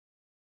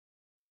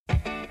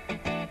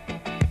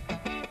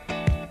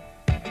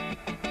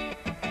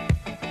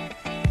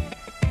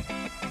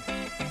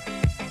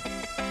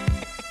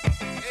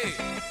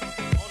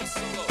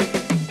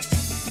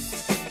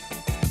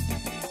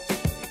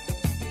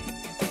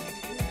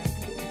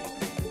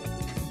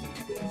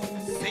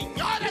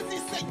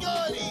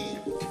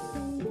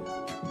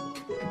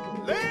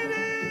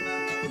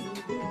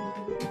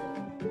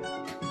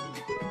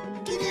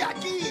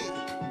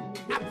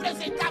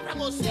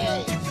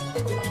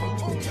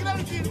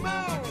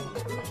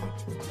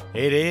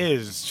It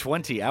is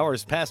 20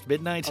 hours past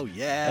midnight. Oh,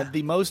 yeah. And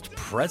the most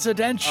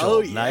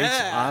presidential night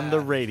on the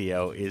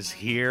radio is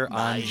here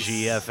on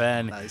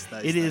GFN. Nice.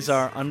 It is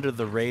our Under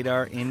the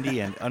Radar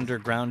Indie and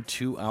Underground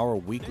 2-hour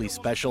weekly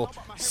special,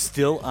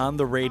 still on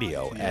the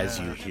radio as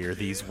you hear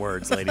these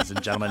words, ladies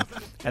and gentlemen.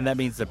 And that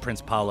means that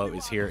Prince Paolo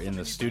is here in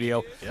the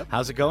studio. Yep.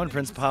 How's it going,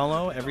 Prince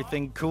Paolo?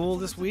 Everything cool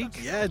this week?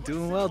 Yeah,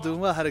 doing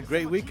well. Had a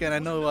great weekend. I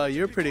know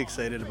you're pretty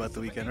excited about the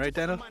weekend, right,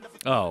 Dano?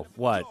 Oh,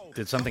 what?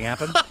 Did something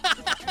happen?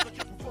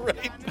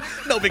 Right.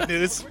 No big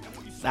news.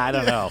 I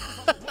don't know.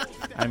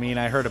 I mean,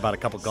 I heard about a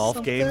couple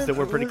golf games that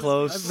were pretty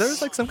close. There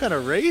was like some kind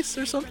of race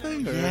or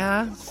something? Or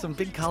yeah, some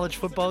big college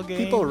football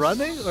games. people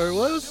running or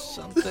what?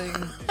 Something.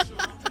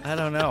 I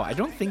don't know. I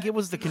don't think it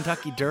was the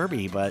Kentucky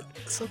Derby, but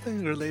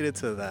Something related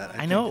to that.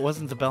 I know it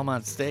wasn't the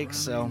Belmont Stakes,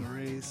 so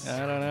Race. I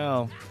don't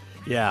know.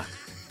 Yeah,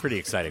 pretty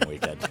exciting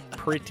weekend.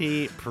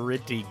 Pretty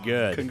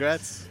good.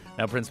 Congrats.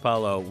 Now, Prince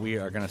Paolo, we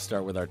are going to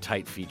start with our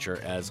tight feature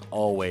as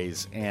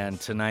always, and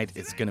tonight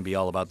it's going to be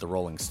all about the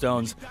Rolling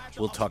Stones.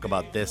 We'll talk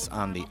about this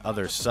on the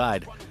other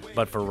side,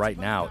 but for right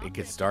now, it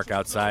gets dark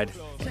outside.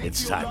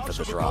 It's time for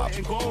the drop.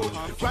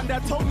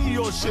 Granddad told me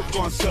your shit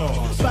gone so.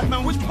 Bad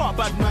man, which part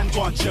bad man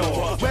gone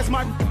chill? Where's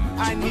my?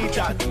 I need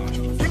that.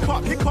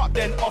 Pick up,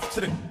 then off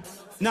to the.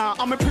 Nah,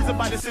 I'm in prison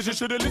by decision.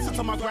 Should've listened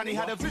to my granny.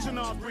 Had a vision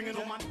of bringing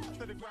all my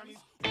to the Grammys.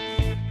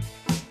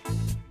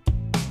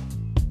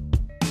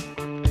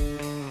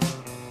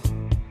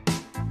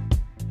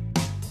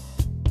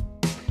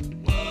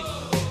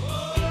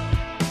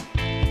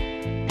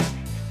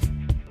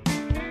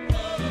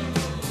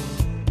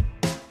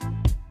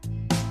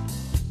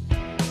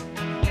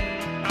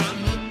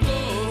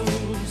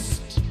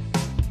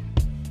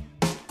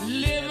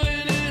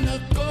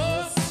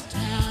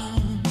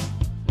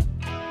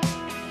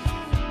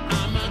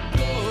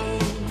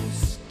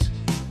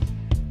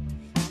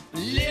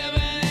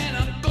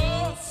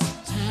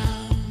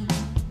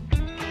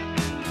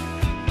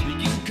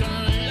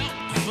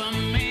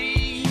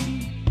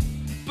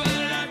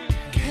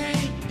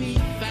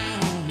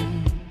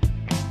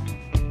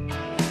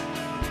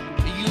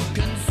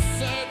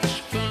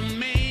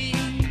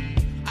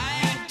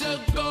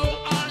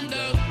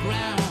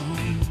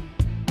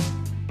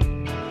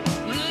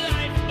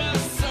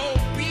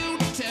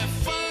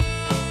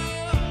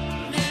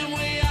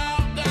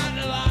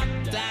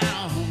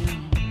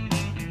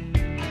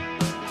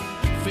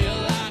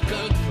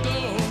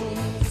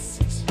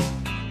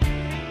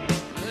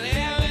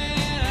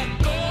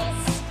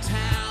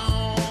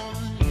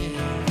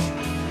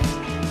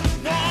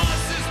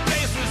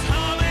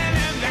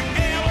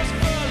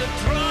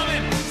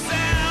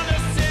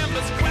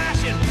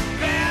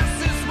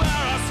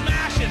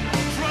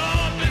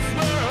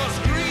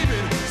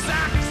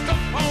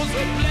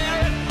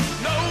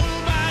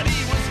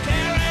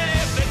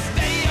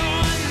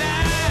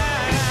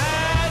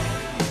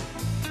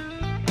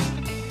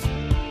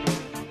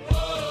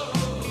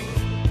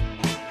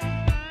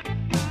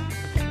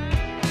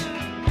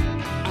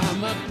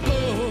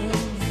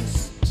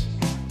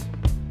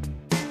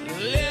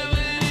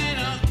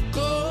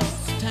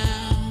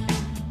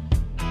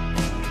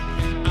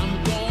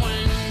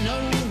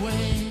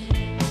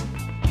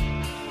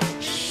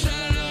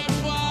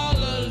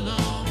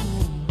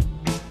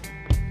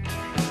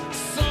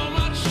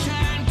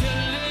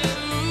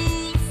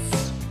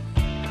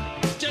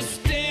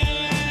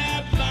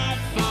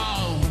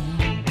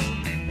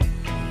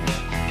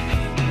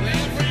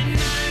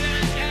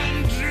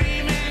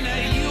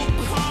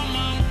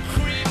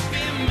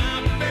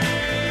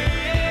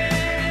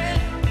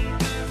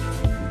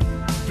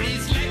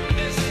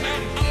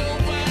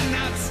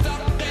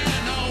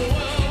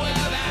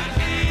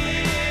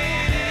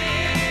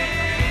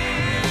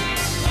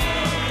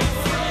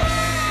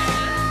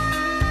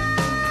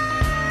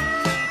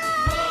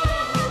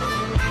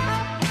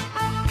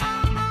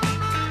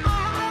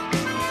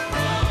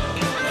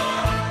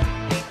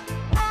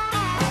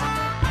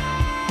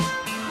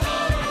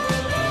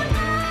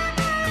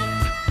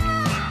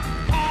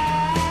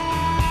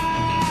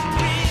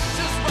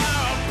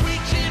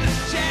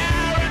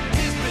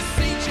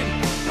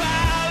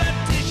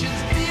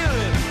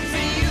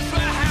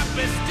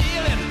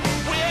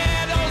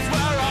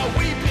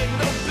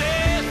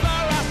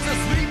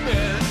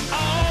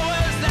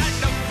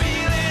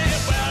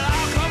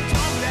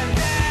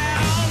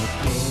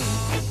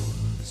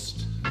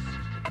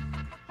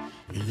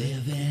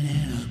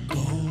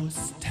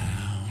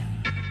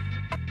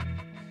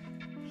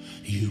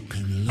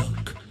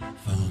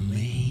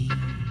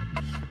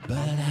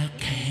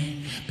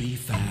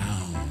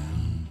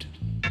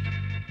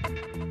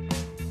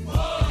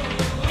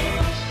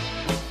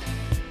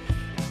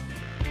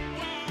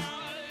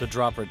 The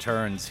drop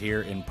returns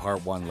here in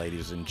part one,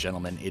 ladies and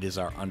gentlemen. It is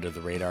our Under the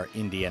Radar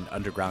Indie and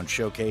Underground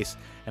Showcase,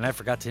 and I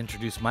forgot to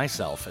introduce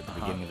myself at the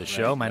beginning of the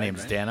show. My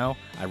name's Dano.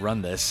 I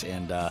run this,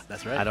 and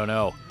That's right. I don't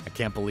know. I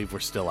can't believe we're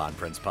still on,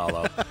 Prince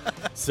Paolo.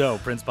 So,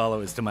 Prince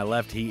Paolo is to my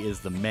left. He is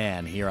the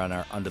man here on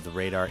our Under the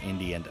Radar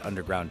Indie and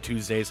Underground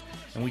Tuesdays.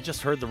 And we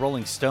just heard the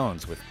Rolling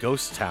Stones with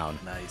Ghost Town.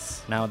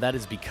 Nice. Now, that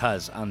is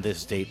because on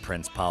this date,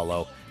 Prince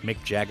Paolo,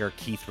 Mick Jagger,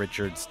 Keith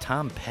Richards,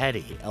 Tom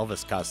Petty,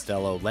 Elvis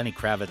Costello, Lenny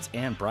Kravitz,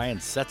 and Brian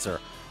Setzer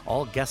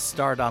all guest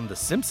starred on The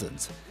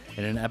Simpsons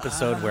in an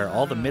episode where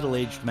all the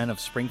middle-aged men of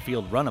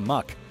Springfield run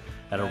amok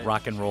at a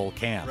rock and roll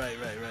camp. Right.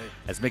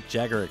 As Mick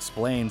Jagger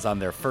explains on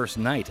their first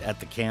night at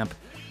the camp,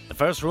 the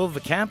first rule of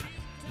the camp,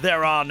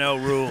 there are no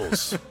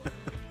rules.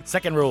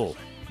 Second rule,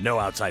 no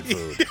outside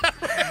food.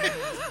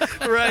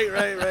 Right,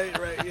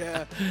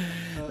 yeah.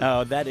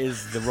 That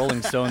is the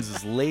Rolling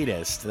Stones'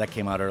 latest. That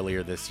came out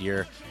earlier this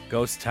year.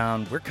 Ghost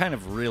Town. We're kind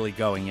of really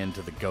going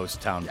into the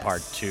Ghost Town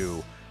Part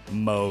 2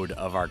 mode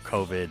of our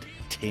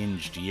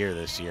COVID-tinged year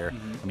this year.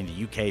 I mean,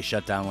 the UK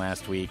shut down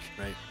last week.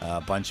 Right.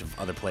 A bunch of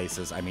other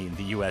places. I mean,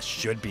 the US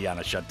should be on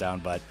a shutdown,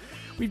 but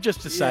we've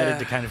just decided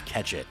to kind of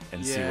catch it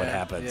and see what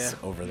happens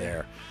over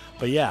there.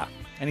 But yeah,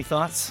 any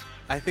thoughts?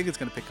 I think it's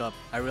gonna pick up.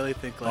 I really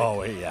think like.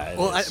 Oh yeah.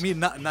 Well, I mean,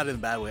 not in a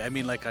bad way. I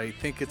mean, like I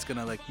think it's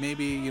gonna like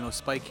maybe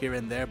spike here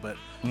and there, but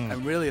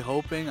I'm really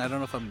hoping. I don't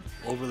know if I'm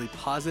overly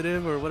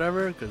positive or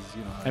whatever, because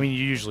I mean,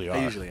 you usually are.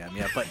 I usually am,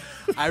 yeah. But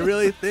I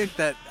really think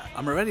that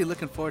I'm already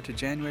looking forward to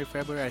January,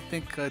 February. I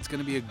think it's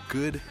gonna be a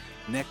good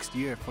next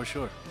year for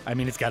sure. I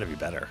mean, it's got to be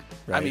better,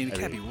 right? I mean, it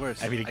can't be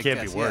worse. I mean, it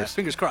can't be worse. Yeah,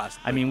 fingers crossed.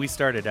 I mean, we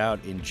started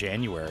out in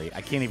January. I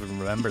can't even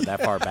remember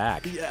that far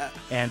back. Yeah.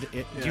 And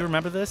do you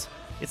remember this?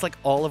 It's like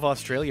all of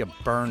Australia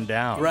burned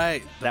down.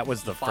 Right. That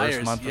was the fires,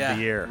 first month of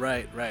the year.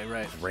 Right.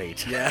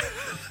 Great. Yeah.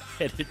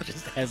 And it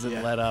just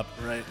hasn't let up.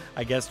 Right.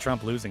 I guess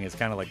Trump losing is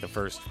kind of like the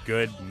first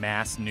good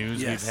mass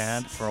news we've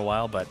had for a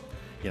while, but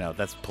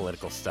that's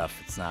political stuff.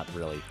 It's not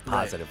really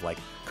positive. Like,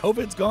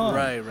 COVID's gone.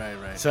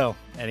 Right. So,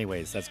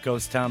 anyways, that's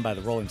Ghost Town by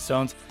the Rolling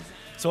Stones.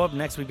 So up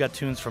next, we've got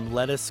tunes from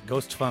Lettuce,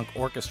 Ghost Funk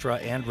Orchestra,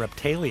 and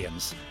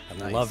Reptaliens.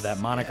 I love that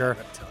moniker,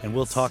 and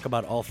we'll talk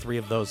about all three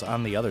of those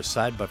on the other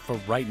side. But for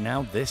right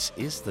now, this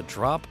is the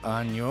drop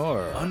on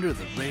your Under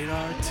the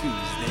Radar Tuesday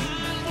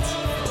night.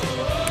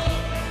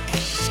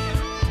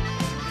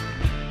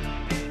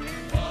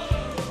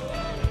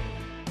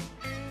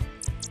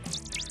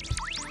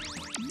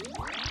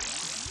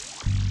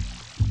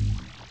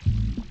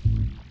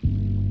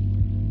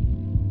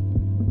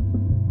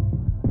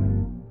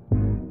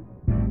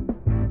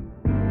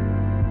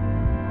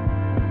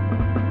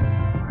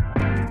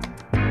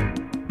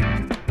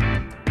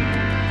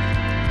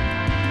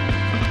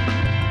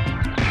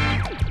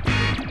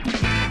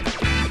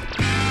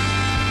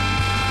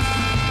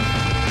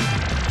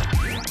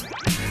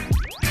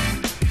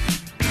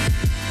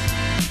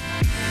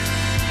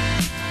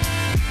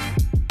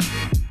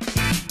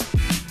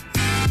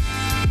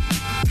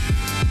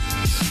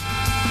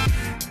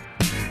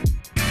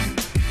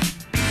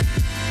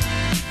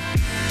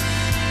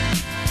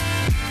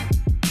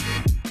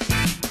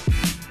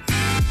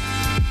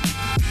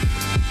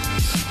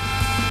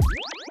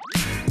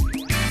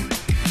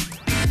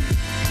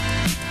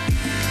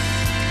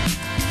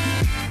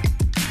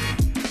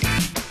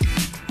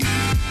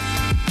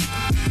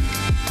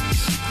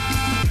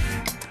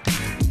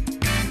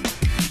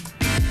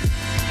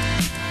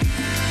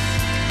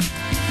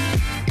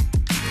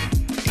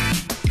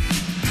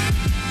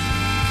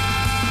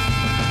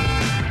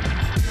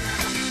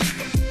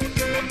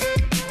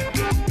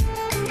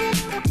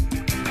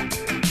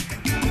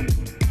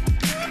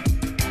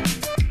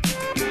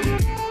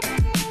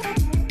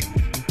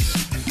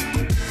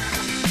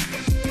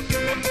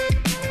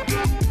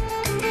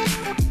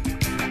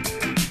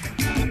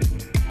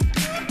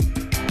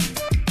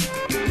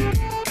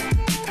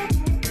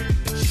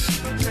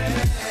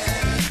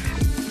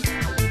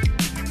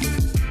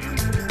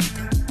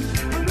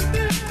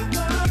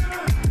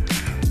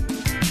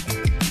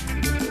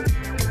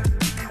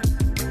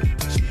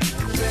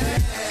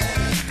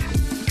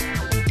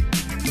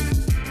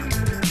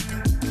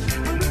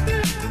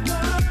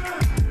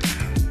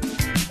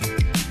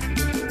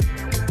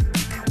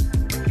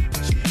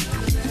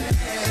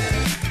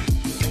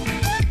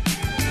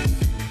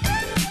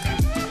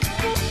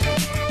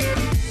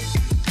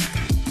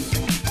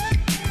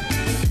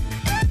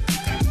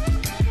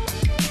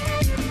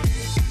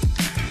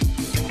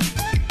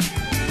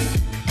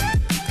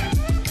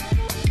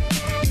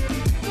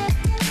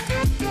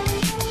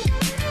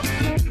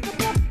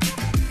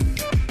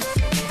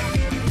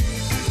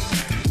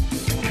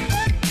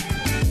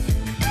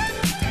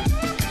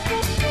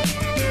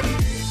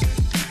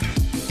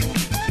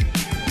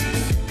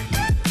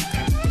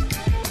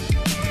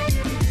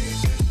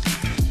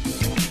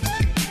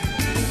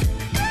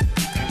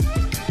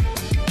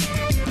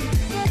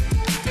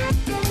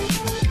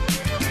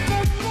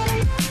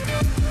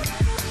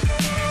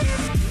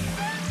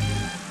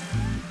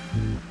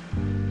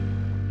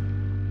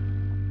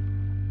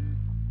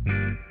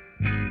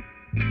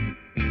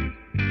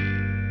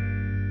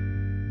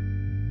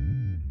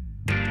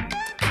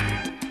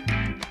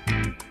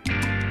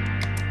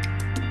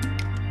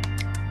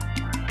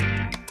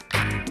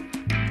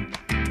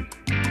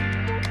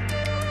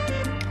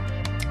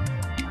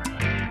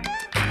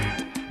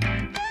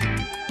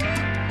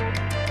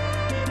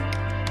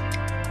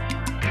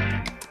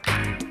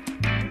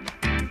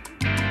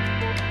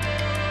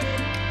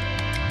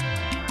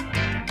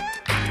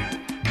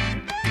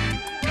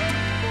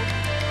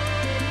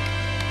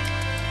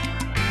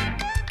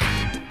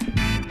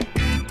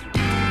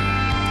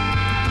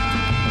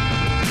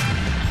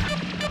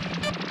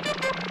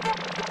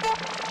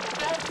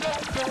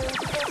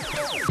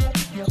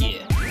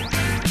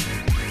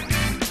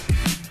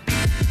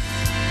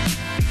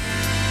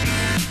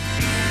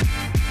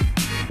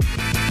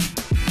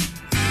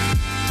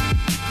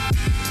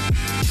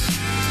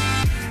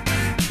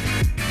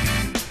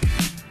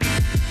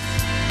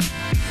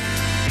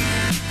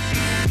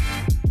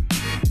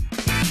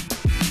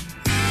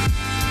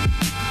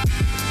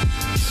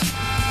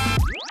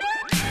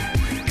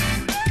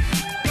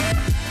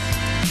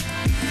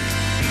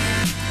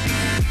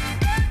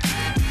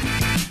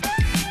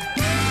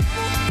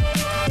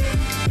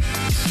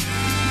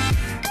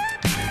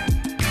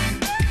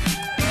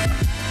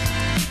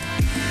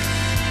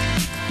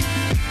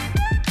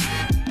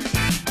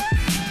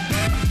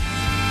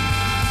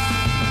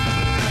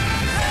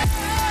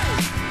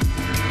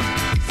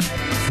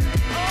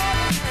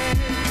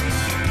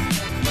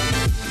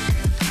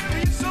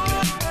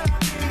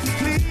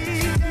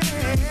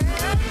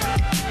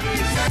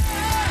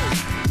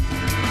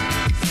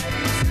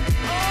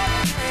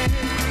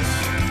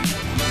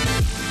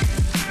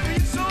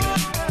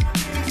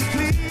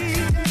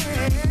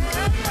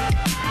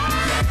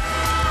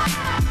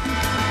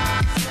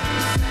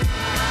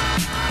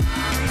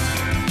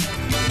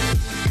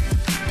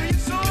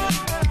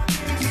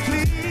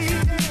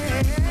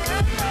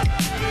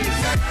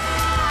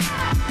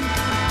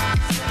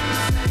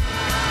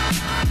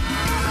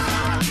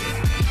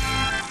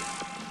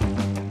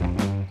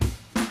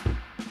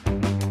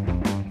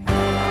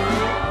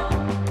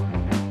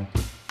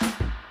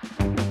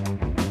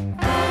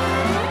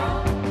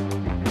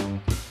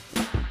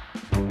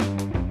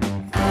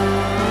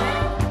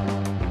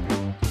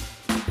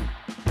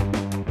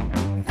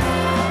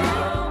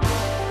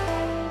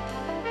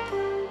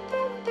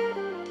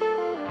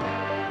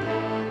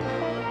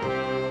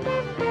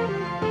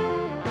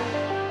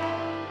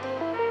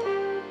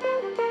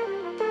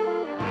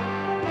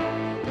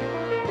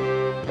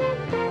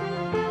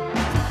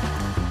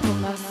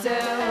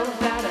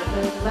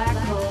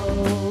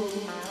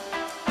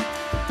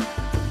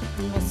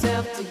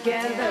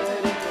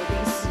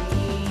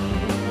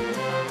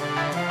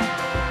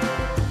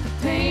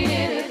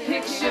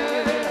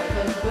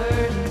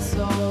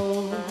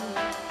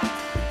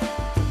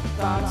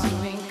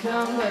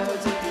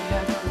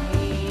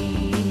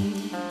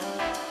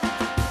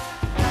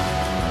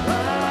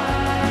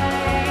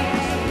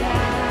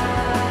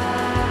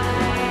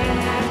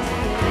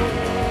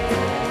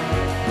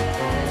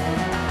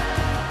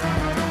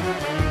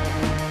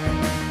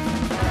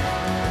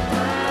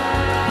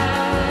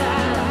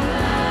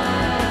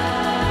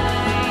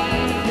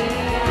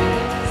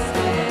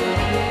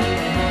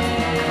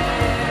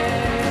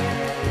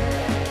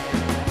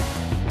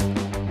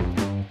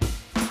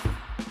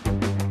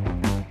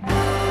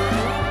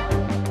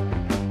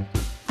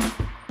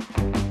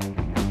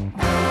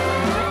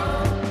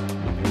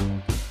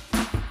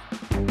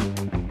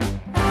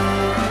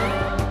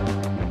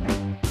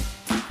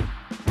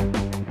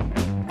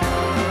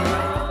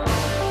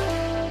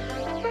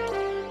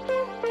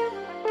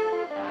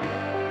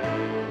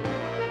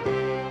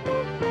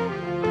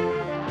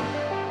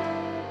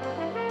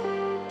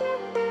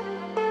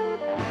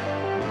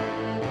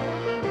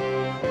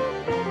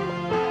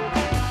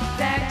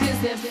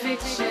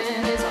 fiction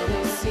is all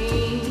they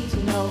seem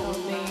to know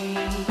of me.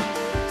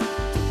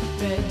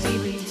 Read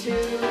deeply to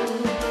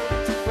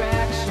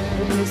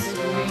fractured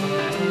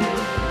history.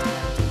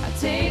 I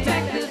take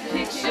back the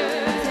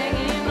pictures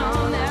hanging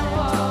on that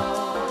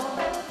wall.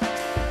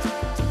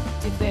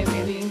 If they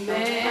really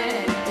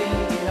meant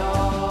anything at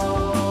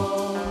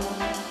all.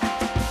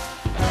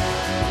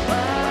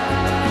 Why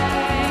did I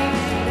have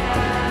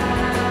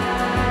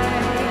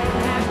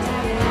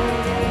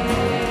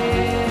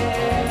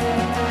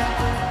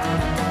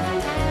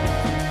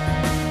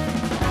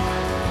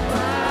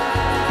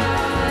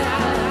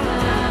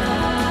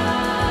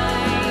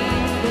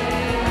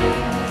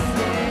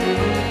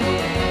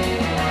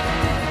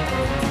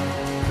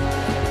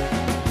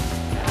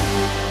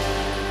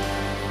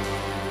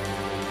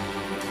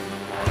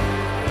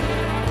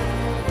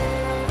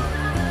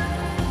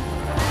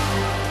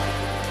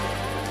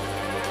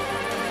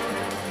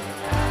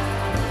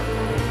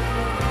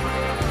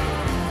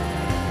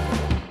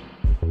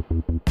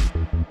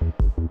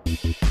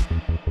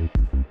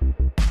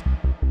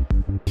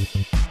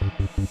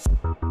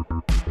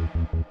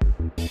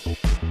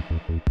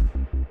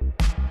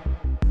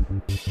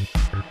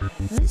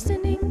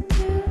listening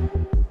to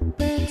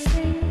birds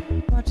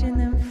sing, watching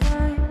them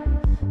fly,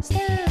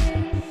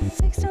 staring,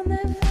 fixed on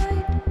their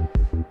flight.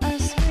 I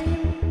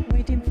scream,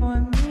 waiting for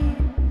me.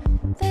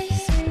 They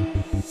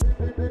sing.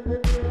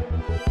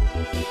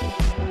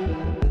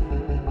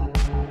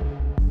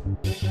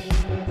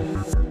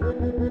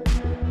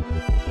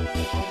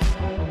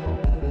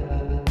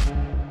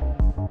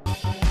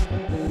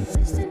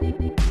 Listening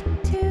to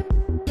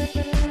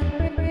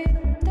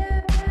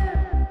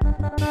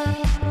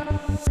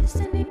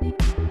listening to listening to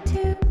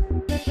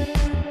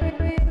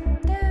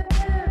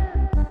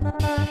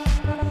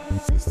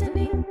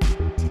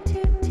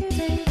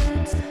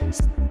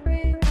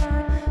spring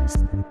on,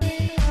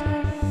 spring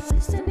on, listening to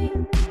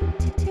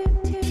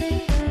spring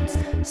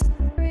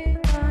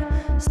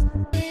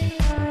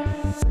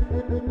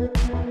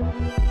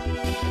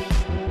on,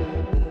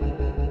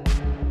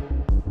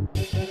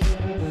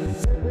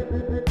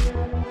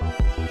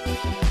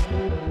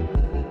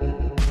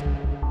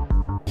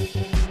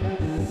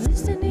 spring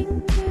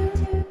listening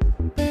to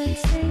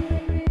birds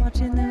sing,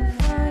 watching them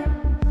fly,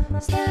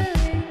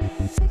 staring,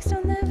 fixed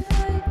on their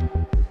flight.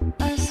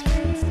 I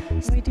scream,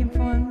 waiting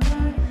for me.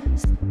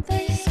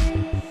 They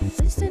sing,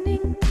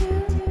 listening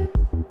to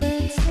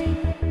birds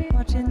sing,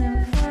 watching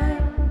them fly,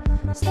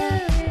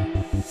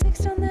 staring,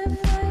 fixed on their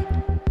flight.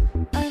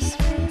 I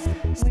scream,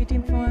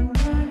 waiting for me.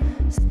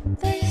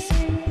 They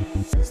sing,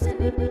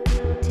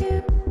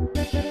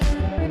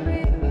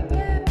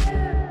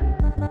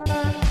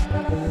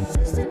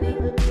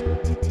 listening to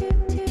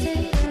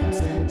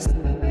listening to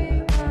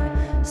spring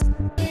on,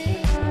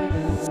 spring on.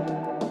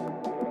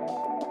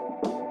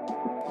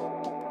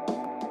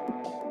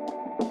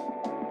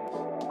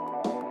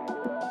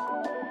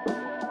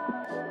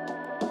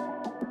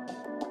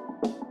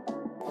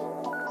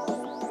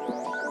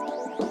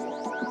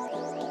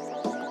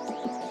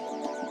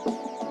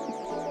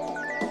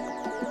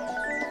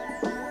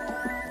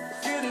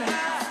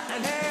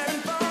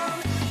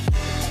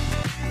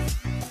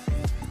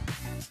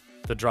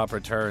 The drop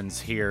returns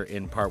here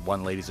in part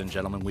one, ladies and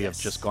gentlemen. We have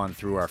just gone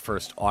through our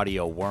first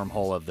audio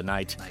wormhole of the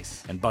night.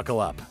 Nice. And buckle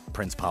up.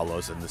 Prince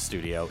Paolo's in the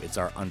studio. It's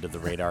our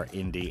under-the-radar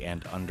indie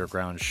and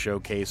underground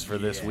showcase for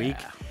this week.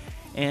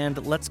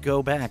 And let's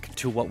go back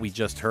to what we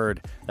just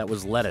heard. That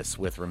was Lettuce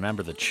with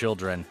Remember the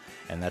Children,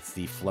 and that's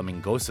the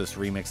Flamingosis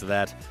remix of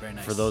that. Very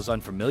nice. For those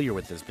unfamiliar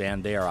with this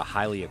band, they are a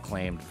highly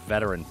acclaimed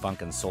veteran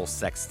funk and soul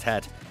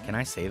sextet. Can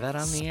I say that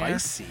on the air?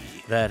 Spicy.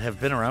 That have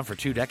been around for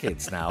 2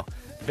 decades now.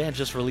 The band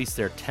just released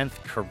their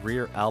 10th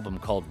career album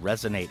called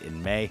Resonate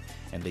in May,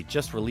 and they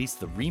just released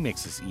the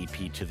remixes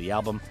EP to the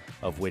album,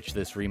 of which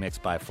this remix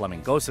by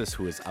Flamingosis,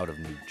 who is out of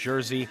New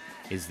Jersey,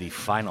 is the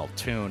final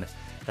tune.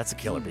 That's a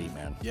killer beat,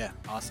 man. Yeah,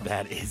 awesome.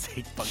 That is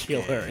a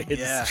killer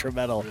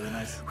instrumental. Really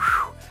nice.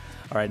 Whew.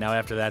 All right, now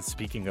after that,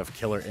 speaking of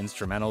killer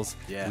instrumentals,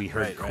 we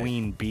heard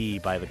Queen Bee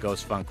by the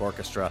Ghost Funk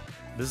Orchestra.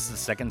 This is the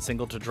second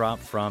single to drop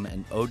from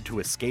An Ode to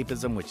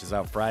Escapism, which is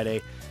out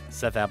Friday.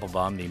 Seth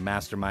Applebaum, the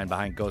mastermind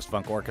behind Ghost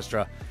Funk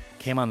Orchestra,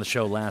 came on the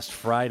show last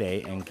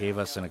Friday and gave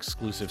us an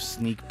exclusive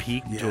sneak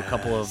peek to a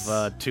couple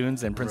of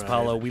tunes. And Prince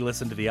Paolo, we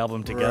listened to the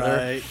album together.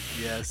 Right,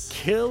 yes.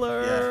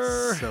 Killer!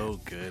 Yes, so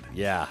good.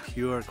 Yeah.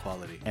 Pure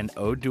quality. An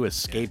Ode to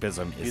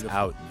Escapism is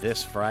out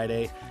this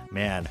Friday.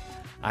 Man,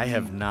 I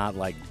have not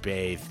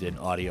bathed in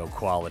audio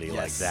quality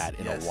like that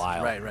in a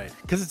while. Right.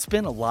 Because it's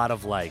been a lot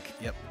of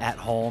at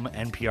home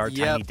NPR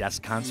tiny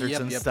desk concerts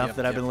and stuff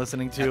that I've been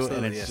listening to, Absolutely,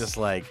 and it's just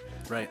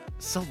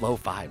so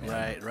lo-fi,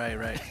 man.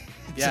 Right.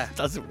 It just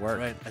doesn't work.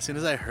 Right. As soon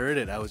as I heard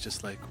it, I was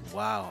just like,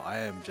 wow, I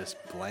am just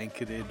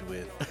blanketed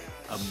with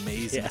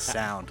amazing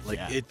sound.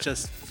 It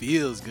just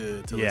feels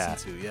good to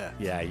listen to.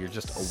 Yeah, you're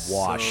just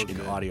awash in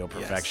audio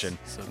perfection.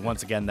 Yes, so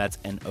Once again, that's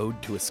An Ode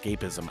to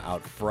Escapism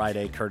out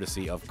Friday,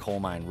 courtesy of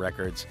Coal Mine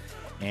Records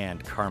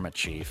and Karma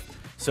Chief.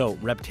 So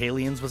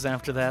Reptaliens was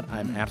after that.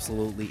 I'm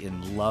absolutely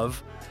in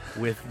love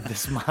with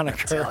this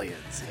moniker.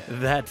 Reptaliens, yeah.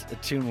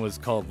 That tune was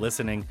called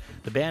Listening.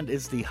 The band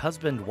is the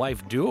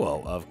husband-wife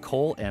duo of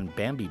Cole and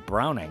Bambi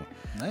Browning.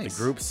 Nice.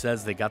 The group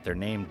says they got their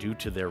name due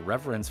to their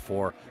reverence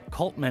for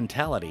cult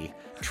mentality,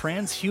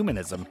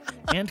 transhumanism,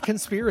 and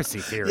conspiracy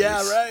theories.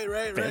 Yeah,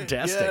 right.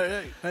 Fantastic. Yeah,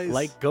 right. Nice.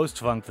 Like Ghost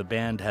Funk, the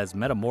band has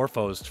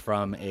metamorphosed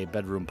from a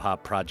bedroom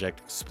pop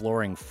project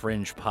exploring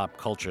fringe pop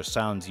culture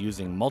sounds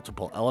using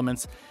multiple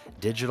elements,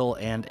 digital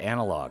and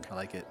analog. I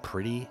like it.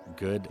 Pretty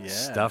good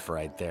stuff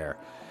right there.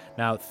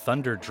 Now,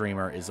 Thunder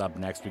Dreamer is up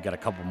next. We got a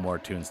couple more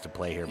tunes to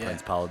play here,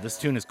 Prince Paolo. This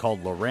tune is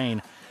called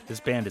Lorraine. This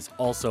band is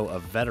also a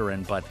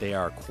veteran, but they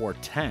are a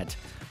quartet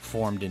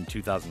formed in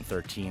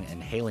 2013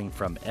 and hailing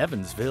from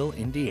Evansville,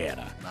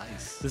 Indiana.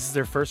 Nice. This is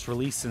their first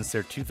release since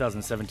their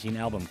 2017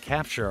 album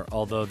Capture,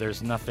 although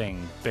there's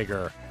nothing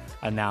bigger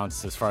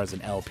announced as far as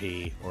an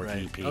LP or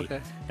EP.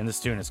 Okay. And this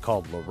tune is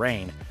called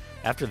Lorraine.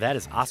 After that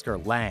is Oscar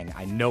Lang.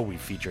 I know we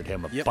featured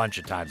him a bunch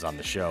of times on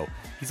the show.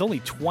 He's only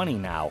 20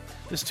 now.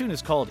 This tune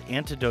is called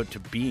Antidote to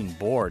Being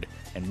Bored.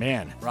 And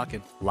man,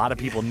 rockin'. A lot of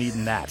people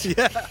needing that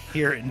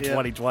here in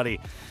 2020.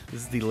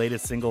 This is the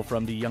latest single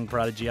from the young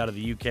prodigy out of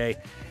the UK.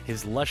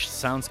 His lush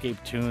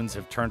soundscape tunes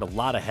have turned a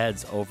lot of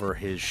heads over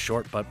his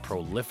short but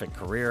prolific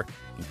career,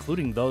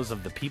 including those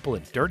of the people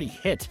at Dirty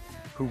Hit,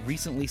 who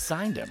recently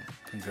signed him.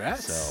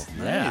 Congrats. So,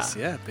 nice.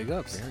 Yeah, big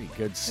ups. Very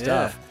good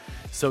stuff. Yeah.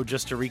 So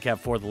just to recap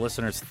for the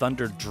listeners,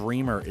 Thunder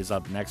Dreamer is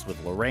up next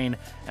with Lorraine.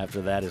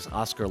 After that is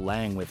Oscar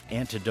Lang with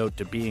Antidote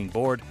to Being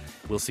Bored.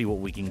 We'll see what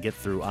we can get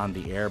through on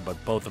the air, but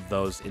both of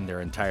those in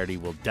their entirety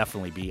will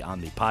definitely be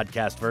on the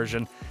podcast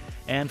version.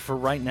 And for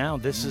right now,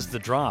 this is The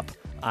Drop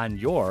on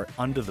your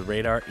Under the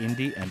Radar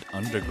Indie and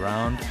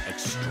Underground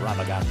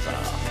Extravaganza.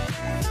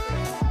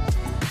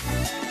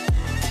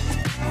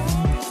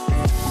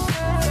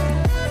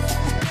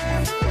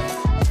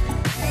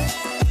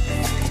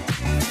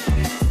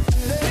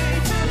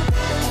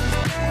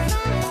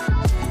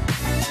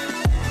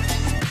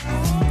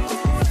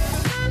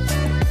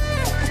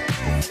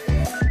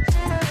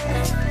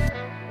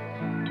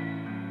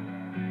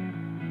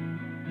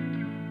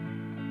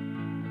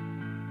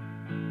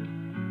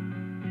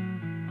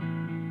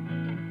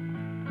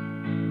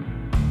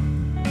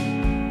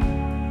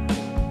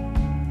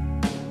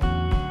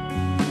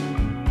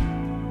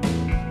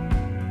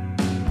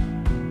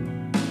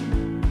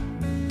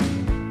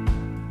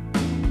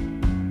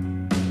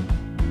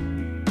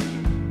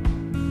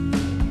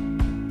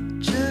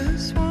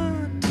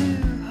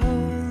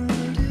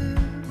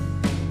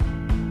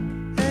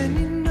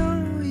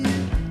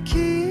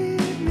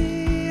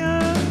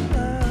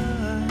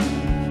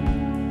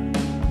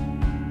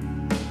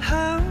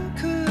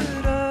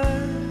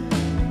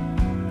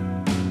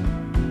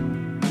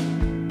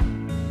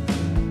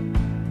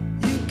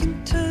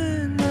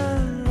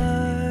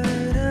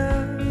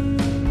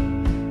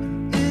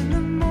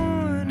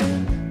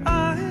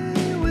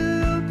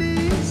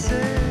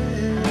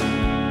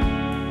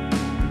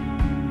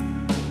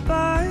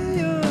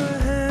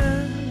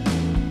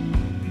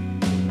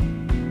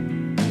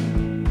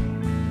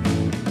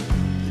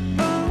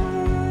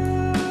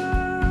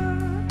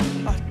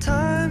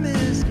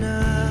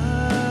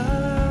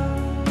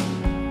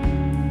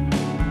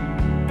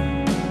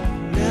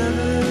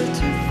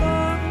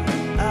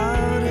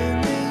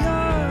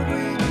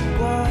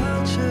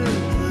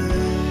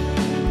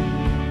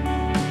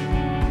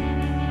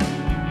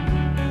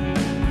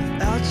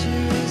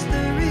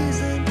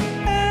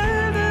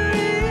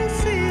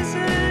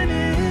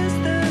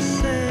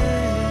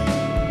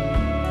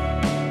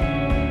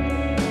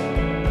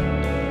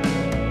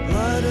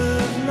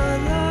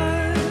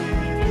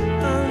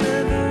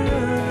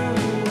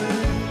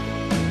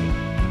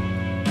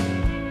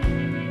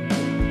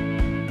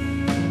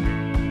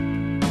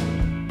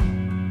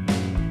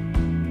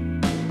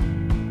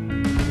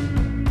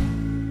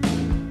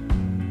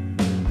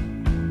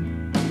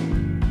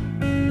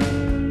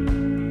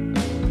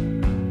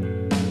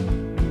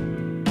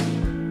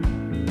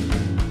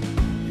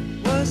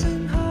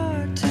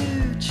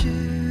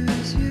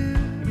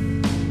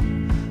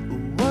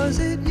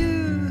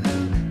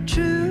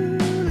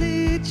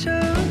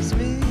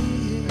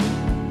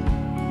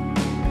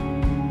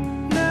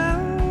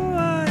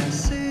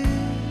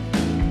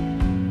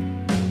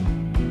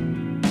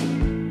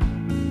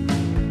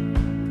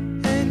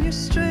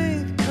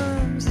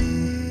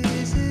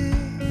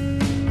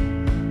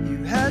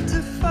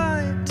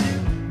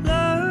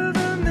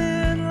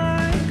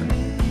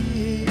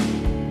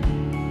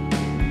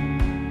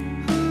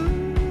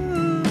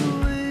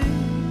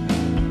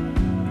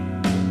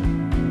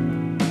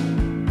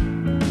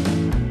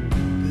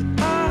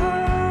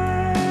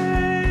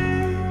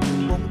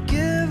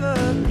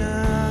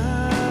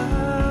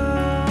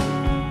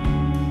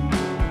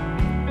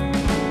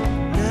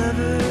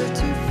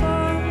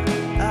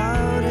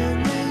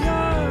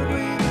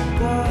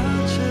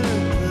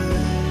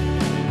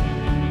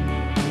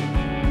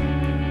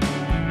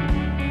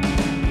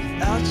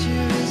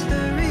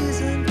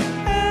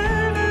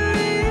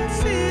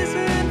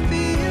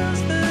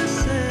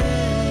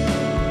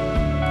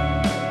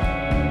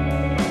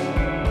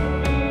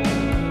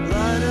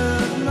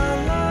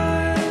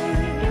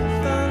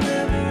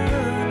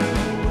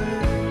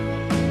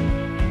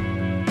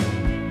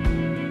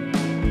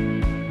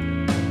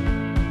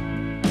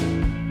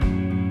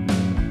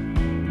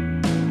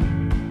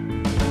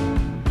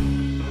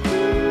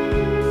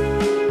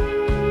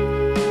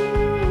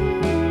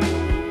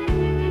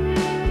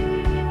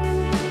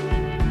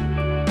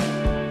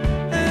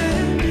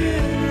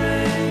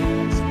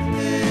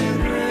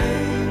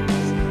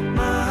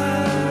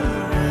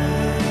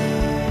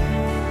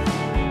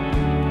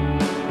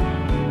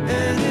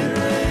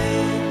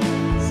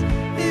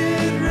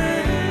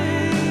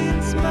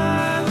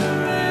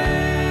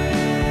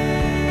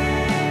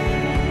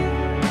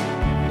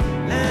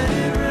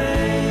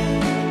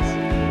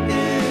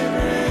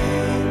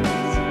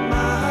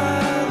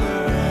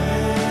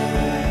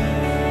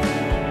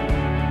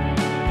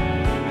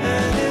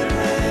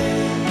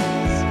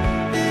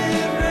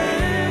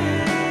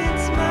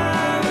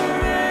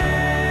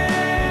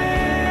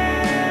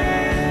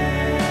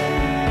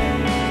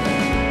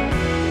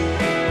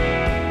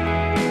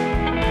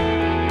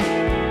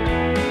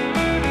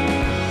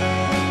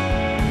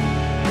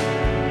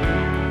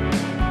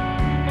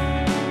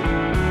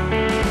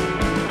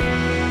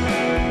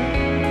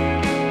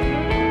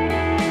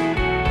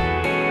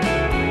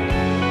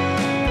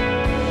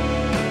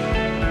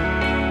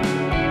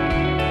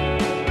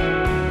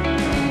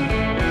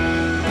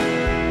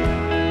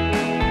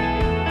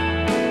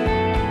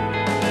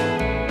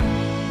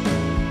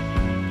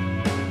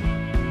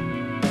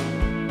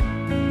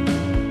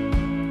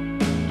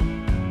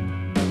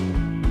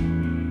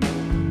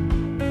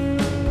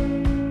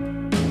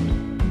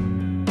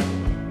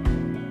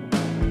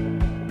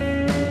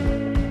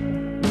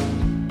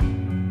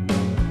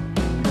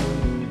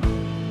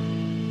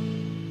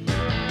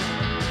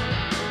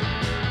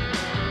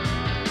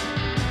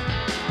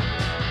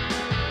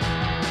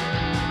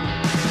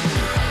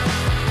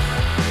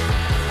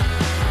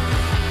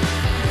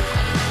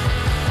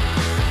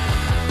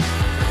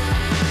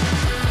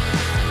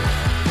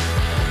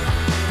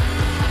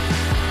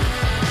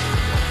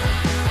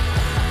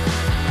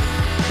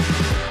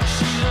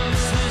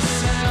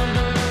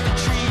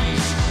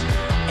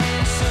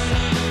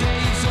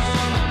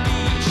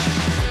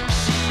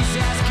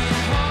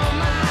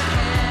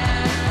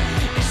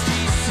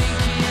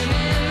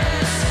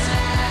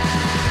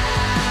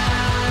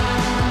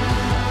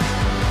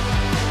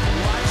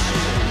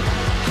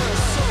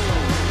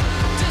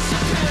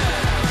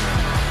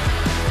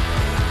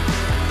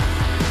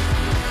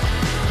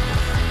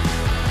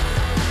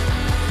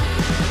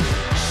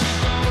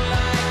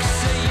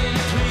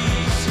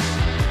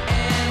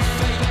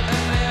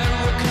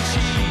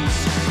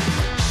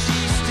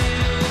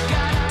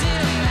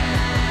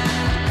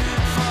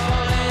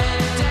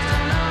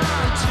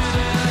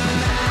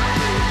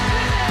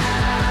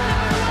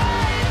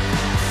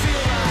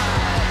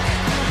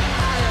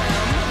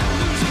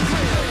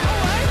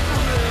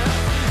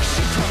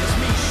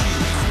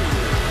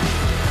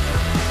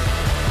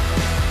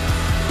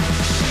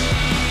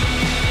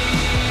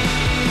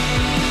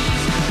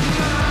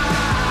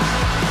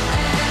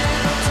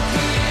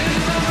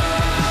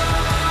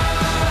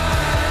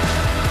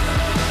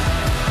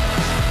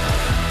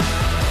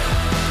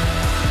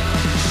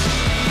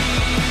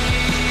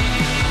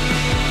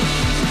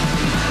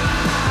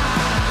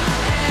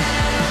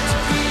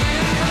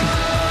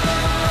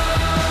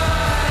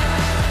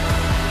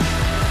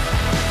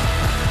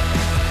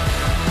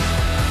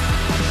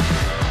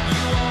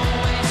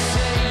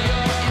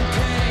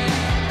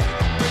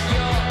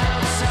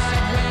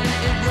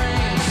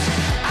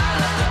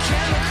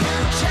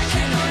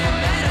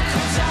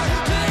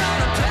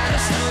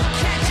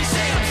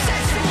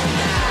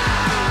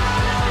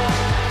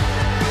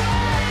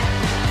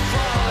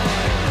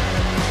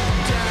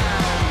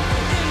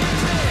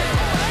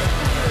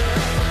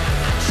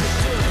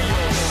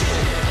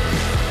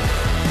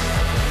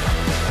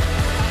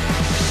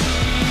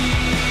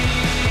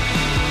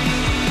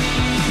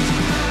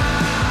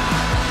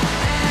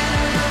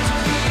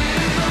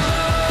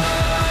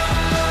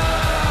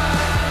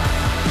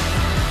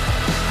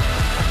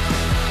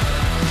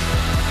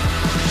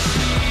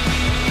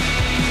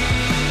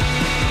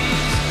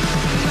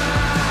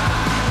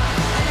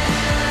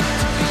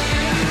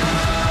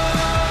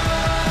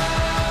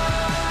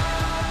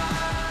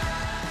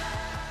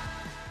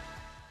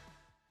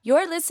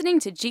 You're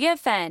listening to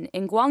GFN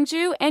in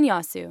Gwangju and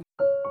Yasu.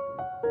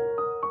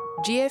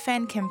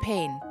 GFN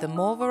campaign, the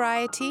more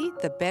variety,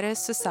 the better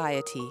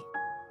society.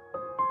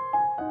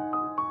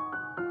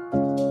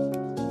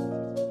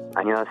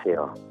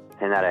 안녕하세요.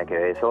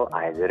 새나라교에서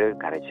아이들을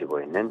가르치고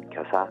있는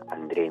교사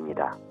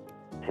안드레입니다.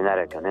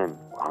 새나라교는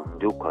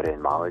광주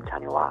거랜 마을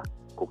자녀와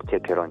국제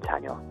결혼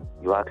자녀,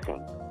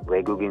 유학생,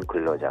 외국인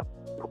근로자,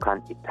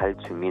 북한 이탈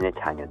주민의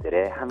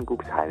자녀들의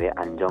한국 사회에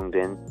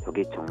안정된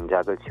조기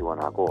정착을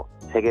지원하고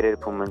세계를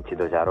품은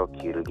지도자로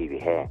기르기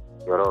위해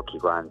여러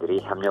기관들이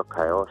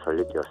협력하여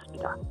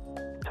설립되었습니다.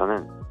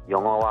 저는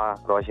영어와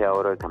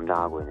러시아어를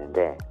담당하고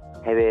있는데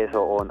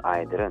해외에서 온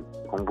아이들은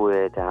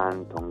공부에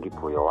대한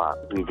동기부여와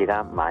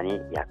의지가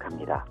많이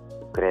약합니다.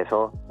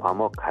 그래서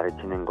과목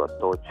가르치는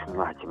것도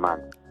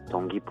중요하지만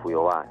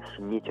동기부여와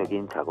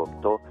심리적인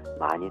작업도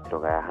많이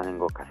들어가야 하는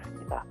것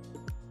같습니다.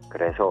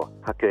 그래서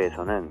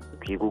학교에서는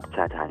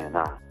귀국자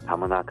자녀나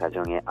다문화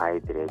가정의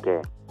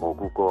아이들에게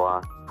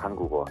모국어와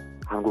한국어,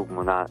 한국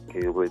문화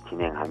교육을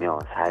진행하며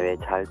사회에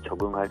잘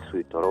적응할 수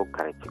있도록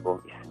가르치고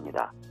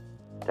있습니다.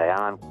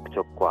 다양한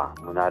국적과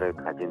문화를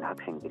가진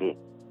학생들이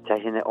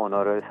자신의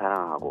언어를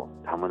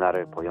사랑하고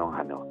다문화를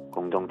포용하며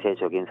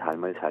공동체적인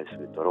삶을 살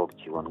수 있도록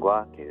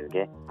지원과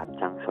교육에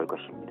앞장설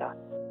것입니다.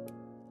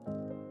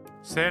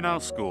 Seonao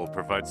School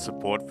provides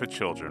support for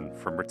children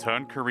from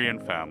returned Korean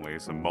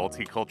families and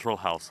multicultural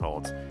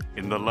households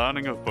in the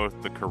learning of both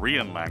the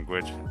Korean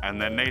language and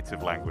their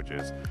native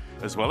languages,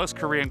 as well as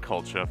Korean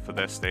culture for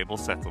their stable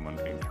settlement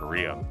in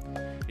Korea.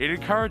 It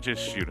encourages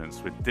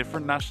students with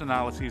different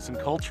nationalities and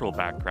cultural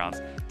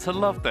backgrounds to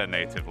love their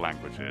native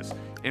languages,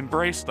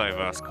 embrace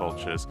diverse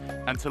cultures,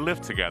 and to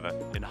live together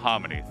in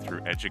harmony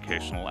through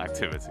educational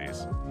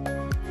activities.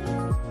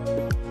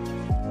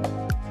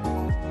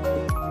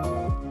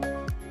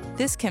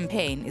 This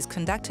campaign is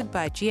conducted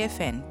by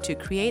GFN to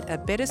create a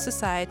better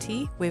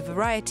society where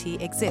variety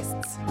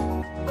exists.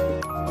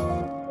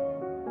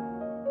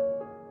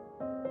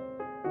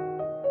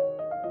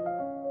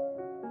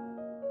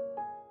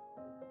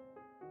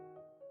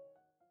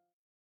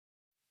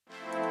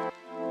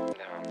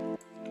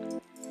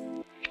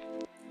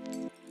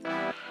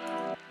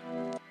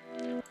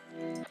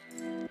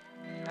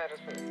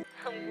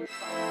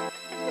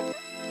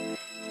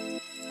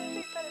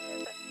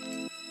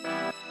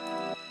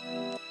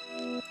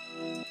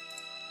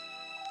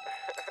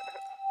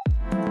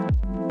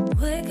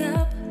 Wake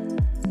up,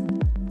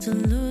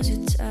 don't lose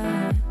your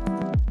time.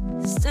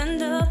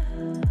 Stand up,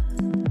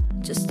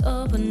 just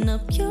open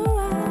up your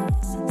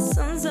eyes.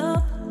 Sun's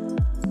up,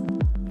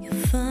 you'll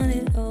find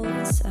it all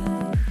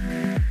inside.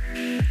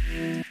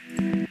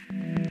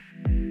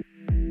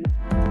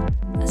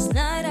 Last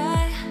night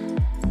I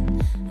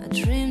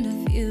dreamed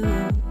of you.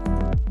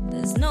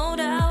 There's no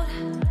doubt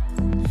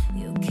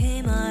you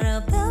came out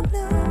of the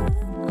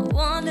blue. I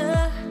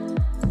wonder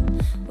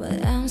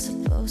what I'm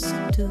supposed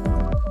to do.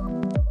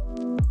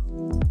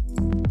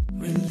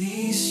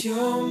 Release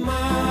your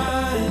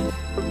mind,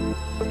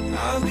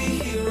 I'll be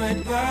here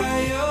right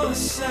by your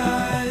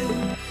side.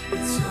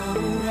 It's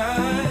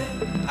alright,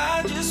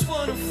 I just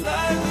wanna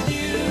fly with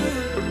you.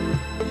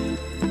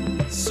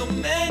 So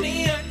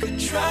many I could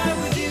try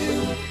with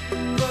you,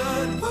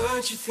 but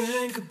what you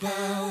think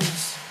about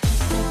us?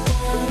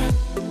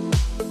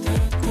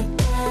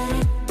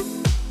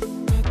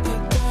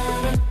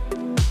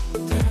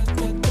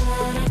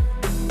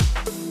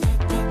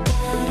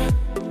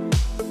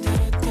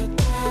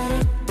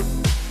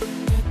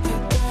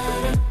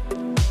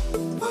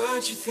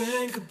 What you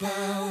think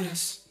about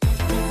us?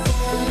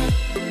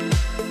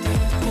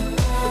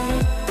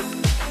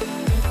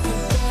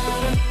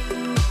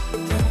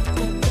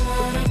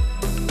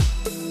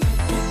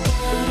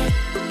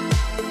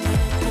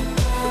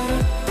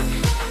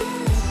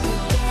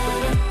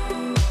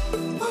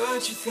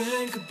 What you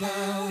think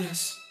about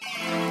us?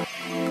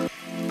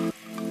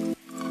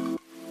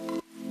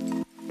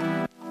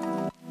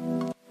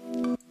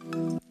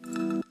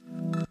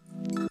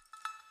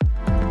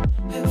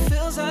 It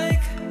feels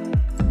like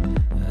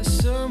a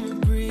summer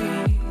breeze.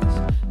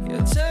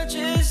 Your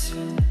touches,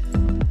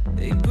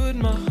 they put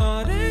my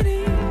heart at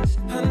ease.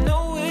 I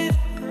know it,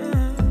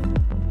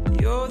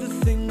 you're the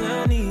thing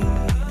I need.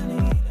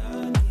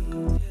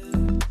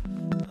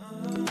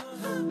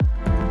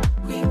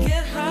 We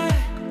get high,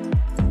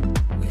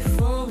 we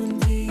fall in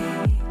deep.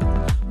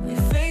 We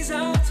phase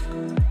out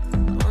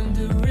on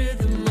the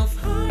rhythm of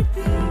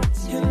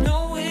heartbeats. You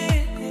know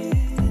it,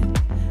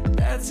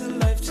 that's a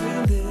life to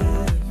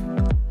live.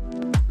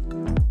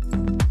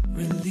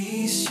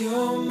 Release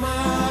your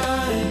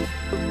mind,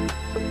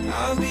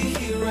 I'll be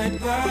here right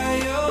by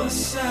your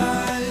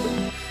side.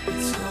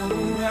 It's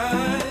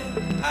alright,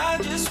 I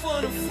just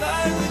wanna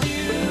fly with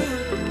you.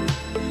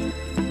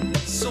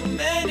 So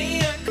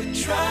many I could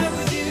try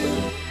with you,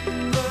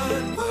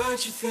 but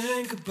what you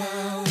think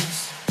about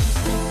us?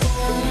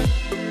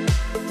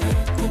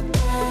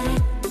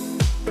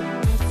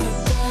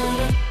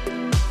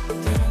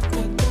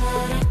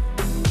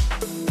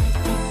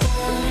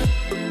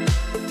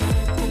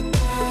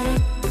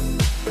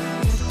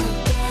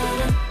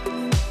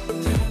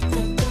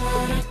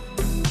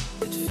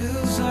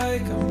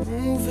 like I'm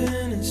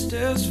moving in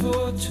steps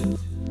for two.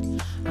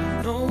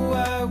 I know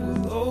I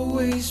will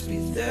always be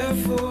there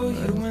for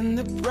you when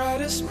the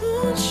brightest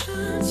moon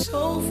shines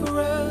over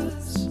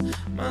us.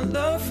 My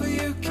love for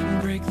you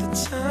can break the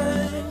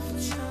time.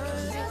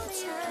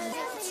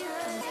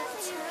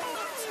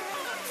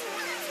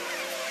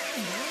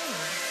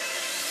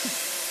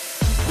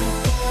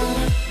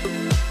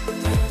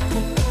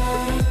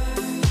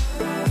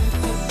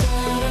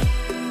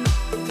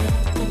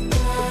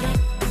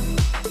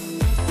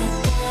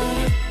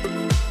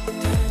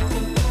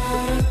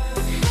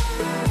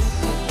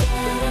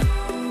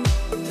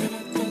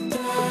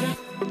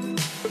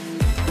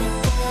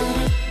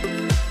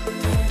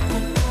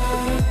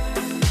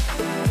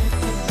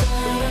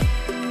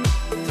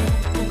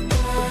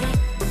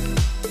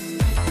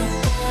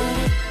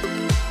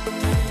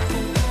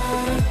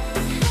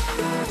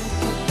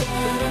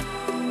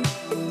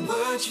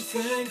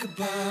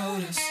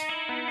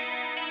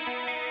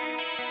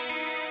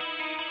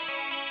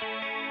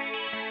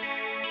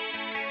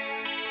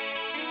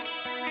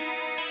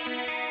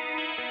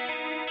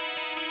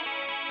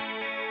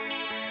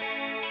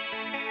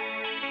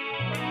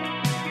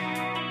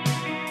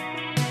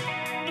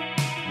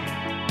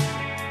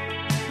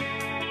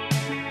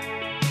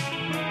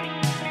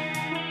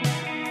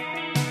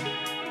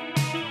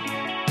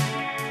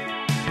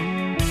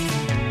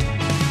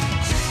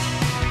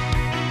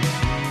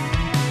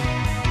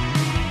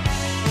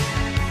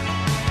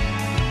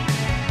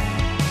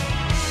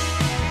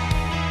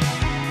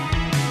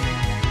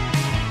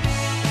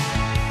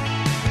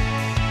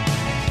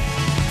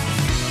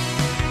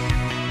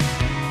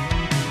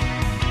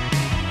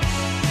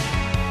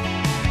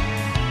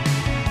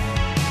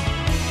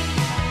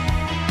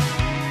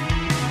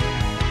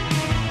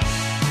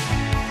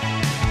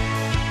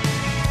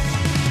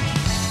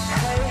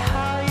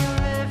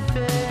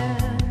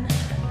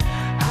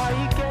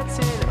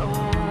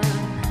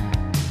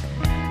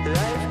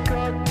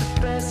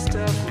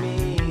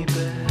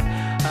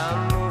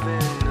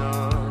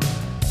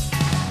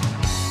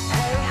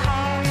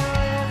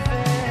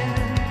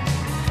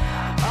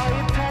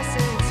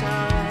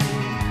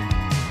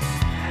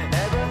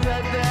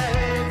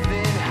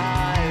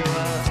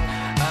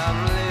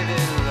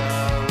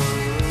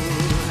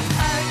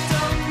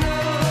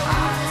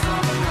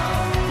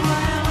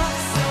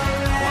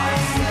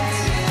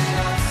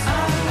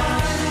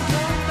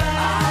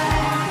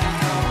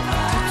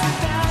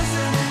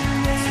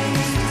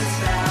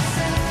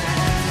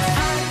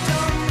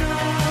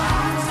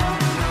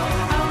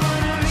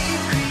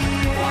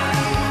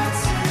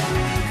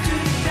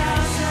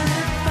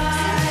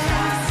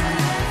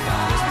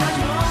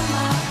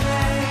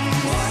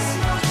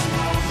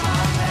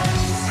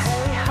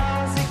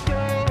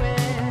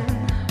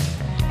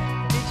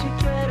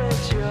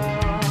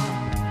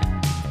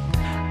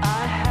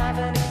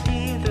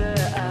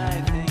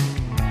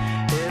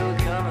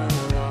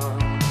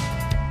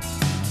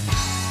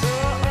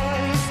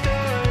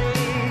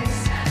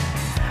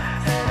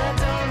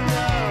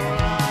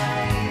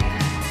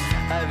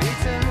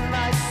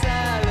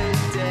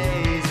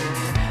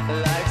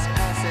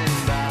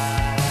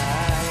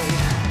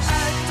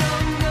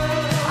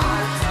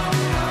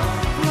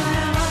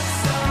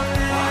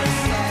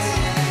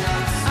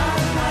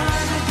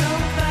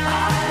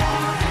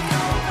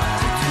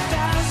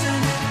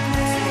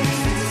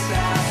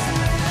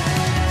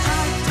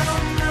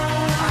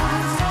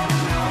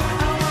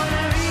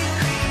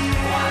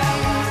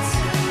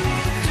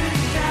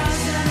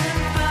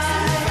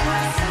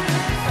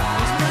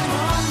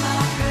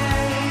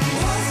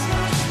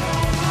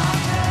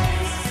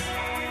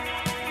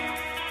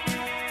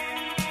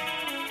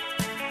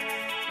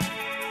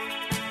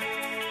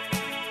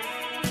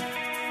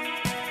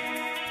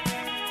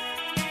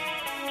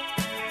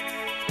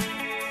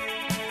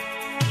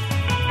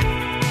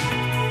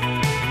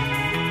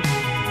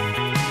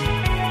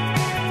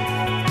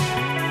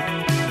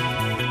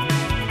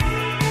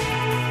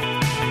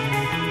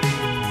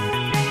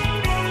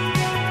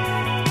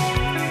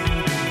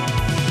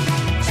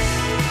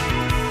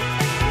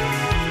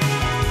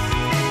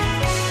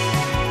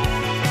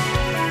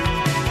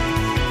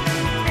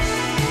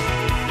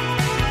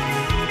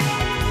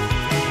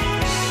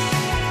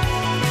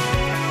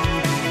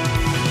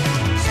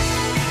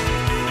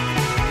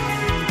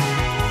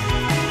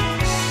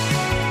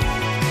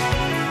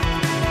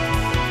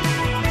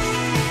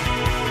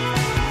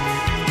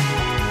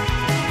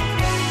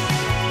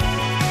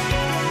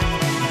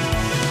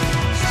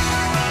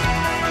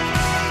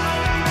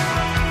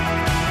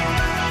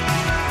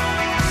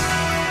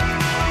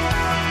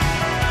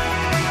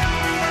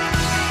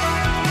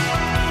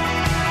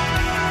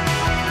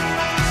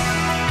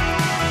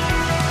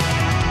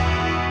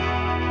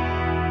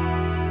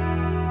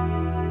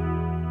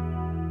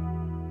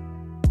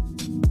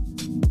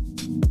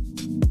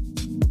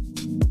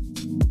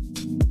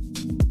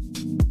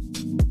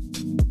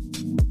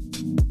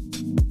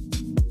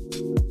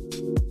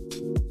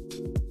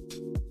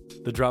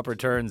 The drop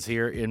returns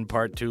here in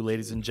part 2,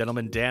 ladies and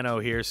gentlemen. Dano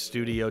here,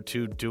 Studio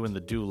 2, doing the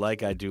do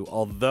like I do.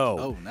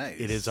 Although, nice.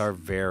 It is our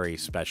very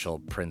special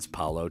Prince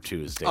Paolo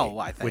Tuesday,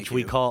 which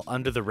we call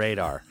Under the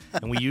Radar.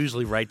 And we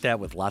usually write that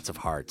with lots of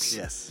hearts.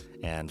 Yes.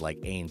 And like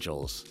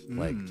angels,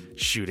 like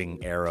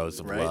shooting arrows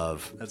of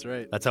love. That's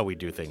right. That's how we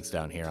do things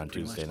down here on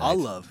Pretty Tuesday much. nights. All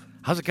love.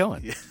 How's it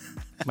going? Yeah.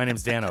 My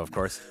name's Dano, of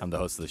course. I'm the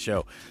host of the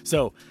show.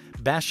 So,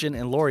 Bastien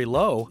and Lori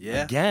Lo,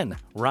 again,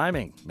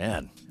 rhyming.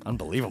 Man,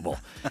 unbelievable.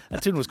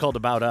 That tune was called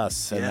About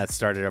Us, and that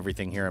started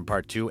everything here in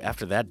part 2.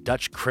 After that,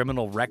 Dutch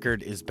Criminal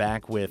Record is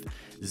back with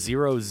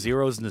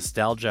 00's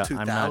nostalgia. 2000s,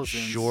 I'm not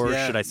sure.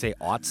 Should I say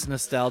aughts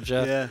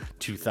nostalgia?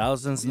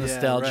 2000s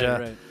nostalgia?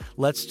 Right.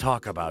 Let's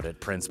talk about it,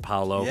 Prince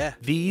Paolo. Yeah.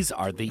 These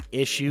are the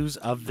issues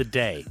of the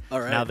day.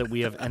 All right. Now that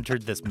we have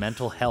entered this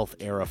mental health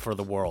era for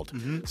the world.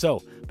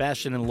 So,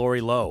 Bastien and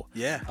Lori Lo,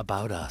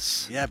 About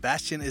Us. Yeah,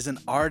 Bastien is an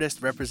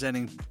artist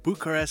representing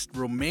Bucharest,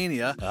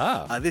 Romania.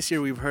 This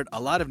year we've heard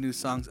a lot of new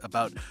songs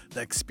about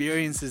the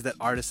experiences that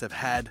artists have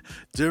had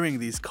during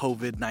these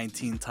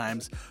COVID-19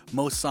 times.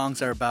 Most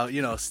songs are about,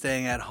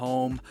 staying at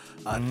home,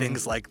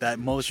 things like that.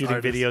 Most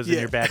shooting videos in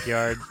your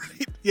backyard.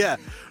 Yeah,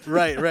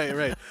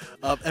 right.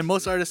 And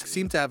most artists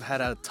seem to have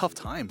had a tough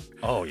time.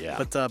 Oh, yeah.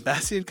 But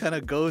Bastien kind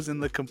of goes in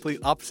the complete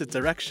opposite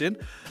direction.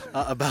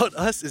 About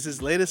Us is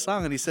his latest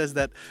song, and he says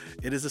that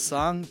it is a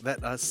song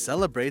that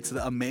celebrates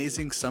the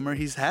amazing summer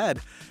he's had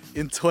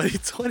in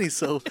 2020.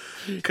 So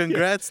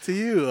congrats to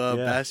you,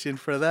 Bastien,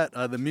 for that.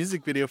 The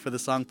music video for the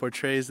song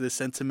portrays this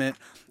sentiment.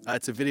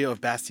 It's a video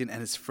of Bastien and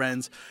his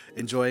friends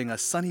enjoying a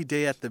sunny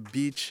day at the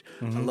beach.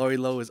 Lori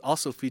Lo is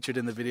also featured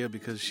in the video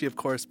because she, of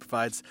course,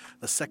 provides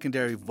the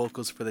secondary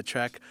vocals for the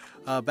track.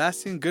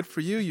 Bastien, good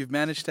for you. You've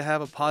managed to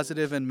have a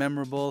positive and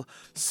memorable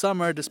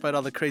summer despite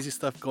all the crazy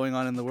stuff going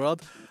on in the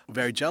world.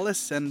 Very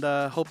jealous, and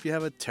hope you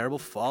have a terrible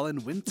fall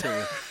and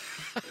winter.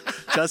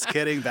 Just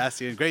kidding,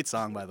 Bastien. Great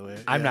song, by the way.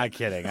 I'm not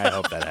kidding. I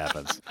hope that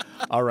happens.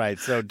 All right,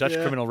 so Dutch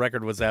Criminal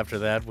Record was after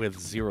that with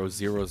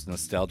 00's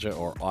nostalgia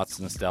or aughts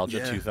nostalgia,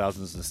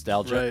 2000s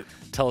nostalgia. Right.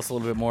 Tell us a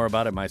little bit more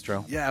about it,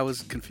 Maestro. Yeah, I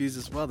was confused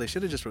as well. They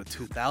should have just wrote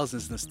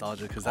 2000s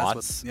nostalgia because that's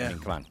aughts? what. Yeah, I mean,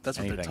 come on. That's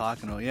what Anything. they're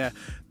talking about. Yeah,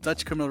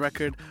 Dutch Criminal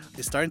Record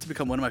is starting to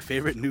become one of my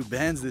favorite new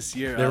bands this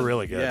year. They're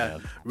really good. Yeah,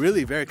 man.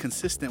 really very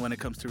consistent when it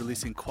comes to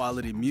releasing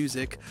quality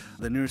music.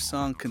 The new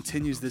song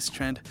continues this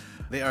trend.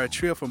 They are a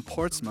trio from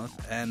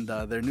Portsmouth, and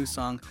their new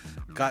song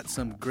got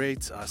some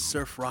great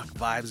surf rock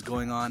vibes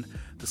going on.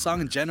 The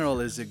song in general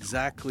is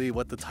exactly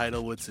what the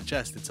title would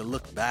suggest. It's a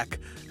look back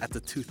at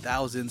the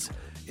 2000s.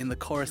 In the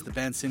chorus, the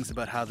band sings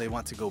about how they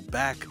want to go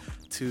back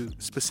to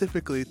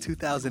specifically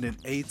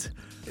 2008.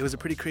 It was a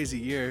pretty crazy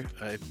year,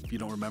 if you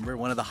don't remember.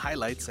 One of the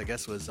highlights, I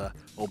guess, was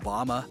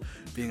Obama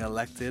being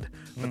elected,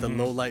 but the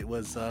low light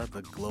was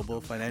the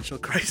global financial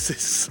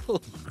crisis.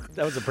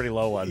 That was a pretty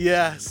low one.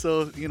 Yeah,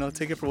 so,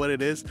 take it for what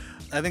it is.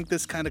 I think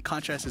this kind of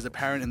contrast is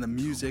apparent in the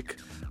music,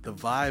 the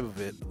vibe of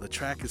it. The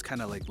track is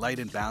kind of like light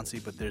and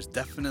bouncy, but there's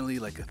definitely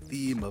like a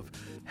theme of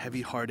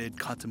heavy-hearted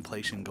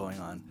contemplation going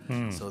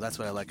on. So that's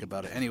what I like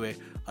about it. Anyway,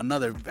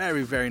 another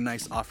very, very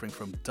nice offering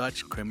from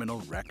Dutch Criminal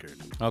Record.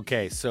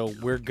 Okay, so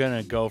we're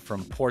going to go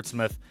from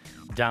Portsmouth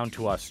down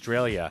to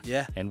Australia.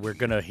 Yeah. And we're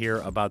going to hear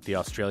about the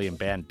Australian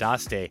band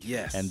Daste.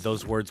 Yes. And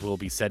those words will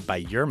be said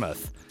by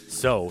Yermuth.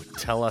 So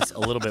tell us a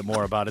little bit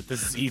more about it.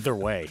 This is Either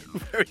Way.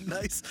 Very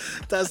nice.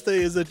 Daste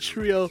is a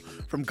trio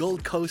from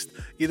Gold Coast.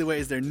 Either Way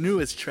is their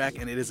newest track,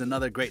 and it is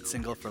another great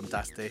single from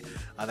Daste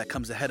that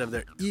comes ahead of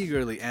their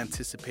eagerly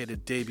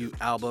anticipated debut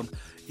album.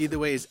 Either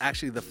Way is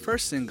actually the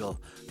first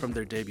single from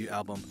their debut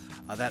album.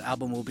 That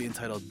album will be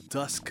entitled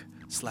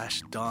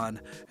Dusk/Dawn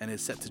and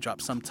is set to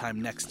drop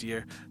sometime next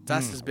year.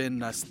 Daste has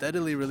been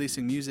steadily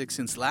releasing music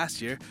since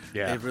last year.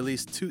 They've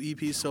released 2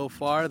 EPs so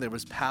far. There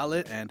was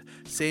Palette and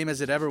Same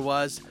As It Ever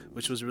Was,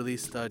 which was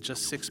released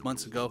just 6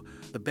 months ago.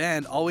 The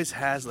band always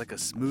has like a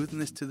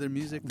smoothness to their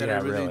music that I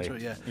really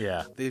enjoy.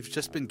 Yeah. They've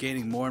just been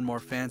gaining more and more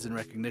fans and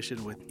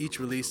recognition with each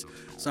release.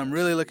 So I'm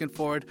really looking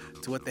forward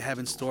to what they have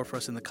in store for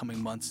us in the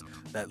coming months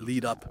that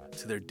lead up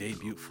to their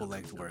debut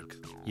full-length work.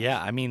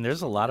 Yeah, I mean,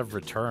 there's a lot of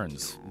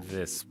returns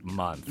this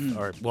month,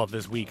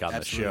 this week on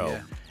the show.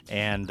 Yeah.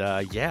 And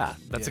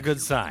that's a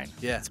good sign.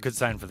 Yeah. It's a good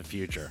sign for the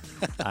future.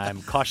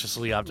 I'm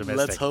cautiously optimistic.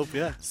 Let's hope,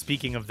 yeah.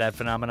 Speaking of that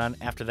phenomenon,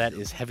 after that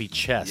is Heavy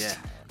Chest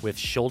with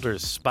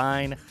Shoulders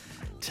Spine.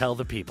 Tell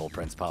the people,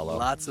 Prince Paolo.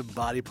 Lots of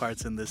body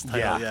parts in this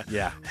title.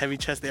 Yeah. Heavy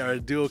Chest, they are a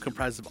duo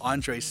comprised of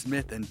Andre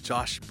Smith and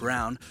Josh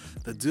Brown.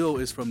 The duo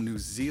is from New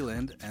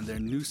Zealand, and their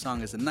new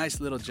song is a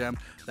nice little gem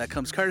that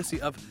comes courtesy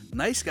of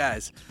Nice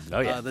Guys. Oh,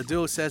 yeah. The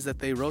duo says that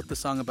they wrote the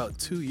song about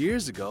 2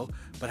 years ago,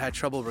 but had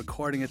trouble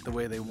recording it the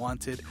way they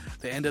wanted.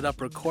 They ended up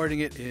recording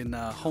it in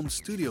home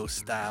studio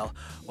style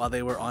while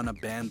they were on a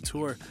band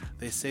tour.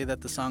 They say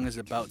that the song is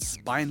about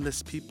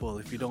spineless people.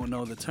 If you don't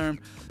know the term,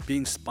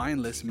 being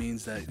spineless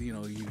means that,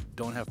 you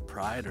don't have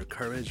pride or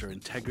courage or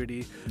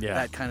integrity,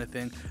 that kind of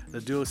thing.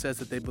 The duo says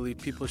that they believe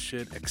people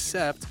should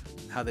accept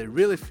how they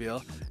really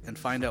feel and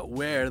find out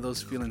where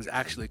those feelings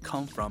actually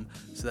come from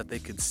so that they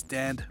could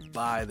stand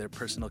by their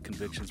personal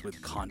convictions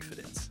with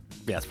confidence.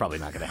 yeah, it's probably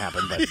not going to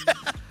happen, but,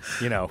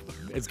 you know,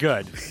 it's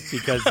good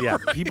because, yeah,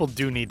 people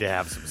do need to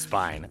have some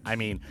spine. I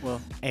mean,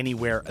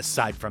 anywhere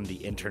aside from the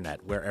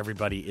internet where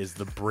everybody is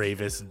the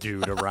bravest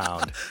dude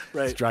around.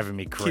 Right. It's driving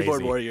me crazy.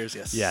 Keyboard warriors,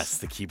 yes. Yes,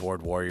 the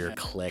keyboard warrior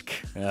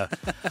click.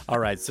 All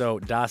right, so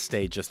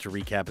Daste, just to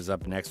recap, is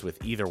up next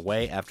with Either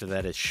Way. After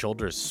that is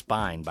Shoulder's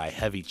Spine by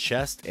Heavy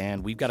Chest,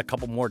 and we've got a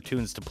couple more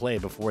tunes to play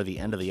before the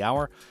end of the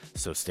hour,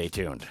 so stay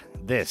tuned.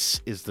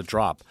 This is The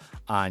Drop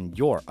on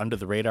your Under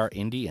the Radar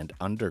Indie and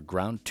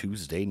Underground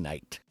Tuesday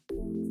night.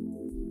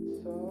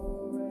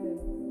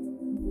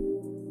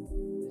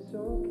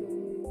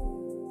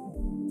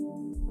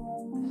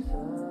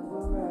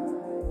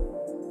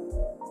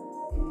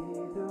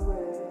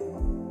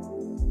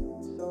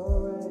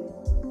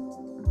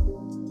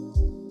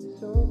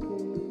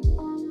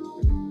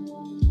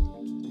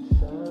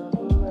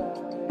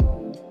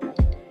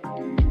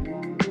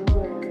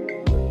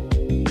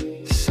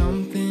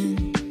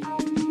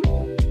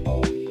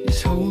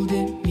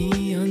 Holding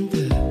me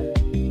under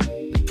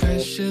the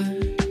pressure.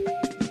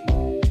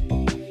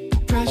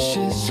 The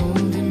pressure's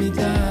holding me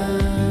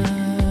down.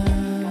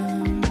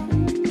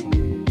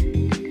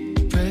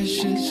 The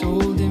pressure's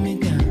holding me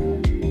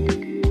down.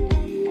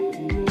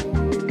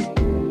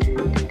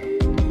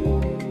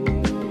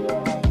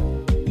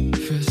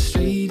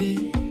 Frustrated,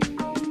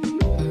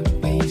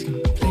 always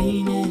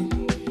complaining.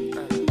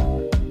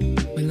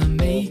 Will I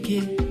make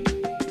it?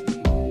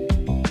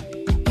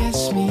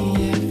 Guess me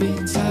every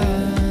time.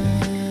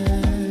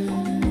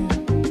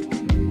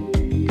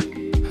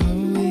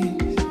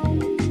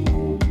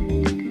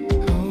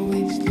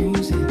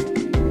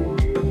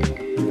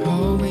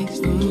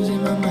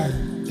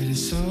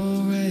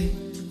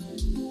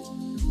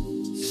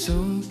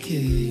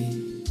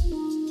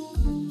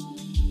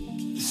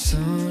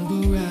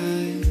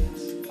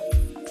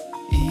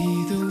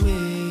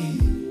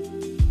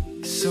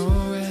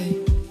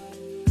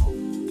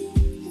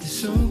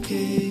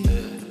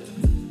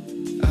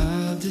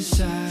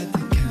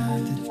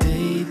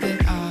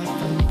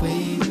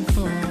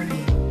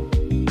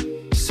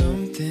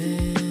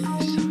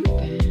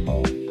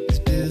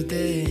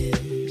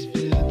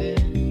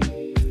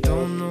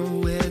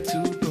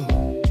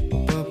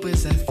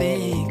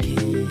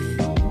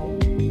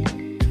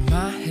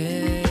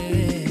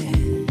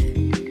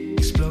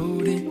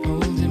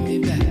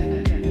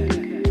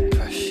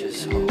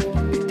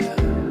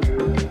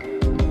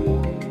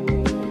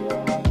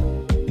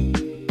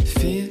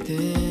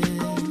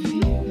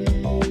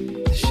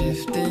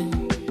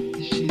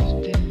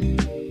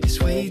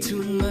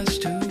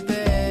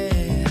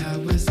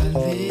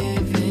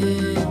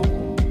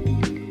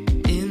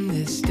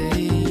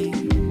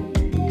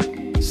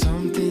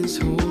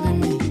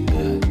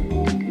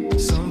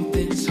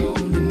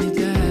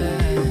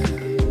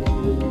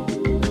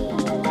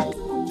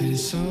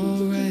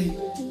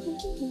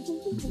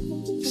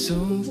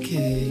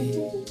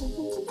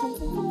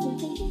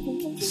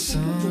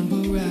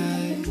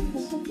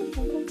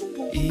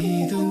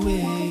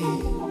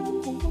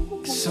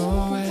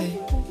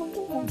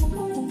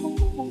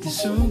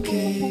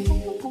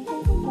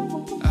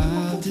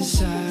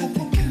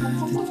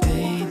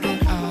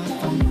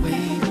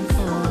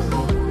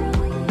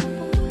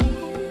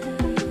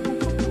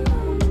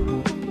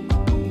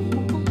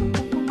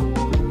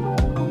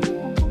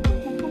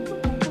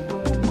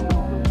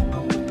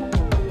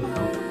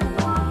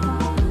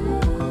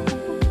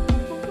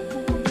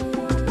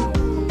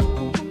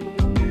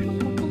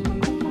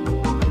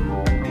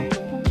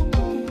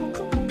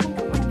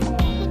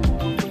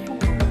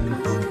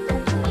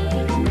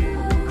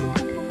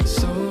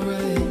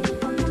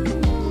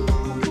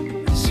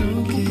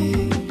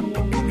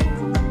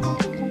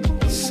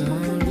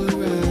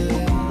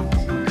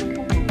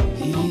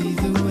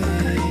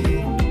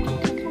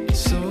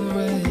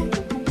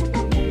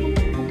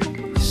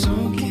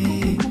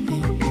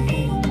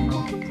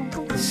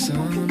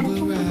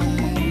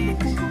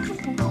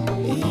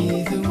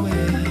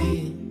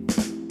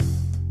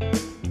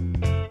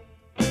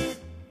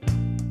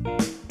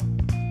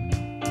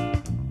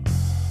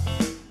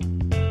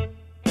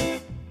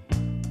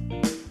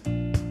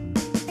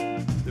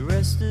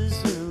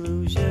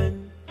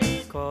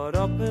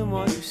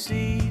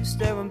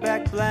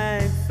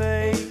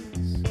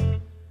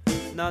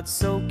 Not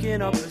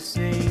soaking up the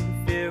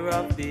same fear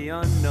of the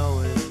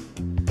unknown,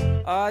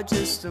 are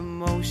just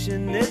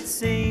emotion. It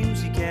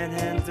seems you can't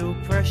handle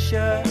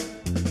pressure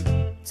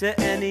to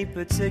any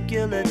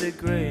particular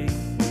degree.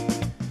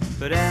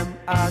 But am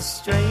I a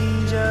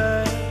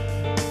stranger?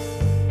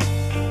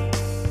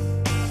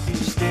 You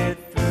steered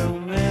through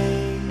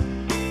me.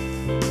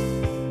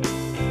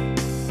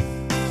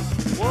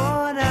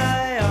 One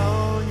eye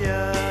on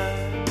ya.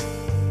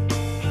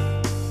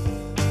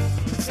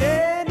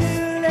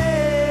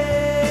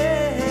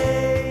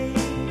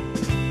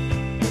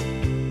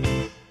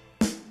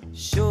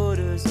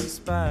 Shoulders and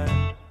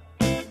spine,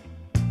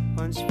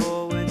 punch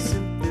forward,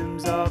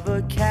 symptoms of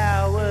a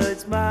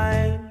coward's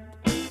mind.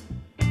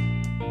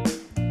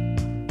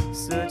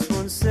 Search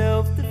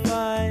oneself to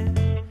find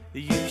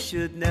that you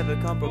should never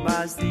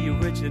compromise the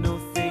original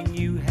thing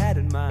you had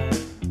in mind.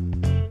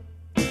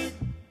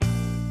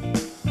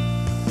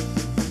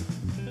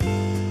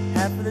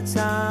 the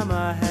time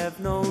I have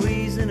no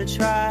reason to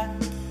try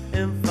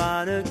and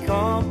find a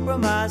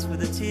compromise for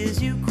the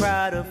tears you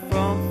cried, a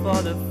front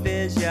for the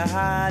fears you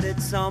hide.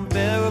 It's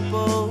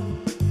unbearable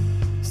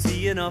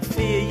seeing a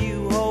fear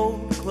you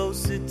hold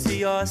closer to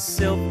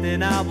yourself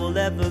than I will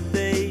ever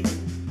be,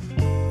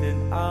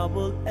 than I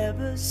will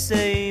ever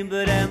say.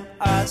 But am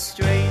I a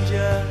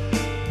stranger?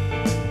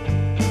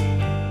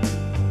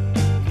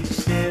 You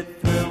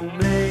said thrill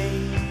me.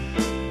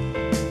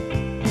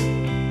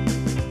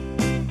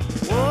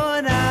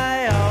 One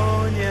eye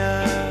on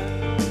ya.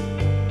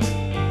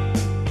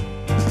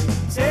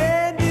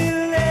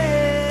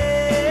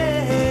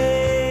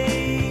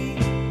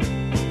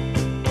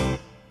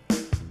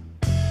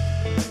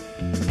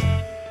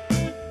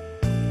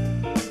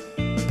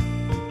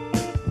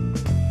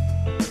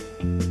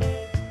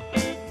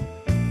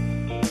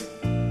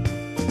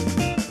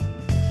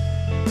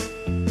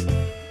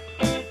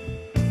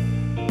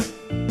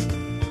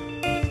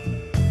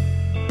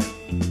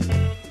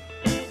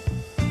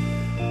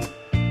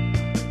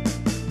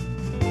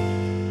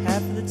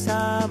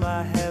 Time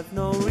I have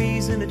no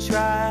reason to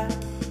try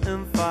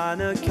and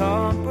find a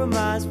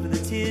compromise for the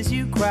tears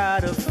you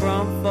cried, a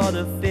front for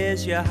the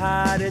fears you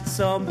hide. It's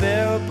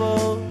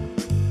unbearable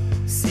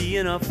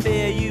seeing a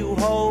fear you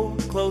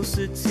hold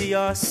closer to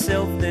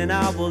yourself than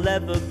I will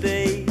ever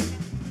be,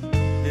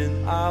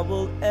 than I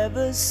will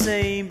ever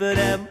say. But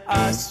am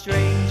I a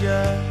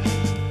stranger?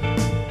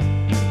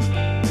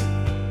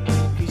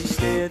 'Cause you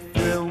said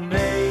thrill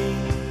me.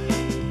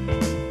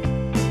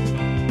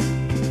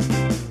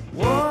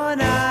 One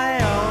eye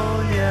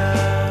on ya.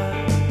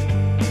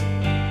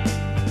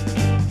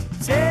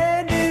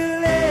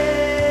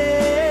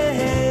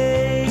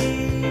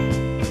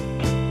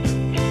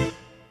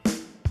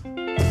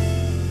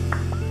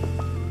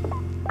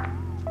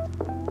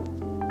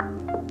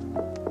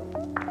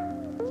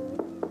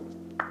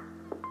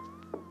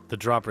 The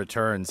drop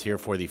returns here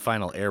for the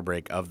final air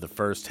break of the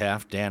first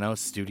half. Dano,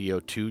 Studio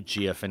 2,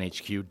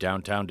 GFNHQ,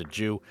 downtown to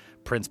Jew.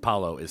 Prince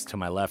Paolo is to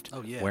my left,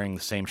 wearing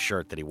the same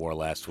shirt that he wore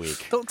last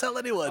week. Don't tell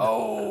anyone.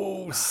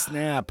 Oh,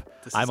 snap.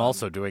 I'm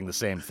also doing the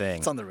same thing.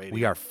 It's on the radio.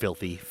 We are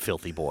filthy,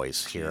 filthy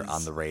boys here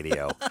on the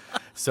radio.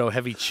 So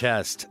Heavy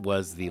Chest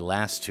was the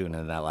last tune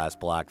in that last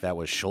block. That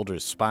was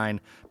Shoulders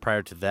Spine.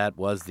 Prior to that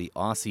was the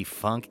Aussie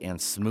funk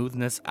and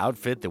smoothness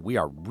outfit that we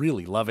are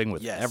really loving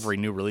with every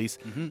new release.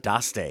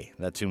 Daste.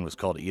 That tune was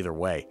called Either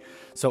Way.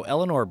 So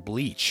Elanor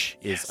Bleach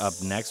is up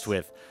next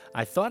with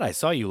I Thought I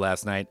Saw You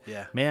Last Night.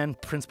 Yeah. Man,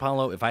 Prince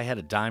Paolo, if I had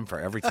a dime for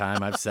every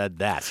time I've said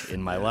that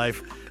in my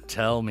life,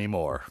 tell me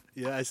more.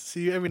 Yeah, I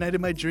see you every night in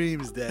my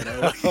dreams, Dad.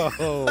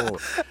 Oh,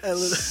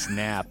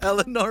 snap.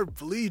 Elanor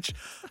Bleach.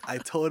 I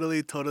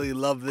totally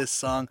love this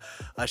song.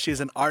 She's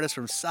an artist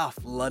from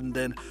South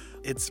London.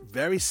 It's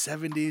very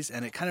 70s,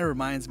 and it kind of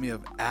reminds me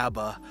of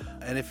ABBA.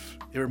 And if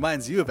it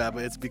reminds you of ABBA,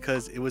 it's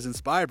because it was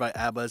inspired by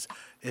ABBA's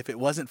If It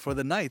Wasn't for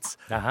the Nights.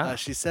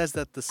 She says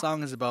that the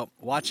song is about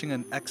watching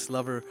an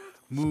ex-lover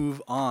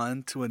move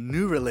on to a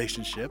new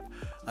relationship.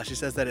 She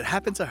says that it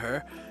happened to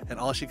her, and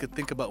all she could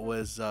think about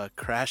was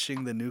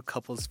crashing the new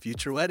couple's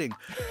future wedding.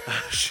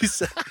 She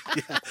said,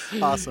 yeah,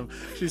 awesome.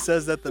 She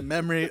says that the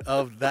memory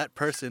of that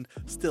person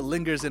still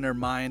lingers in her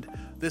mind.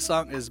 This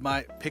song is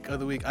my pick of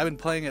the week. I've been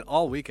playing it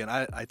all weekend.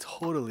 I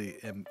totally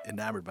am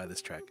enamored by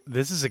this track.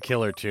 This is a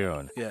killer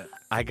tune. Yeah.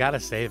 I gotta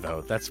say,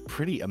 though, that's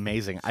pretty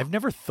amazing. I've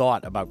never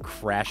thought about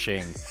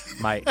crashing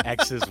my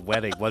ex's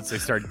wedding once they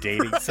start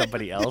dating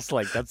somebody else.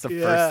 Like, that's the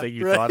first thing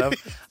you thought of.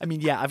 I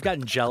mean, yeah, I've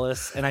gotten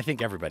jealous, and I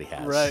think everybody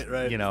has.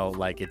 Right. You know,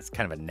 like, it's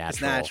kind of a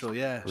natural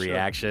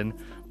reaction.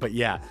 Sure. But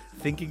yeah,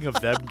 thinking of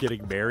them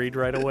getting married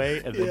right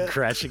away and then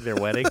crashing their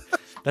wedding,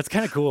 that's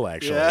kind of cool,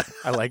 actually. Yeah.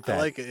 I like that.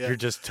 I like it, yeah. You're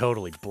just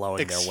totally blowing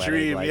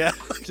Extreme, their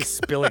wedding. Like, just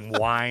spilling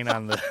wine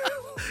on the...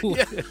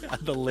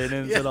 the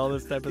linens and all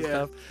this type of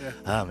stuff. Yeah.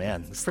 Oh,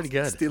 man, it's pretty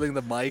good. Stealing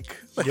the mic.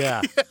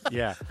 Yeah.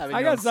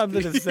 I got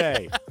something to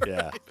say.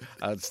 Yeah,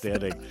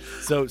 outstanding.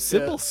 So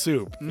Simple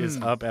Soup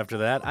is up after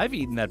that. I've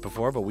eaten that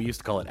before, but we used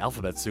to call it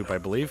alphabet soup, I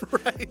believe.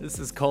 Right. This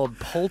is called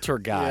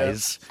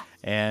Polterguys.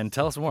 And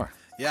tell us more.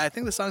 Yeah, I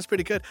think the song's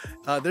pretty good.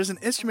 There's an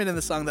instrument in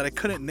the song that I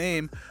couldn't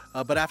name,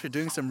 but after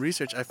doing some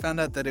research, I found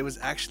out that it was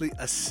actually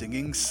a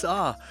singing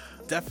saw.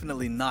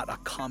 Definitely not a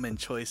common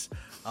choice.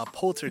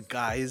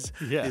 Polterguys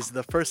is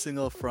the first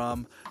single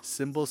from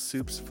Simple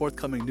Soup's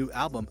forthcoming new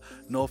album.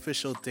 No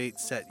official date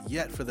set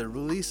yet for the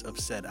release of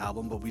said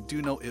album, but we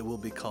do know it will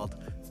be called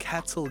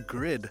Cattle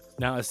Grid.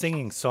 Now, a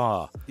singing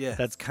saw,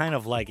 that's kind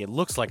of like, it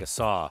looks like a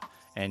saw,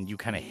 and you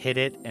kind of hit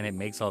it, and it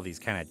makes all these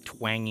kind of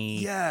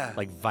twangy,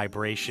 like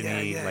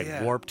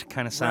vibration-y, warped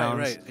kind of sounds.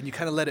 Right. And you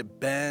kind of let it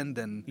bend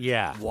and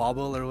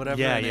wobble or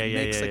whatever, and it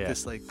makes like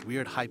this like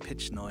weird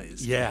high-pitched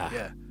noise.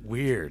 Yeah.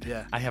 Weird.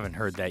 Yeah. I haven't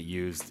heard that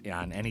used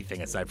on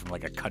anything aside from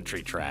like a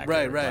country track.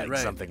 Right, or right.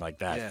 something like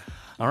that. Yeah.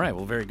 All right,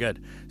 well, very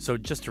good. So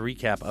just to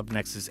recap, up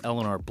next is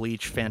Elanor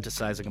Bleach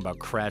fantasizing about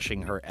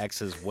crashing her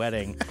ex's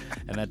wedding.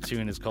 And that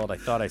tune is called I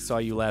Thought I Saw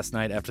You Last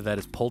Night. After that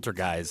is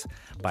Polterguys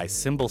by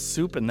Cymbal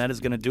Soup. And that is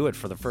going to do it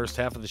for the first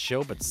half of the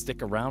show. But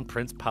stick around.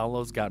 Prince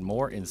Paolo's got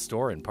more in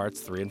store in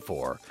parts 3 and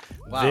 4.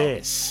 Wow.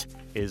 This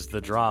is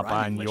the drop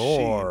Rhyming on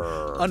machine.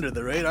 your... Under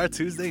the Radar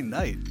Tuesday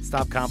night.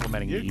 Stop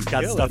complimenting me. You're You've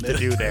got killing stuff to it.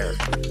 do there.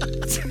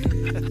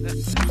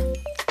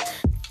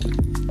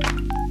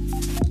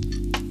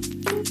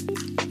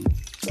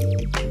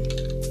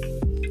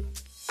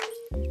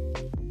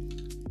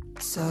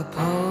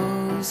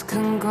 Suppose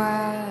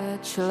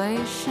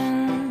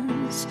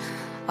congratulations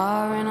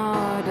are in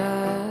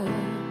order.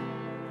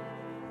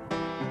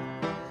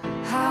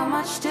 How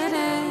much did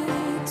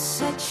it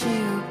set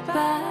you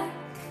back?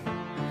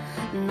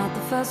 Not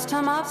the first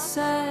time I've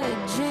said,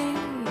 gee,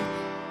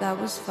 that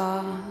was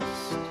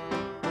fast.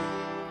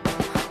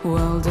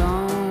 Well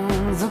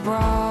done, the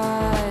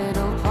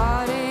bridal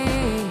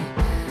party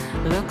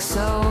looks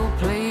so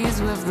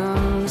pleased with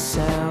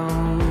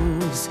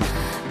themselves.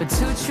 But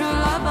two true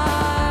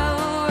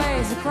lovers will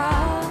raise a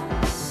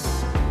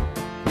cross.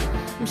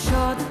 I'm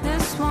sure that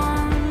this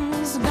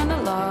one's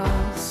gonna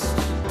last.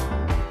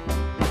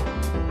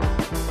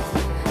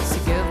 So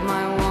give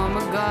my warm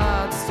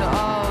regards to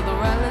all the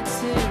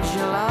relatives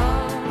you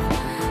love,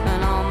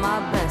 and all my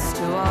best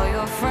to all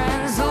your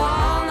friends who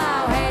all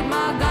now hate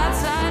my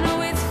guts. I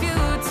know it's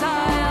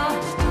futile,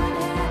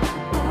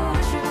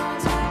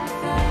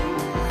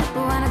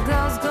 but when a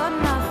girl's got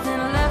nothing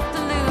left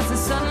to lose, there's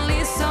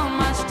suddenly so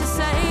much to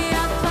say. I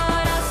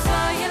thought I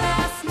saw you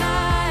last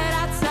night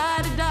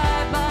outside a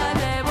dive bar.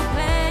 They were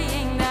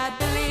playing that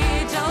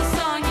Billy Joel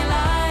song you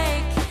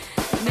like.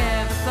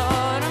 Never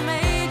thought a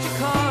major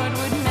chord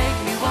would make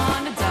me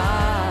want to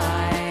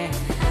die,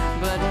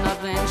 but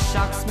nothing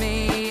shocks me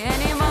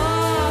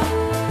anymore.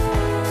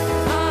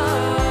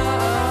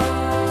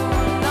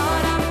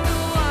 Not after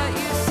what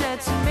you said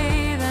to me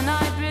the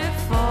night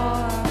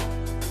before.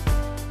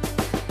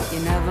 You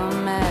never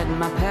met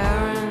my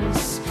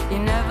parents, you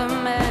never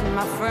met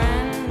my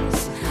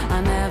friends.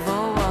 I never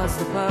was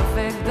the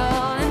perfect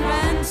girl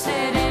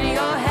invented in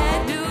your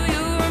head. Do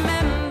you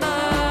remember?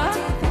 Do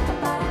you think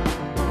about it?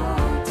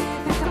 Do you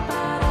think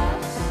about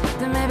us?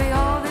 Then maybe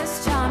all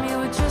this time you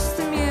were just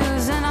the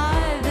muse and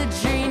I the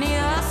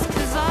genius.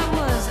 'Cause I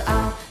was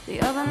out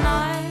the other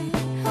night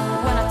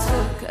when I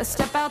took a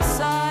step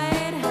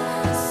outside,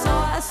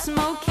 saw a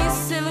smoky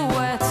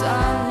silhouette.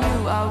 I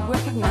knew I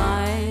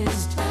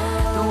recognized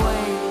the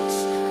weight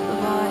of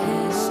our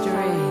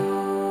history.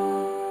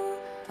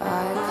 I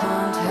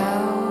can't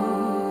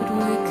help but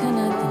weaken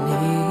at the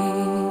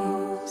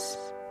knees.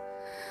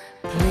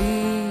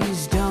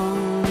 Please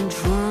don't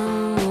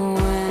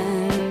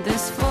ruin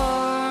this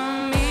for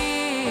me.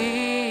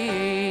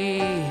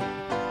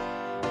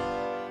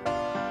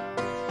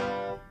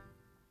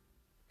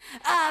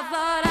 I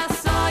thought I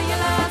saw you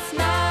last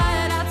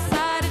night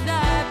outside a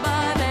dive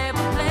bar. They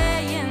were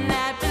playing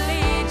that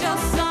Billy Joel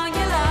song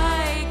you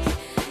like.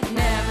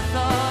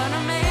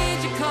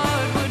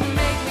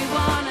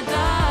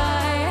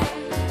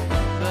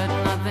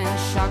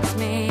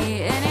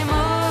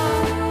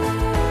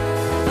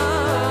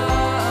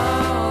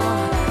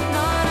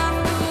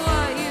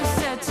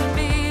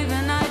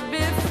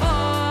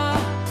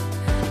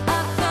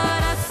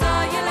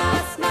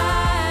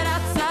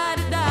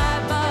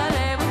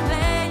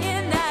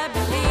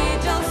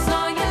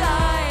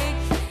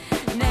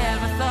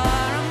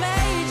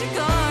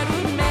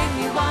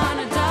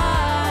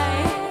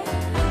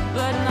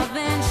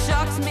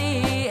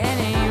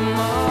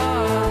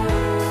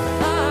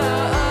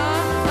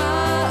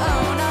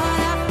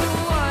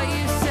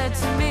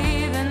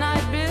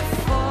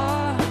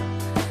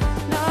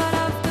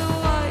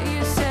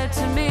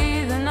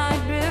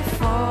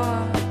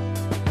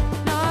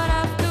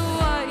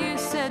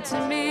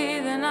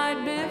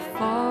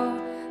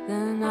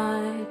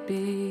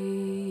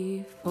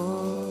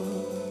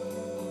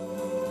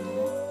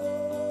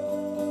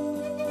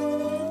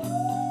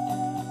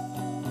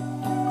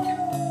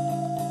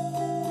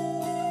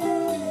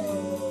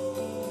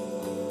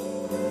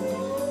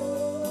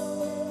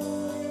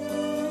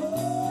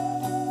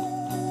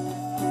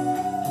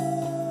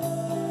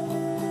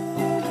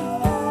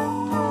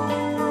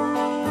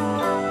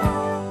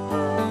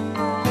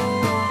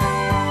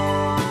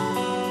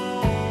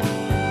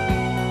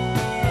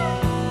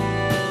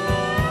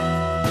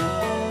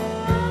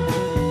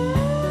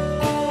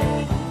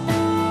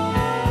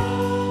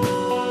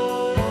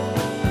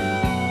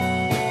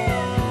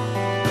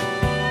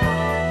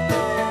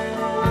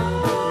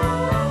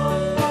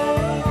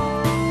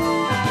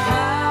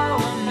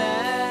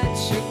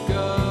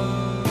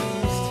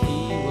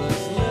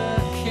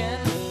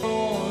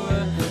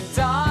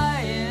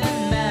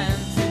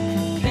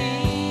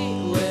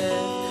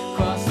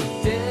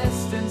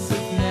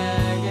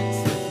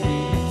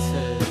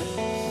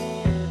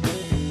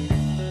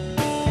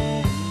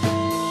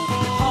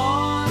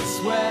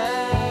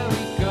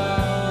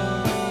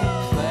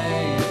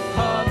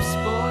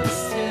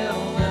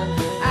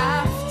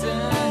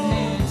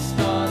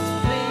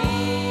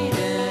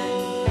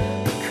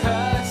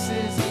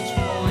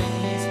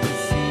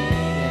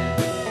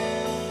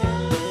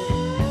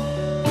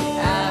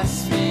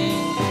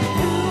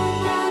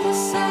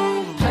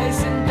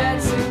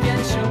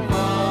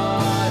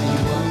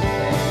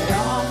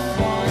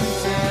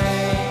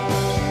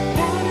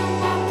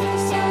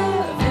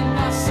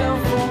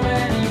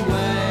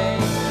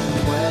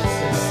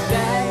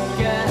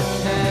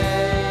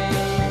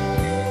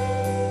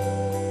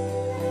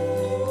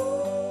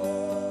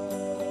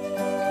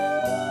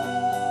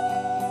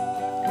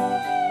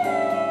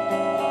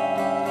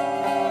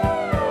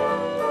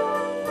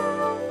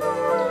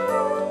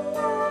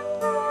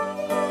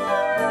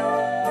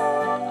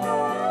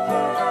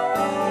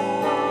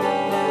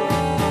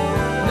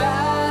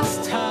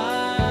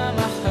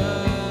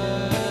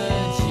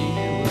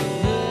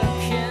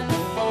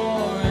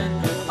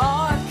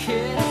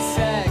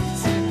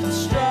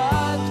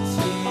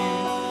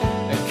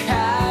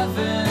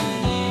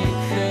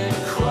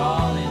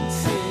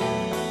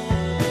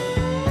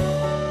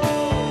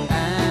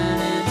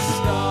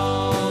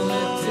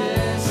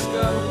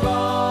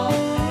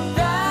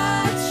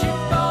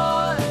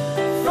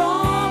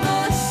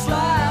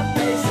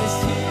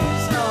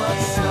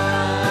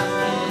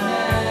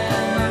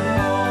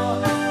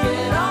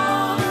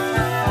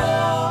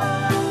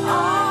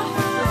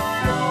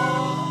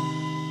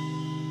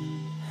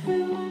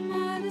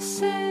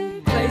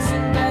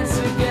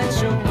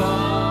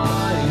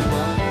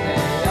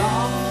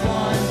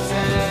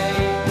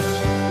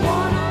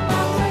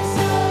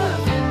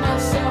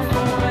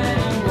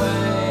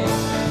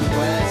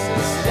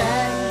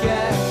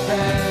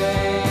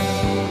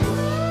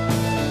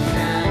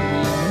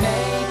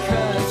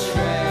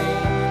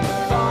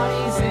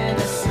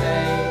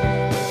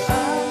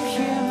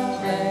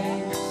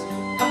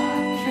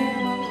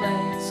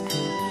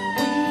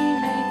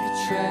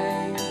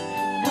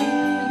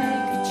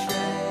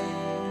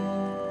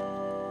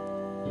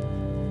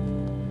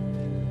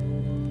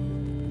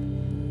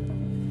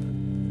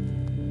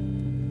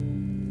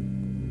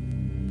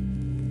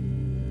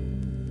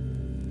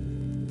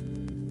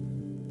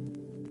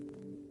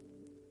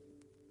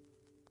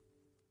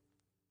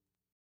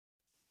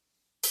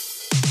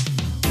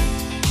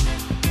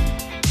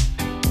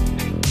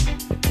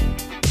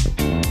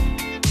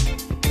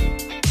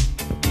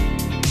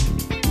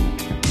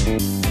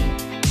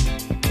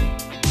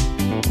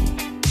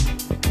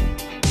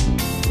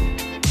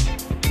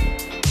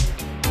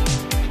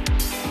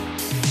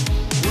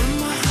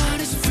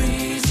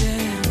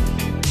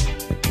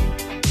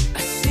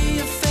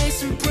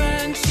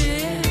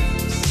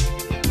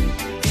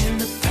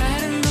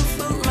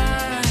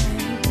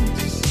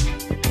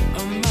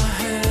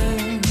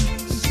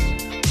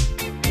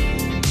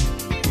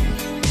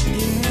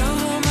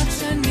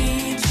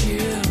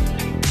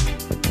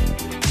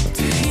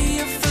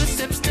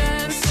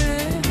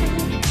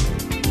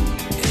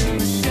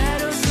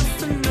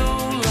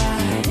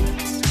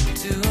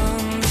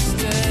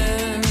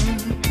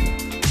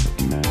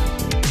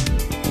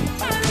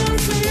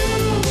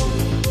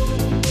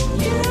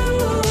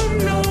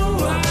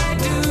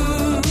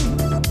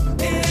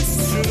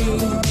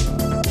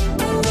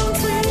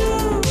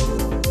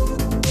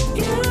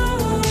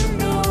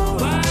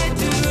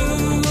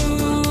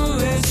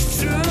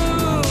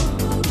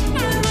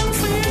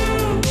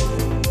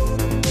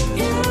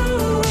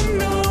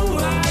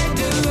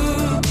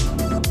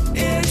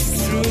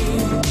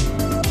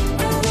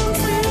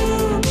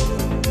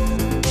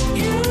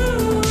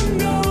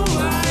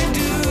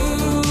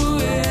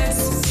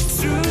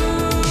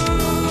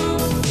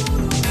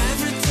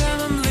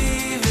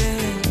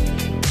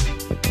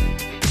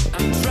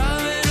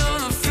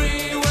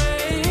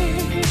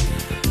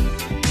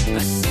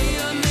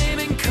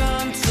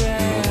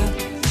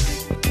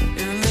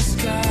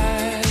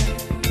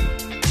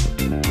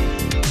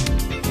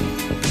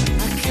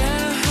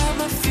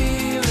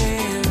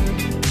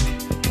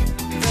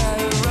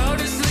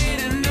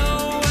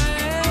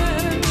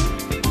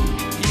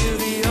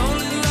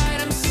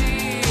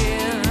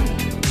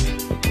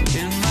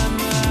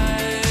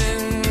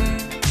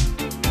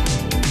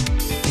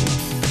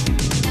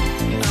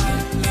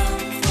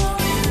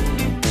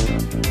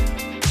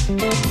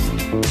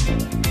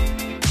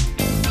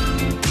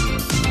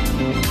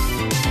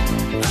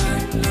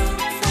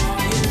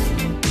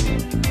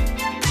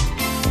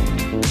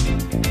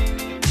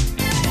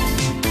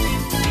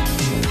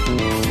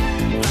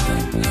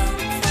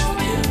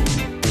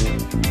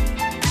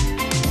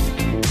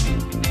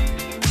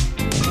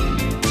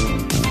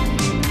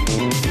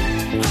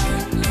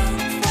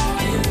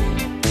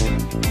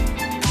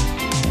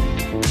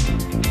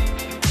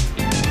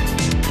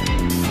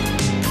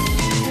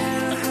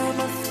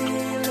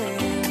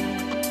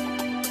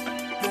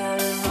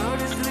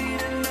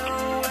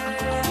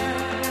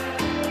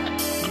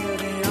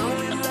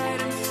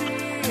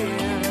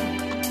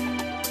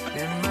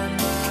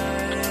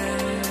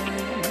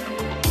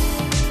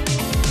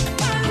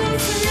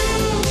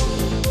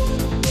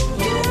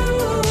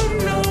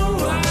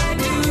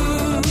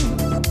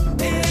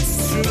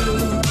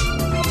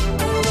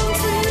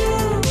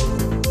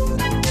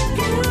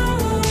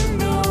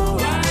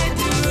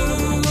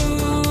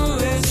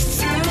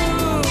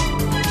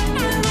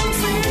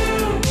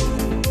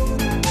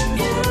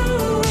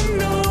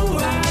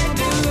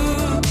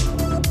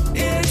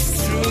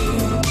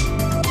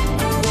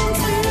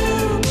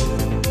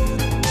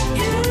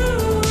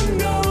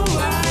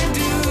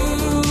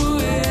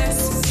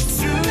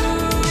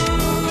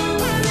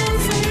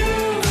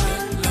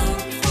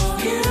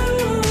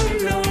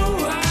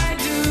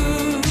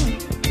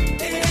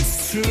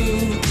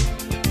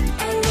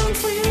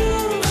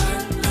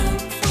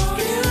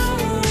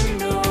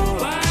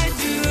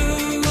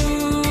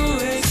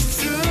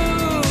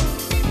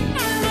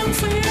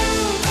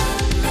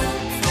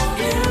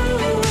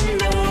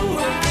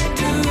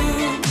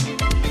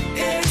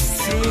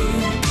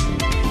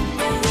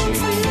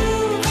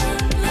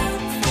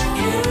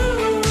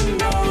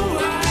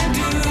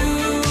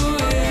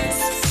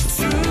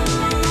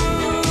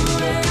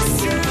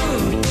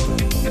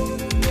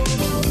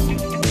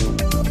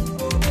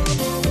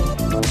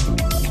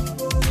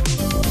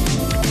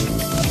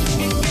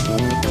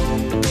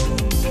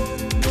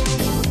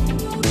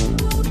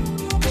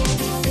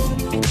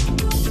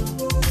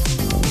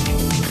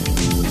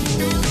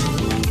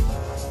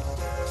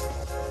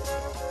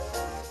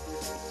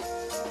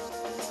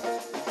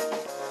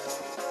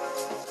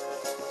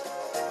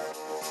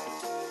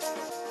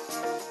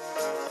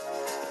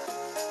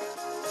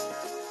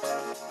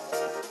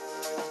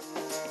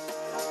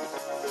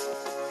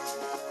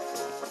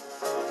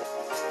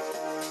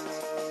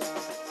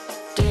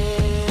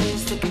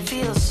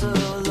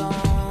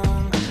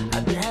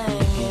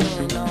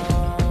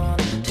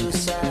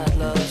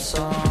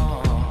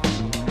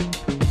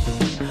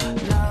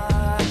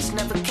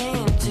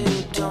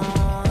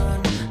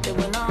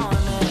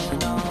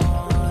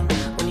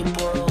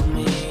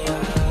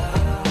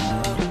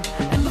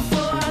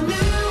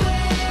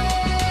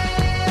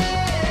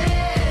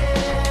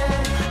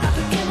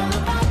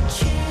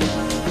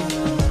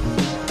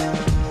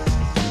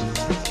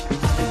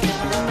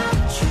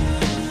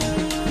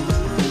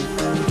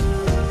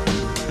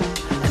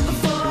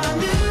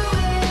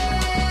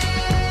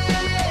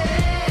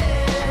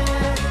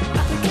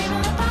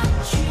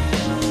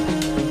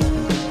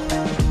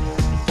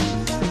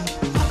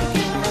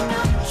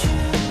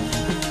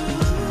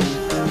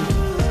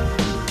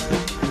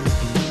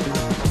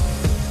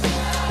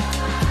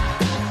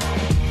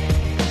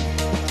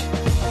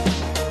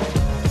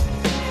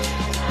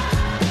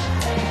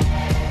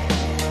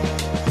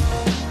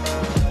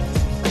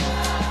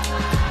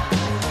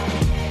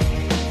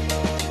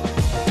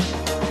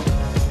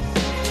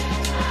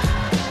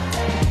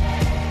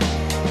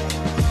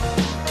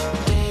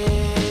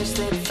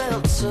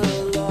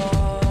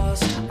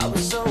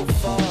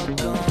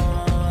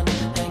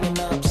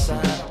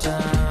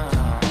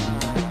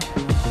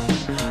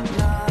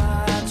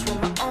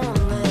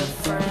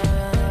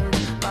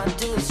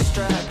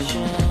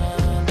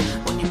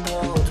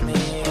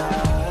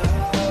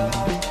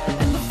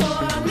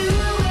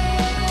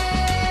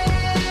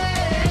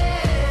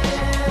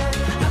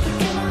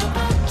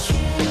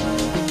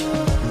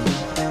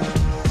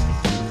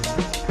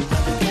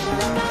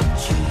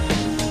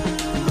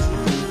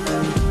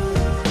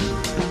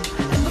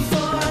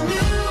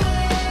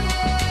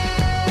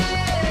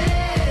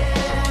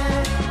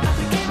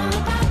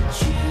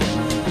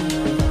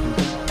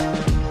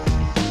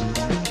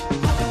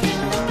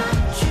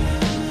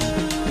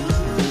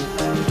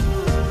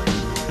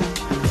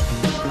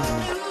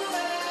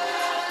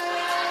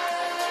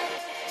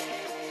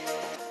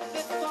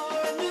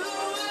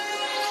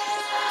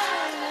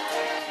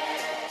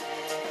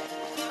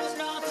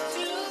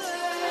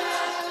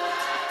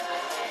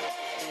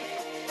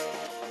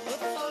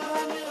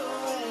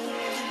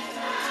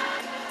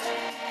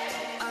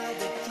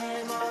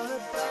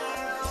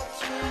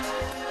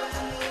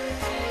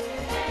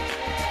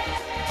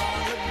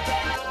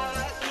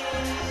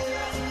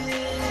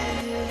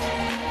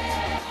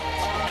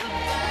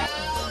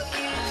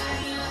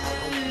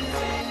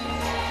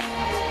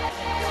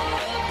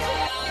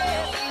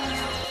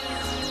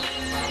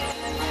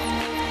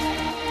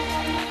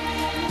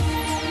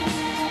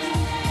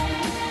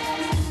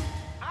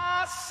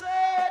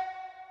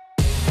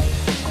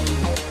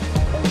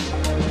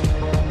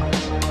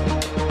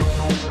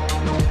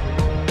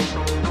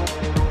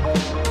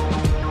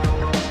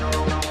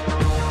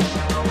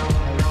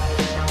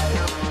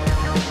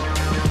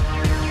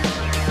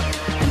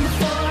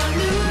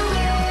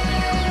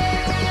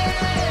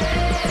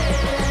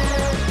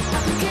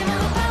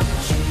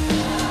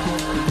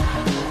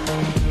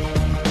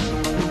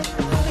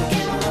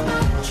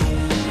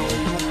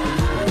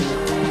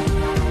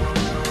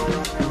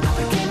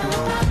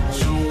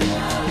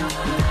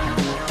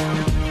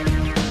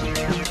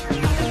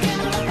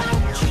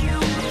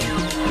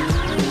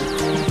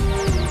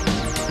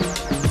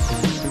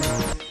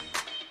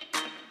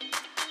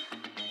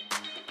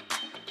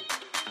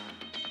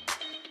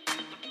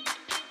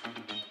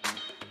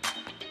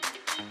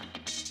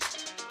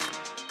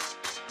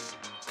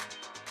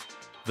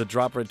 The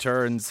drop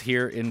returns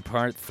here in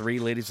part 3,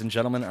 ladies and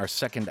gentlemen. Our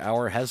second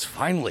hour has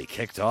finally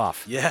kicked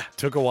off. Yeah.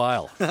 Took a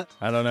while.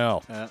 I don't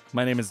know. Yeah.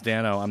 My name is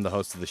Dano. I'm the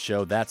host of the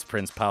show. That's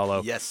Prince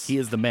Paolo. Yes. He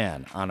is the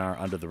man on our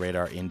Under the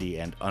Radar Indie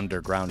and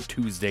Underground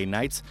Tuesday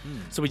nights.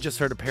 So we just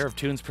heard a pair of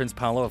tunes, Prince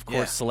Paolo, of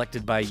course,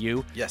 selected by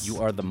you. Yes.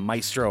 You are the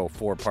maestro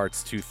for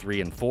parts 2,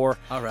 3, and 4.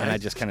 All right. And I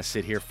just kind of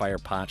sit here, fire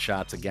pot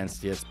shots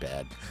against you. It's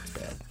bad. It's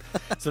bad.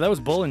 So that was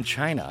Bull in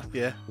China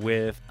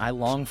with I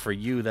Long For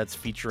You. That's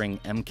featuring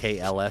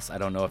MKLS. I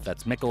don't know if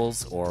that's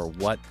Mickles or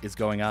what is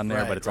going on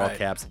there, but it's all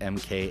caps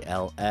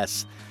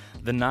MKLS.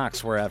 The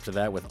Knocks were after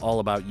that with All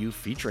About You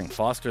featuring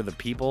Foster the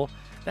People.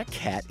 That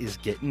cat is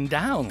getting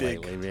down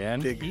lately,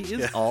 man. He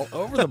is all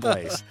over the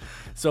place.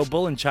 So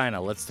Bull in China,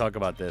 let's talk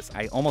about this.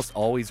 I almost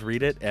always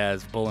read it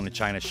as Bull in a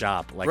China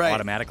Shop, like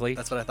automatically.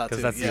 That's what I thought too.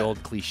 Because that's the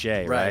old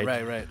cliche, right?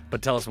 Right.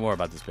 But tell us more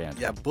about this band.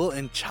 Yeah, Bull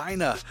in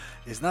China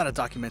is not a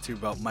documentary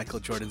about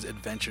Michael Jordan's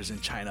adventures in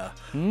China.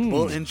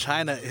 Bull in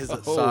China is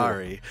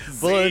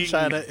Bull in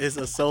China is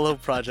a solo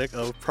project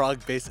of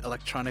Prague-based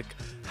electronic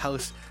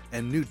house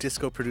and new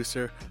disco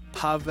producer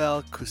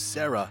Pavel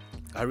Kusera.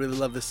 I really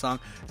love this song.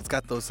 It's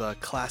got those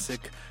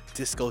classic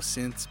disco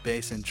synths,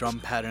 bass, and drum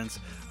patterns,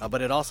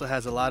 but it also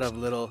has a lot of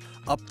little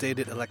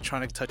updated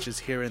electronic touches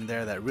here and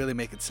there that really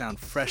make it sound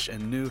fresh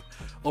and new.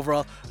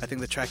 Overall, I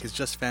think the track is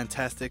just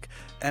fantastic.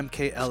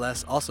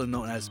 MKLS, also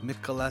known as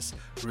Mikolas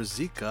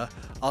Ruzika,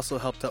 also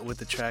helped out with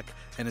the track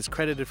and is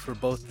credited for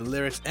both the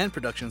lyrics and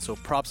production, so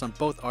props on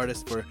both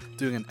artists for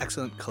doing an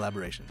excellent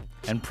collaboration.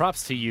 And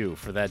props to you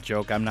for that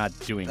joke. I'm not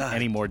doing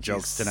any more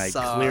jokes tonight.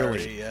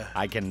 Clearly,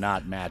 I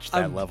cannot match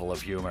that level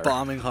of humor.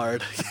 Bombing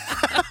hard.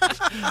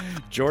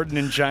 Jordan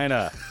in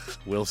China.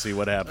 We'll see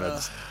what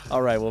happens.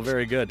 All right, well,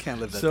 very good. Can't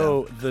live that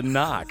So The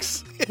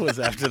Knocks was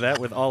after that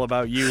with All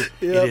About You.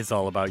 It is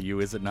all about you,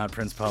 is it not,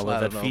 Prince Paolo?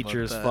 That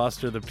features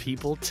Foster the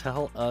People.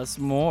 Tell us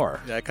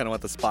more. Yeah, I kind of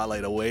want the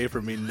spotlight away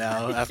from me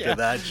now after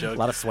that joke. A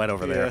lot of sweat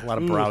over there. A lot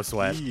of brow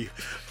sweat.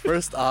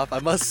 First off, I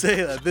must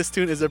say that this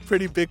tune is a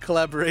pretty big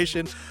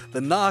collaboration.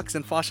 The Knocks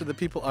and Foster the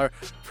People are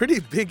pretty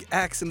big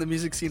acts in the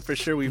music scene for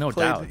sure. No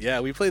doubt. Yeah,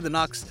 we played the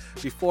Knocks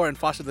before, and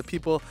Foster the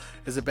People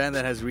is a band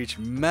that has reached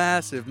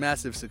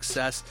massive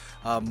success.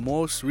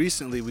 Most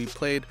recently, we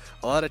played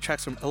a lot of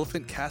tracks from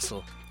Elephant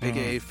Castle,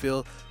 aka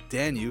Phil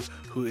Danu,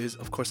 who is,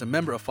 of course, a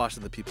member of Foster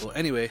the People.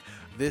 Anyway,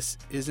 this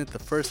isn't the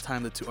first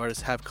time the two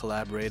artists have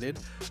collaborated.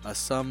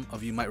 Some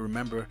of you might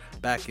remember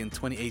back in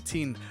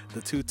 2018,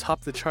 the two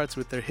topped the charts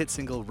with their hit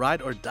single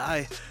Ride or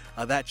Die.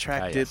 That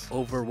track did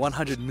over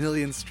 100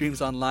 million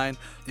streams online.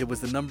 It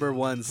was the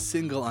 #1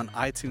 single on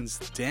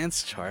iTunes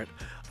Dance Chart.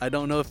 I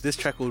don't know if this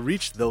track will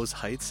reach those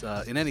heights.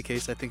 In any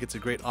case, I think it's a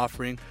great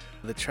offering.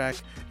 The track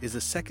is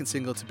the second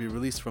single to be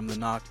released from the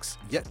Knocks,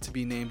 yet to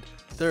be named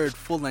third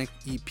full-length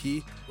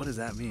EP. What does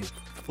that mean?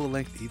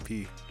 Full-length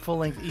EP.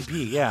 Full-length EP,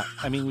 yeah.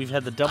 I mean, we've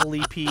had the double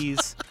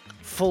EPs,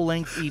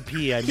 full-length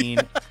EP. I mean,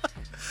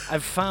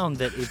 I've found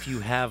that if you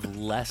have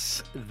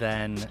less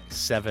than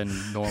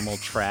 7 normal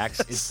tracks,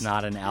 it's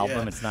not an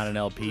album, it's not an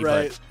LP.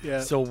 Right,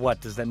 So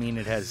what, does that mean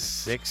it has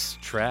 6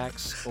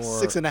 tracks? Or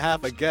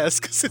 6.5, I guess,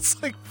 because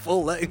it's like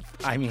full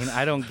length. I mean,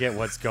 I don't get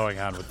what's going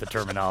on with the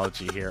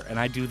terminology here, and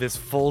I do this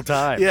full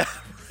time. Yeah.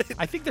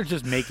 I think they're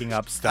just making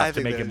up stuff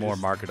to make it more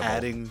marketable.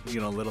 Adding,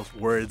 little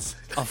words.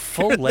 A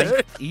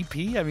full-length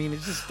EP? I mean,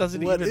 it just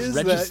doesn't even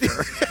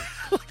register.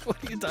 What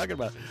are you talking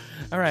about?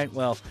 All right,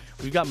 well,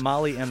 we've got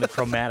Molly and the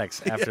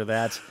Chromatics after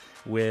that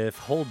with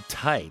Hold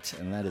Tight,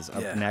 and that is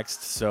up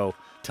next. So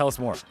tell us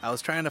more. I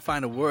was trying to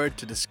find a word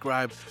to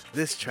describe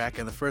this track,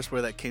 and the first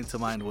word that came to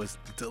mind was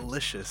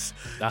delicious.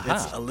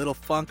 It's a little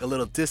funk, a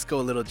little disco,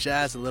 a little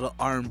jazz, a little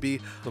R&B.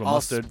 A little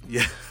mustard.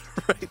 Yeah,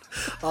 right.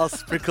 All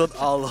sprinkled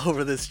all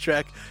over this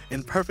track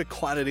in perfect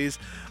quantities.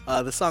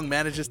 The song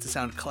manages to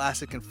sound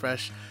classic and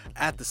fresh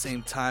at the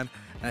same time,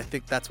 and I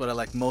think that's what I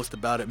like most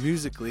about it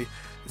musically.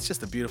 It's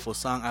just a beautiful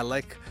song. I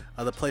like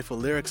the playful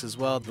lyrics as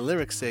well. The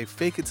lyrics say,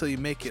 fake it till you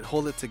make it,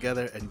 hold it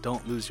together, and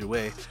don't lose your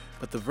way.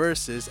 But the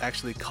verses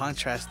actually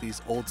contrast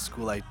these old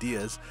school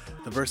ideas.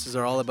 The verses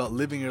are all about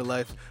living your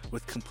life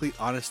with complete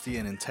honesty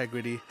and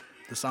integrity.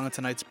 The song on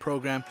tonight's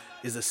program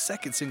is the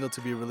second single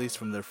to be released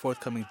from their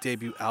forthcoming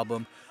debut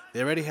album.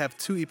 They already have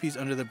 2 EPs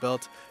under their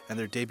belt, and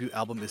their debut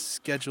album is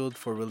scheduled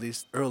for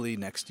release early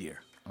next year.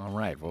 All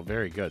right, well,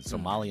 very good. So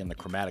Molly and the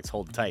Chromatics,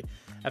 Hold Tight.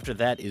 After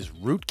that is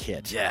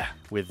Rootkit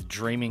with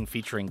Dreaming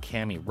featuring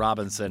Cammie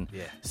Robinson.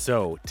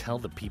 So tell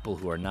the people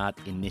who are not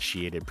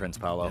initiated, Prince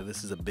Paolo. Yeah,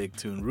 this is a big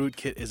tune.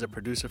 Rootkit is a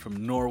producer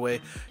from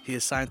Norway. He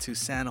is signed to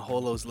San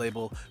Holo's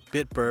label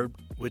Bitbird,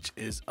 which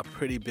is a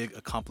pretty big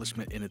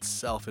accomplishment in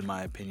itself, in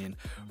my opinion.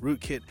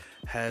 Rootkit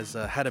has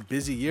had a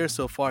busy year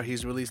so far.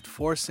 He's released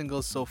 4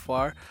 singles so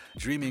far.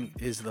 Dreaming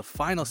is the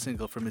final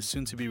single from his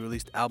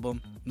soon-to-be-released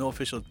album. No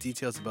official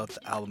details about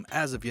the album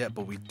as of yet,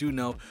 but we do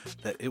know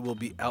that it will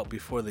be out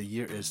before the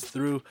year is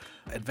through.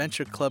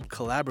 Adventure Club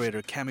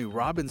collaborator Cammie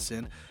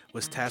Robinson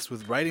was tasked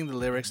with writing the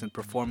lyrics and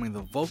performing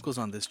the vocals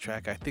on this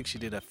track. I think she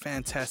did a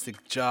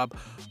fantastic job.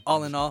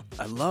 All in all,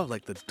 I love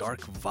like the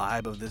dark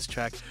vibe of this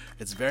track.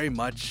 It's very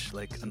much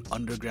like an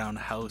underground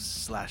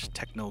house /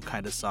 techno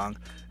kind of song,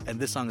 and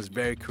this song is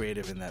very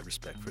creative in that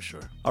respect for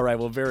sure. All right,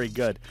 well, very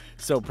good.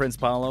 So, Prince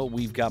Paolo,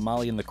 we've got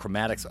Molly and the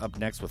Chromatics up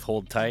next with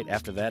Hold Tight.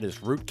 After that is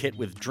Rootkit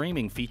with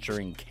Dreaming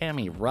featuring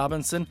Cammie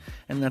Robinson,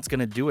 and that's going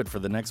to do it for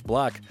the next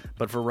block.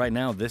 But for right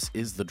now, this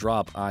is the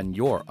drop on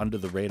your Under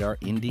the Radar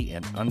Indie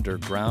and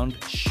Underground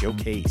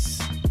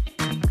Showcase.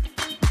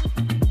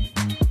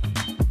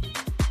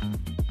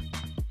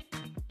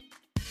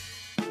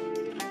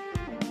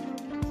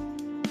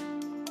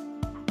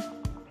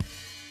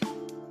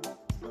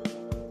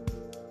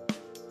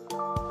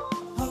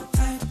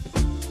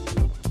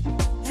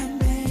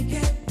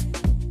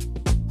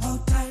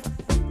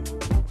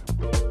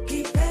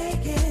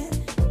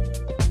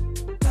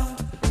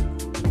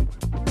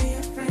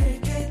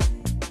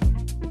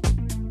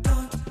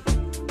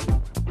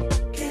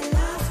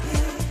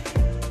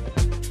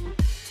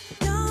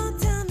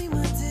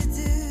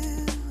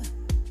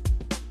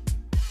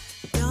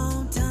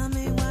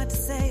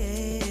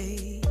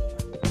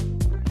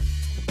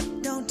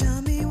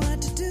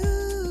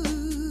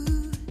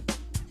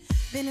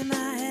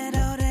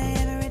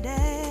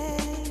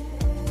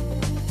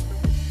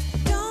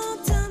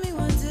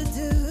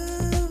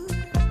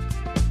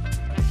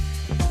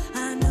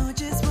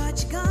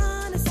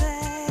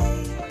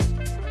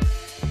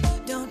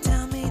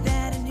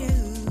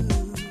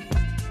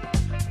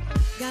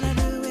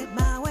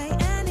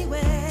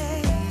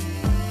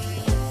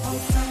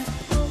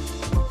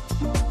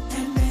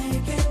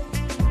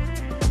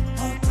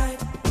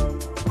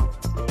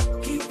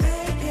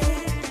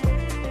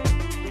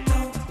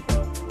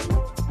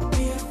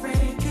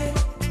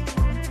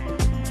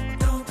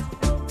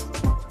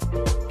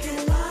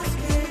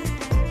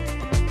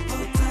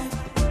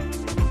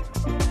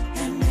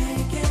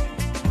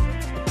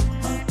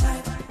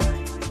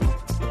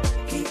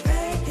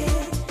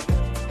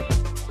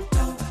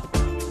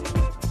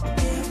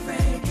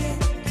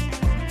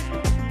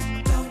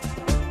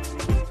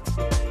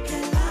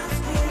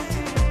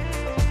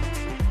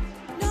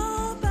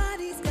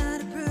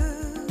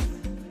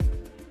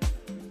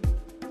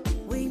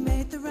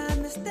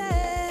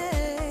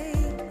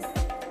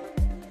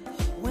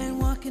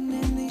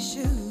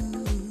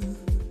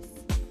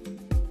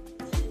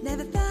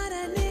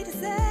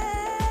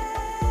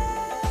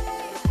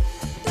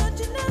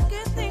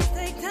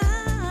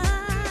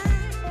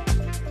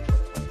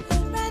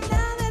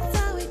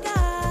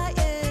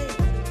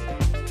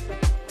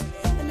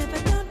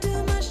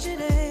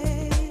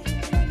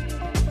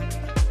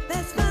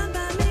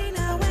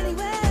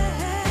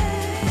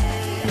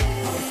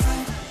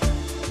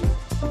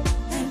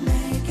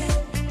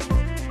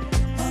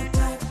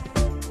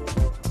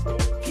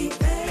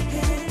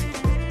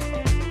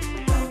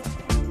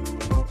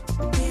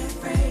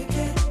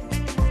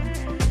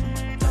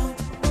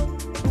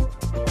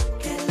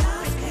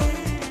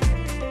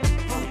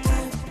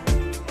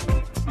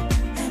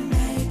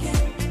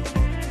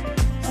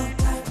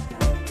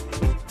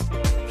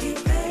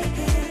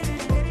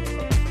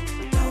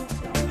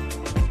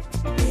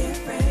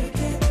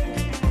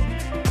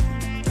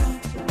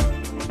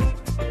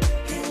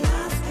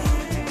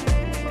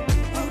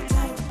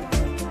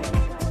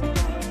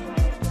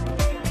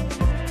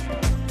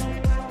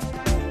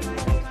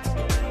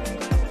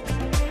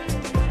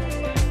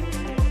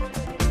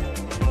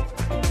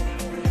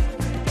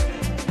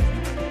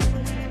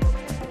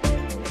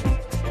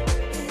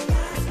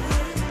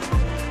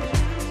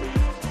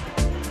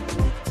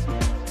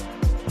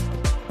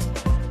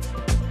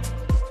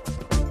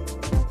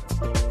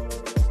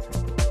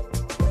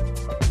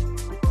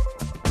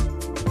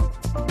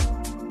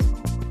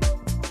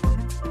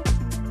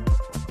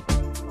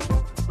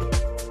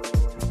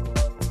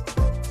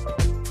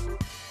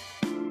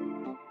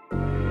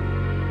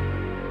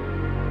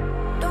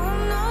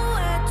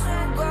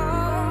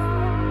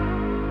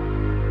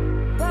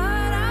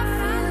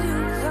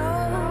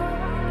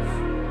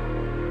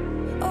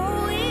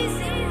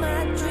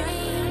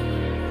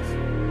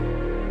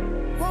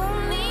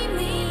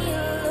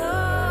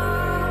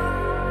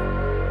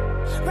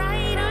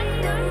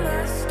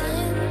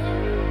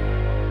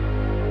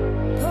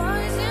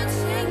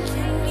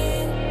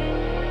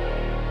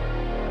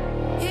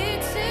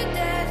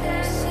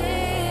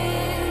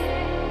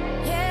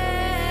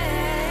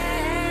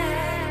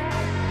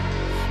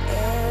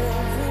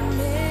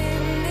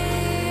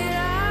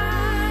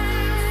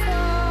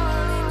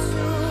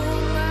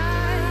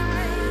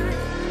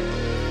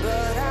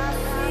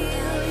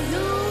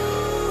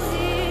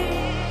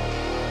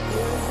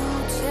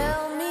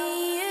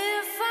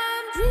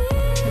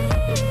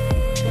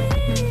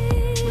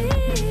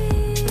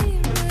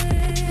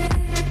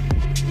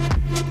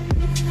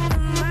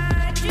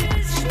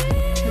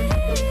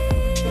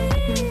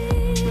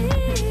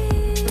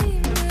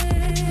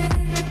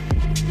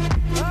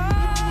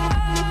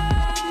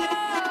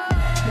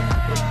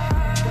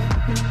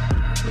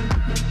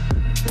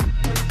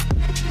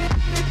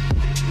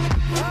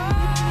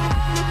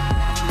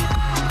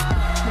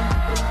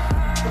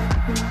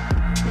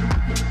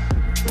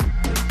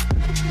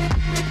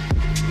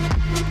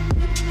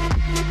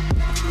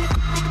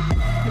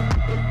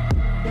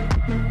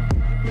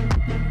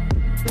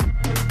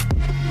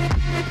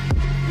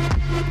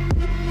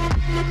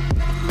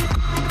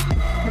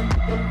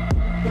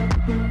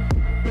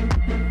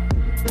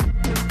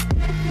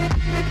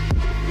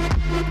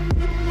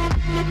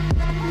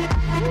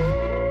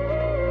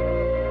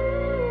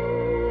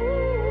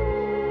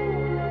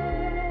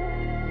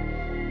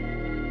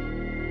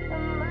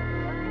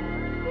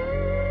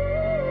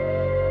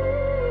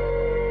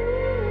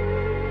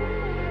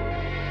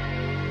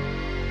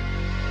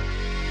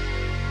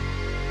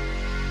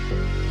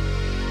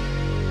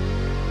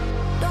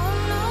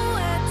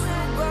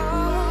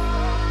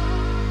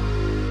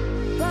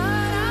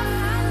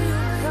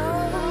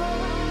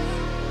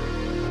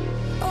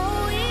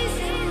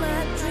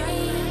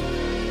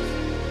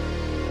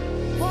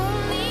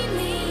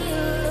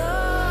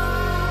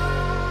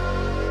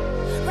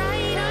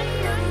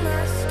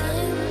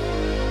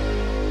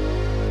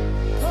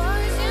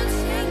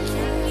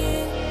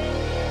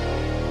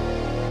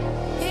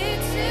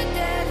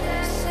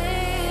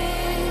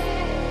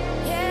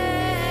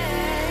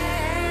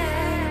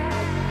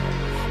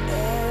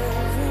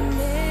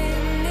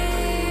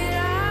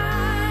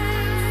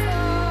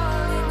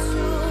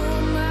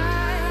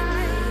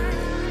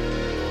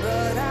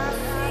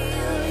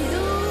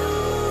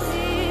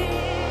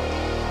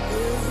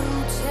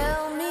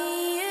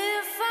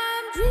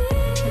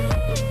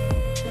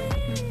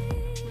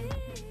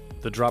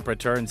 The drop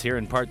returns here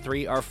in part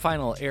 3, our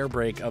final air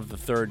break of the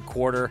third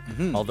quarter.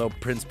 Although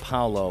Prince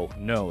Paolo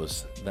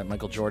knows that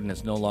Michael Jordan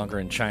is no longer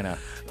in China,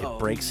 it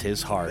breaks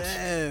his heart.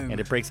 Man. And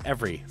it breaks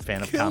every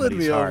fan of Killing comedy's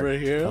me heart. over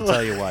here. I'll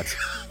tell you what,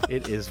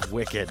 it is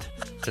wicked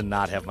to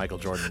not have Michael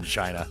Jordan in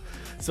China.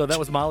 So that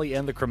was Molly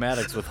and the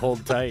Chromatics with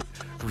Hold Tight.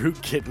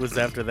 Rootkit was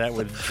after that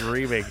with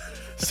Dreaming.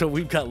 So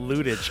we've got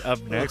Ludic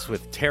up next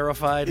with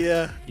Terrified.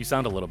 Yeah. You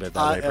sound a little bit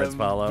that way, Prince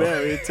Paolo.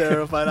 Very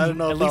terrified. I don't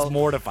know At if least I'll,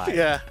 mortified.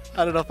 Yeah,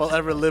 I don't know if I'll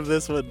ever live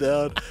this one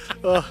down.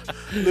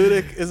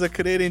 Ludic is a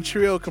Canadian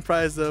trio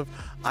comprised of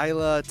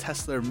Isla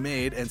Tesler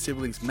Maid and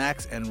siblings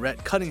Max and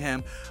Rhett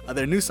Cunningham.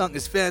 Their new song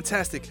is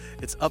fantastic.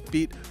 It's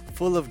upbeat,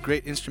 full of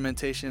great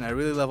instrumentation. I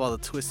really love all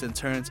the twists and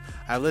turns.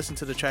 I've listened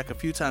to the track a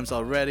few times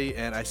already,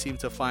 and I seem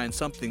to find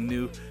something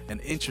new and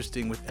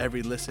interesting with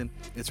every listen.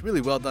 It's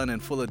really well done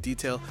and full of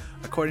detail.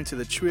 According to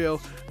the trio,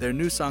 their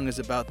new song is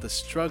about the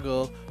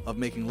struggle of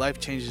making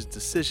life-changing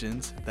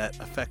decisions that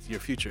affect your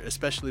future,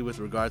 especially with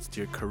regards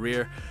to your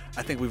career.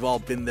 I think we've all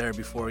been there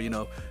before,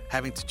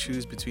 having to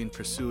choose between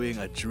pursuing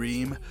a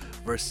dream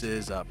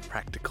versus a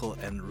practical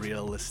and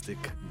realistic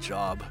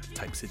job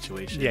type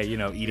situation. Yeah,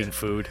 eating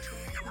food.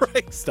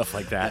 Right. Stuff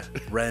like that.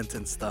 Yeah, rent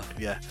and stuff,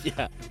 yeah.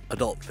 Yeah.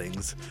 Adult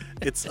things.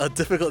 It's a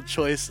difficult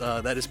choice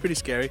that is pretty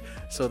scary,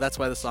 so that's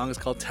why the song is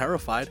called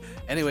Terrified.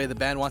 Anyway, the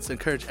band wants to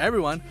encourage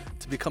everyone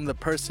to become the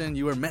person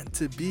you were meant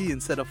to be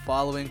instead of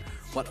following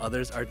what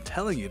others are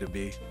telling you to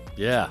be.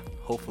 Yeah.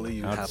 Hopefully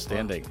you have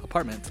an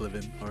apartment to live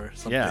in or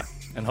something. Yeah,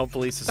 and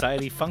hopefully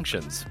society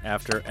functions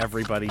after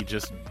everybody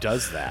just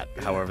does that,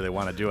 however they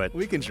want to do it.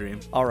 We can dream.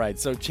 All right,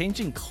 so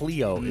Changing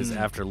Cleo is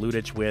after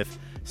Ludic with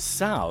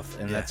South,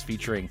 and that's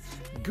featuring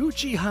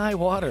Gucci High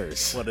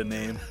Waters. What a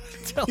name.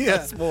 Tell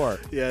us more.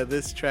 Yeah,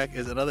 this track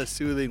is another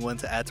soothing one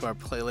to add to our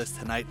playlist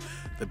tonight.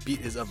 The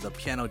beat is of the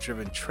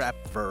piano-driven trap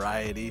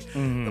variety.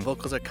 The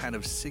vocals are kind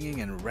of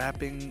singing and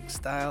rapping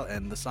style,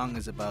 and the song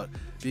is about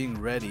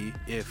being ready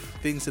if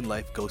things in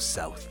life go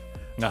south.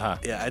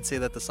 Yeah, I'd say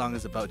that the song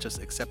is about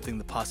just accepting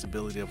the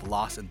possibility of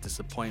loss and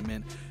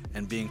disappointment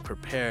and being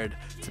prepared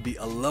to be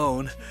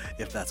alone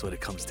if that's what it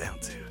comes down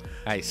to.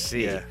 I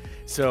see. Yeah.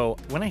 So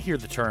when I hear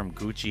the term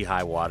Gucci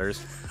High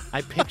Waters,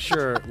 I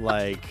picture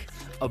like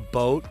a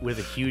boat with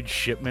a huge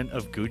shipment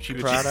of Gucci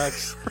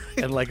products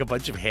and like a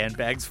bunch of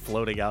handbags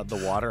floating out in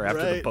the water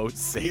after the boat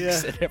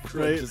sinks and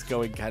everyone just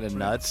going kind of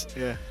nuts.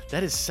 Yeah.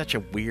 That is such a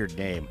weird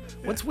name.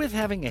 What's with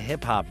having a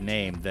hip-hop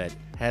name that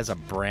has a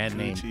brand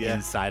name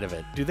inside of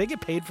it? Do they get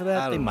paid for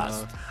that? I don't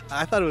must. know.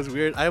 I thought it was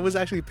weird. I was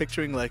actually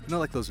picturing like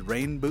those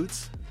rain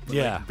boots. But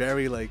like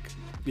very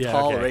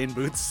tall rain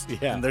boots.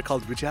 Yeah. And they're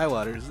called Gucci High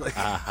Waters.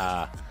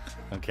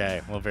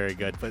 Okay, well, very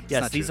good. But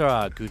yes, these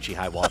are Gucci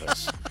High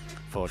Waters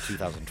for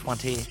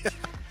 2020,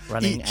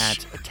 running at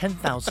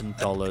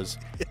 $10,000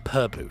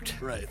 per boot.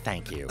 Right.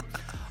 Thank you.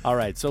 All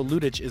right, so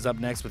Ludic is up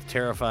next with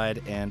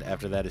Terrified, and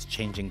after that is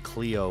Changing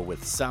Cleo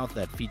with South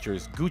that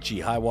features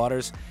Gucci High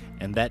Waters,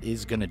 and that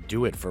is going to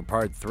do it for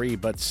part 3,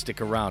 but stick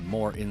around,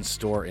 more in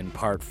store in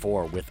part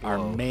 4 with our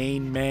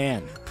main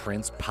man,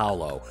 Prince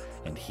Paolo,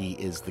 and he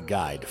is the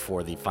guide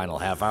for the final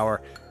half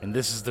hour, and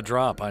this is the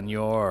drop on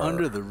your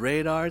Under the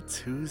Radar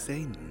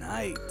Tuesday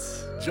night.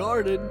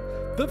 Jordan,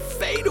 the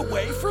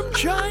fadeaway from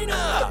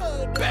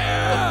China.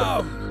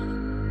 Bam!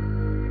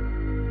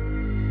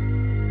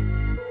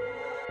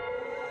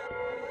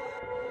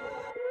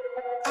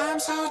 I'm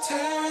so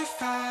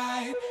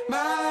terrified, my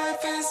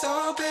life is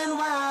open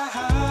wide.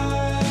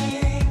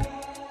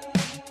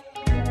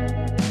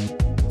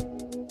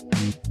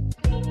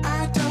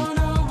 I don't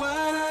know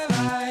what I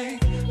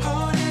like,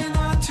 holding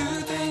on to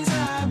things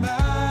I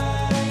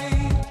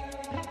might.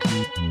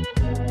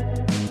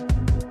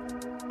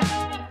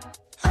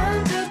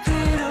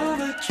 Underpaid,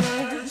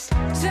 overdressed,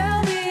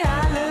 tell me I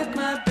look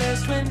my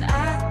best when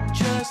I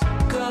just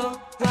go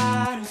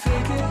ride and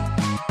figure.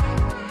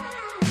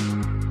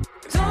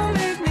 Don't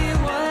make me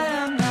what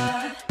I'm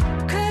not,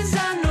 'cause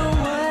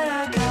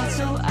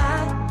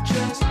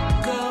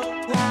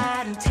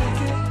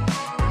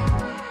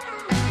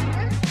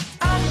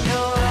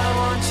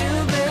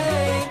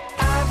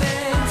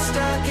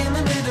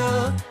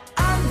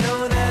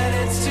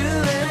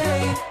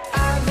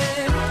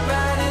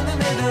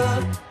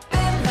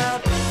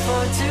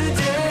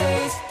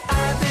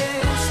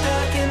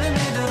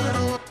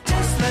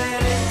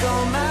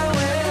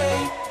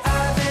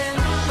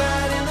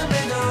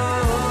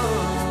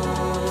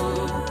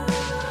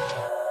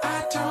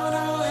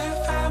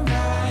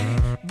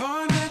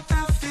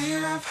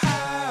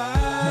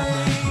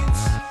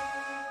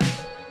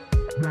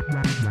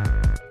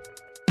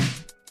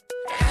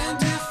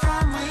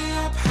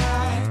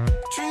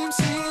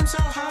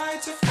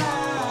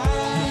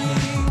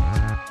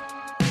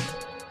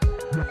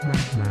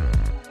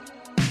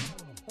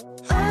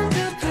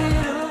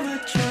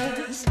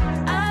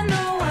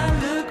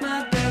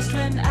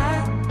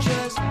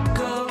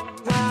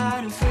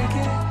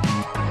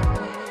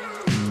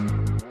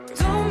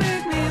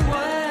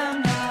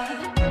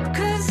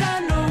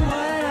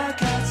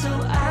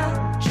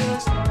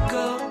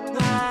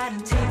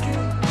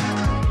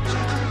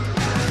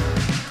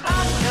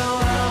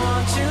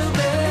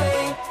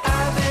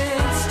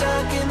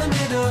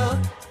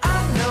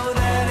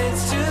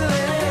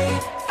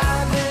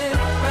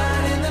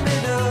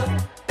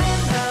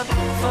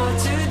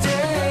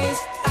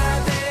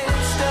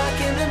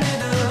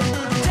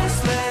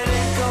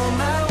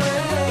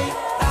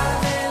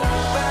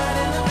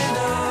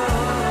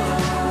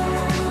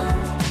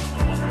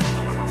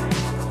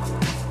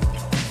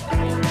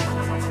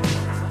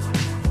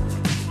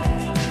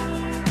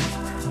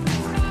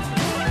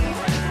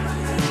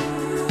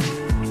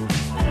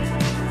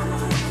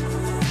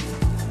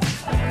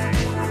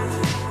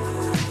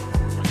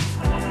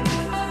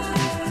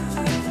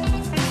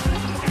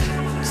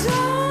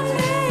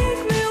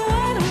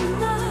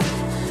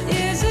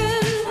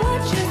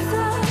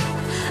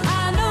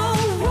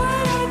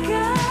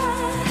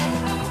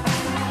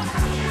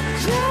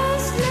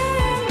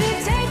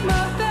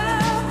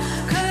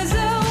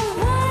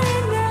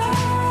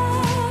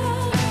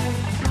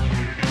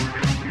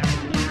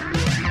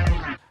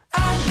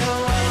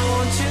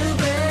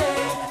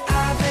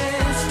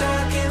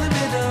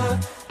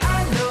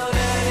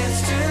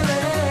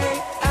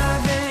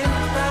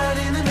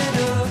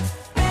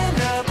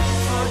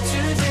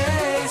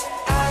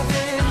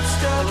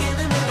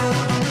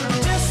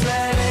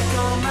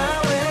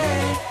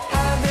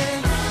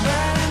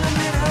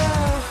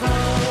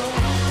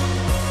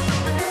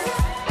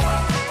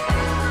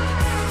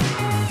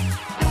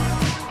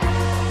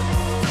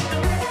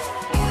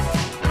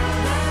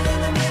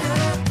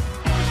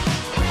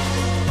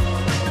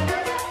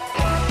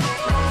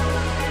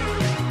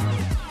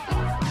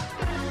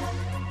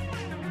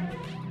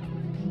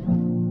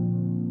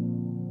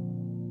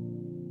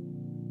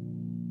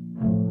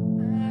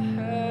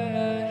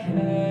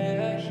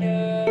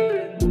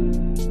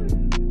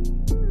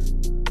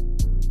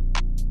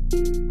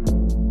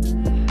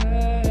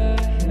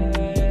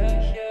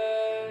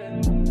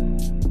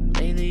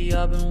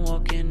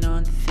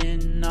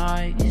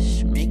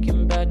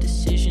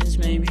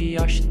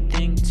should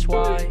think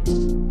twice.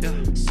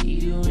 See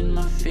you in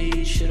my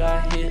feed, should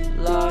I hit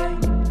like?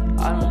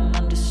 I don't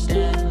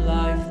understand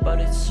life, but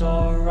it's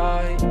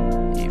alright.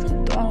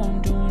 Even though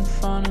I'm doing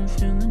fine, I'm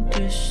feeling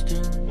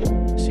distant.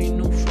 Seen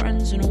no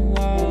friends in a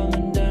while,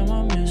 and damn,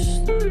 I miss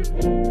them.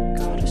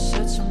 Gotta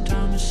set some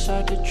time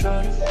aside to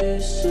try to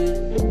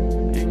visit.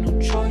 Ain't no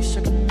choice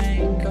I can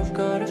make, I've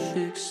gotta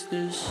fix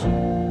this.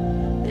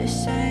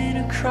 This ain't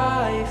a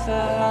cry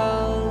for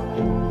help.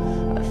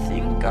 I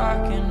think I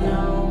can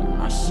help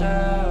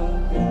myself.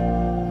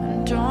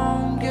 And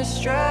don't get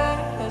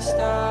stressed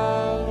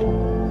out.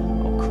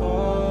 I'll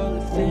call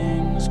if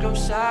things go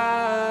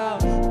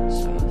south.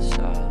 South,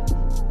 south,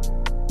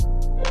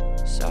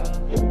 south.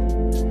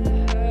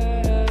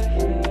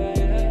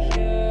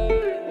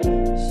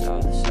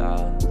 South,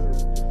 south,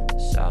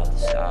 south,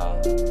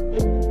 south.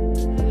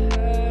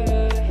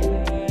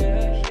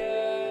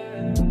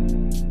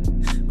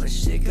 When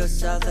shit goes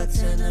south, I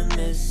tend to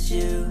miss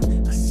you.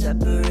 I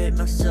separate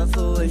myself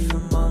away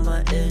from all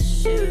my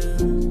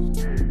issues.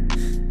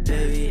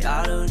 Baby,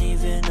 I don't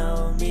even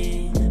know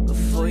me.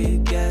 Before you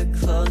get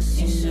close,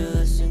 you should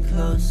listen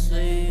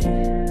closely.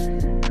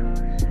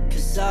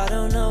 Cause I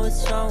don't know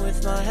what's wrong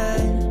with my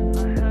head.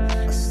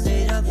 I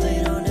stayed up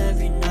late on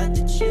every night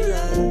that you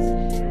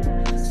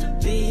left. So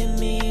being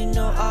me, you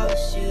know I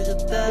wish you the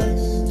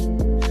best.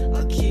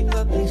 I'll keep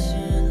a picture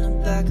in the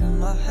back of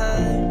my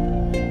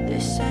head.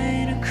 This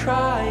ain't a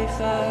cry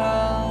for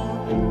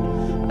help.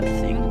 I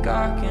think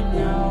I can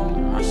help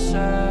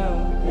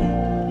myself.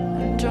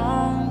 And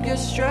don't get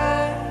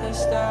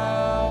stressed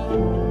out.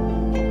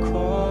 I'll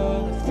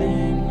call if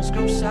things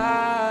go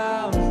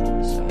south.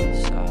 South,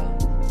 south,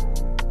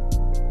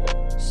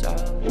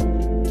 south.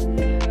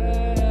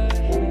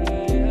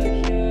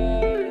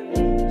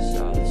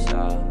 South,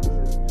 south,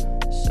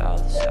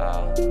 south,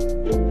 south.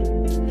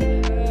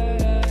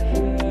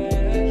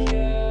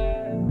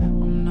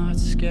 I'm not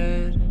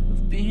scared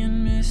of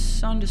being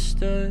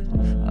misunderstood.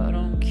 I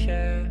don't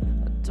care.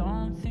 I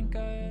don't think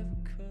I ever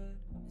could.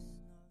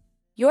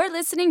 You're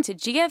listening to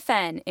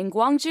GFN in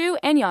Gwangju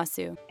and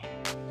Yasu.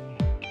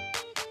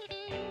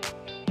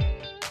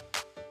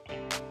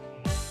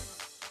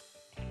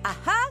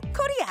 아하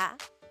코리아.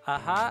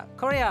 아하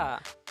코리아.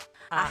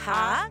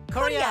 아하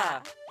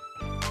코리아.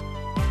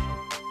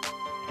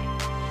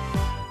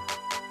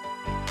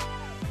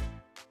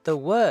 The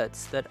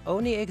words that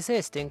only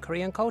exist in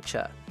Korean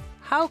culture.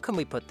 How can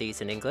we put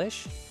these in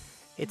English?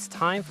 It's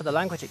time for the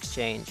language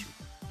exchange.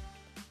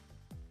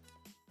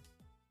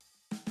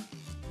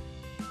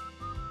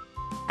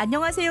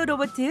 안녕하세요,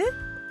 로버트.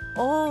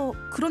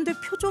 그런데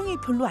표정이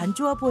별로 안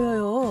좋아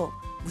보여요.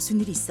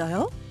 무슨 일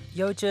있어요?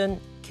 요즘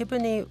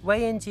기분이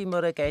왜인지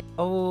모르게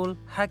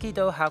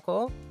우울하기도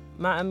하고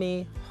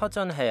마음이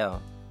허전해요.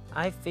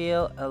 I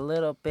feel a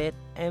little bit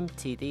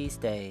empty these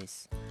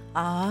days.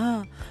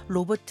 아,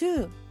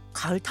 로버트,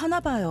 가을 타나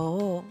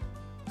봐요.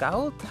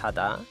 가을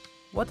타다?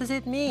 What does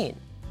it mean?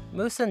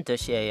 무슨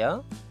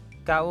뜻이에요?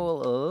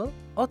 가을을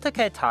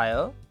어떻게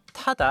타요?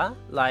 타다,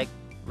 like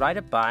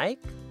ride a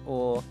bike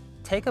or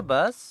take a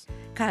bus?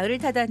 가을을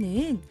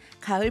타다는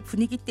가을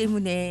분위기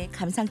때문에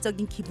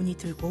감상적인 기분이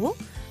들고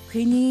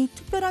괜히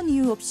특별한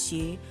이유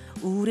없이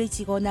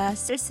우울해지거나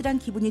쓸쓸한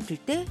기분이 들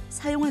때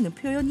사용하는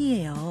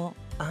표현이에요.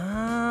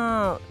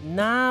 Ah,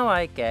 now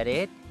I get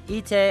it.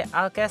 이제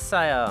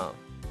알겠어요.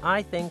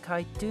 I think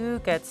I do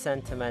get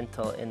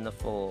sentimental in the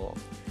fall.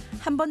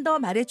 한 번 더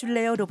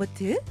말해줄래요,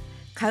 로버트?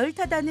 가을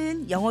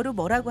타다는 영어로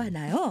뭐라고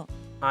하나요?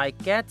 I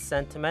get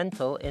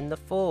sentimental in the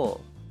fall.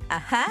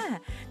 아하,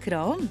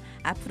 그럼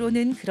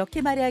앞으로는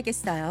그렇게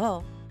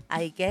말해야겠어요.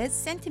 I get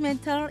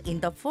sentimental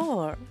in the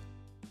fall.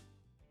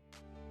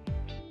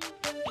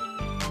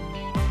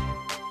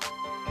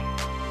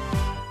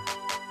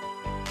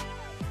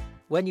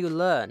 When you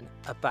learn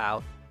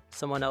about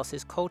someone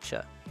else's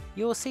culture,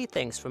 you will see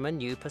things from a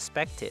new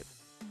perspective.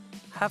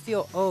 Have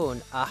your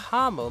own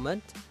aha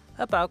moment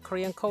about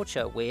Korean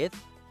culture with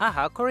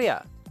Aha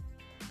Korea.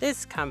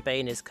 This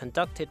campaign is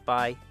conducted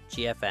by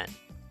GFN.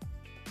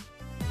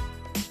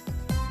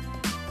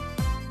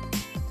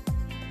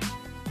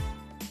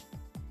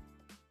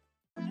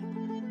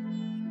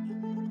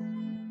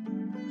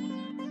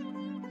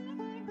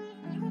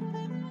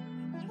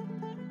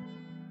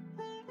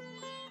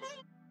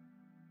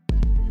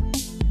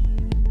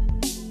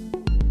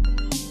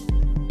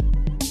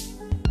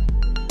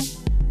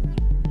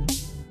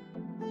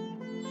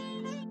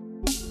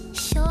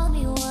 Show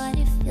me what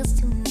it feels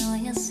to know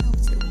yourself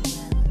too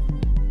well.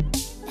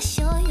 I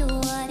show you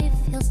what it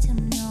feels to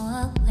know.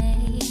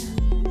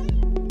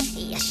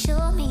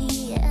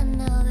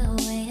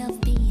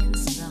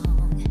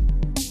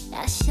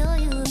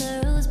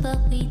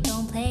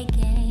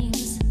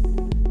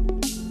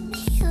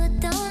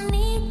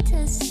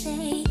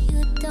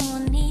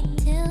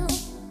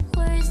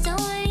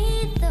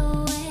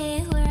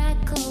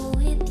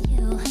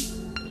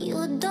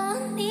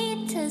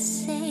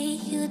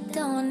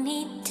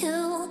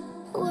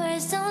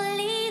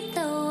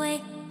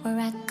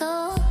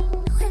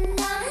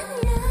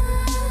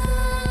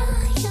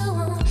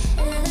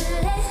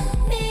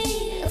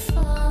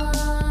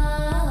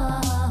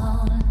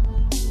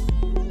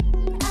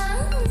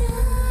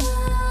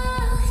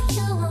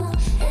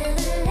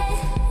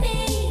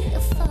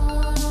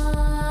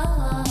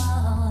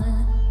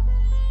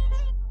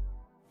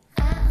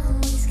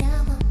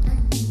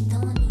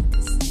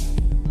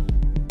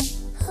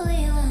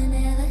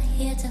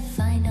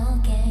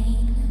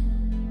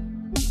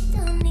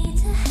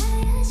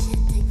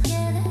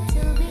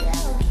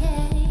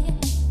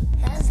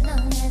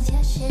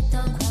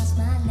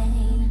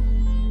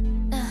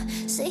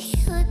 So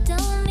you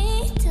don't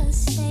need to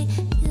say,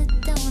 you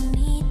don't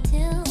need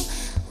to.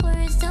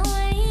 Words don't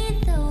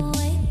lead the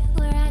way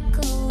where I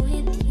go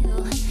with you.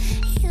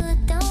 You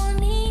don't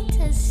need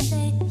to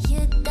say,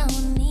 you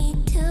don't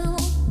need to.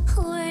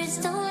 Words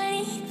don't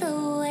lead the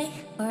way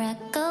where I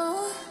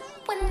go.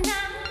 When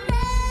I'm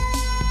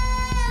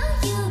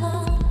around, you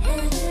won't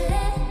ever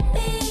let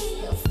me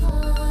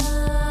fall.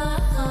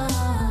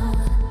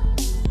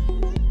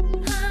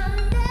 I'm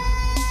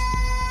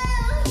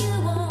down, you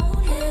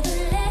won't ever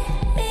let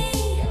me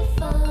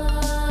fall.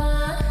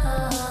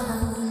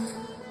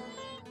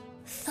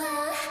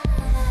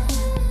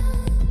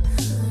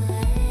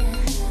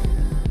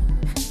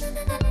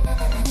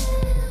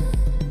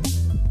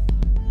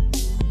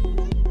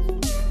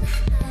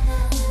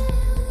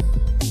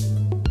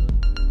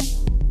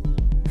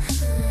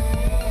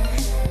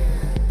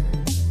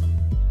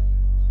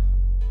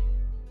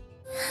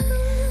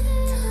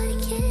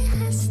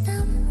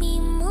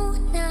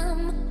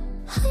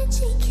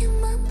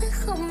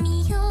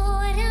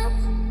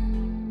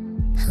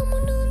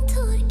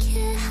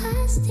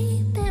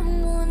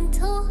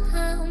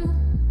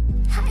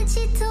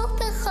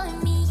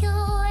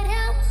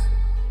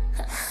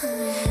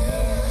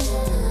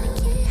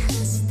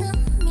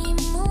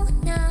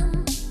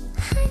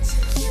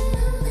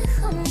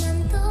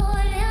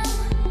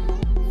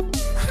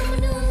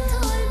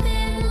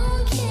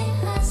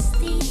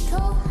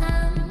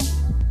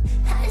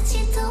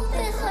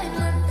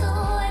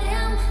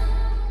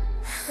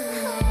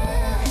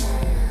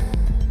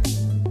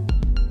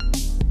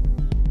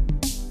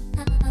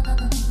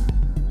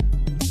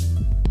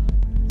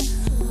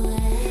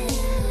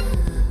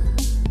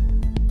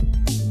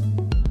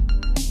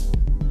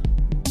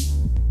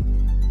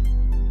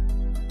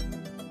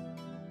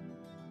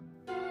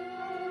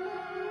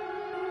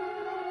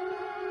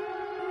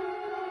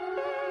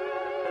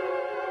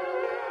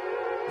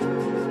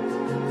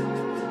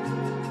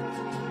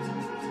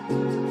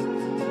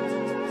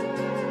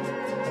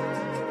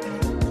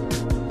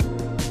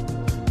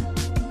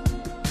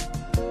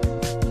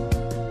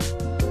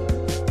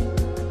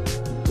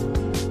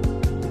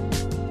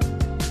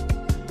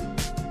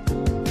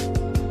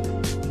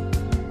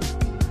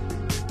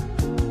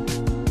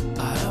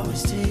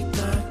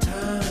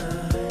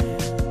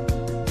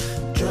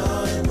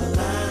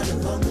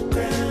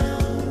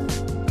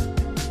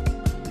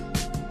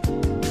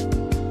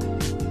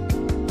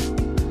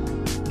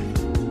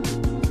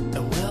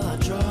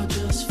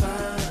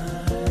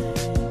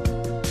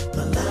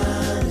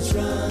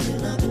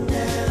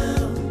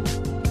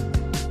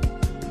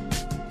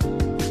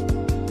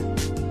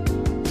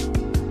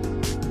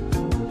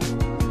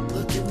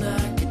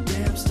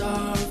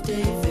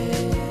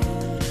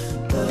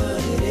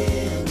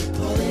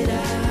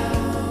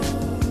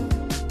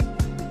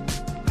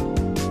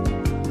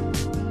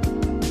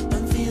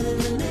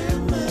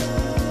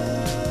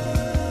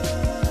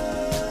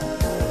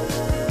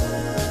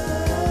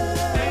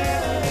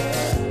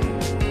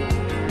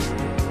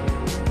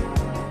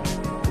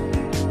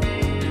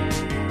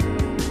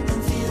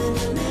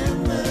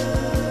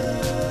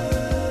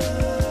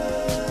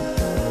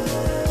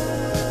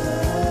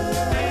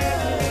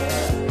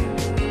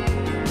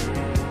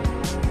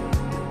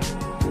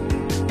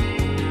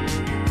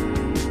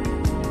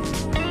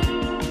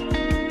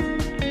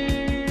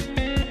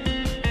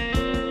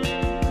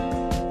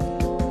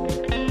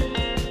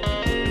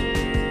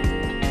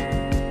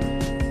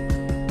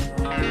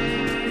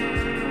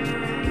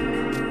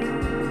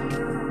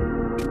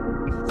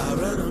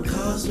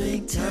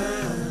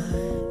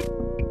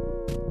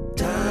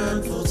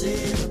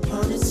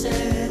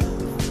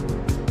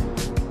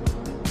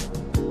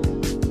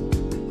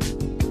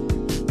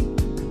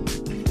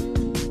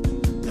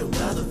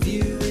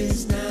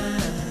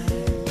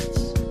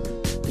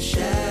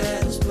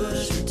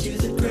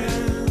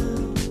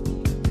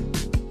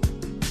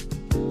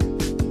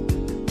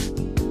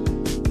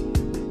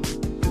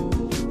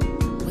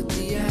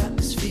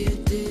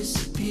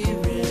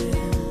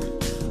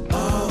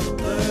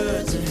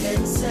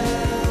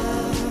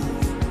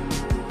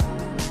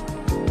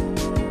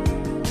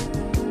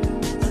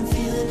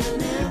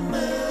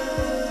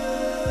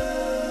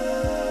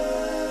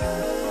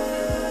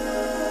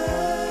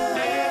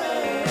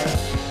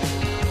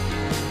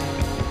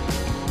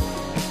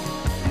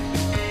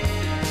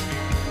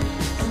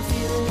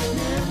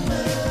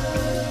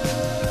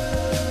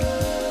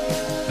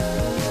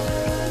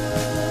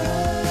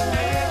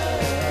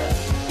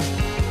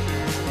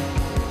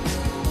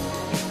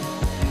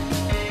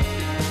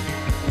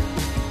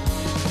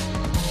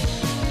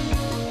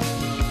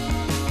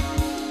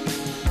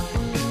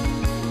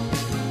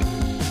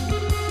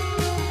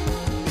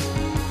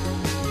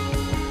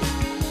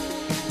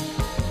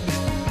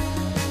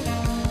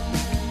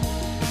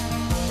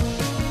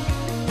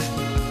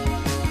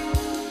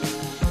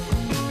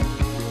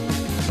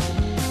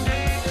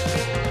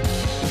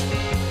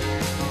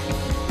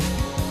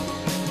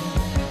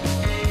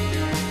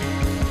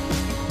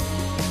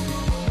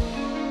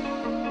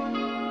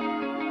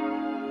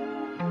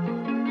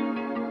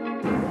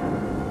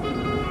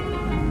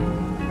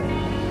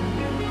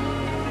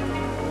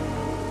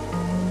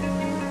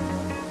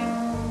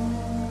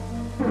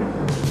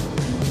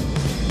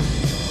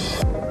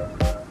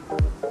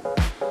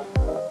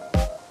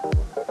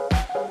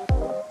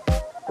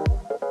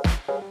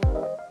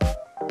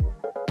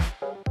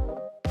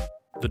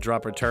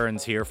 drop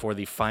returns here for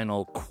the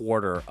final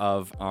quarter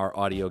of our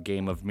audio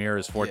game of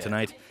mirrors for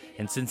tonight.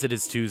 And since it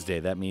is Tuesday,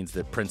 that means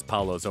that Prince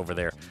Paolo's over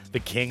there, the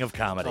king of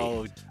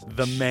comedy,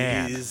 the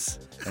man.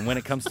 And when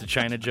it comes to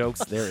China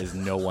jokes, there is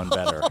no one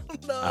better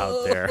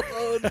out there.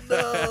 Oh,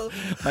 no.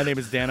 My name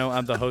is Dano.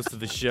 I'm the host of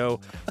the show,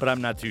 but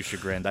I'm not too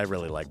chagrined. I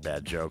really like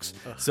bad jokes.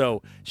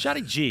 So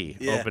Shadi G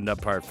opened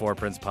up part 4,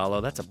 Prince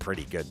Paolo. That's a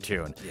pretty good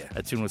tune.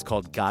 That tune was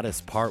called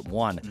Goddess Part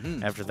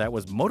 1. After that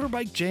was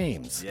Motorbike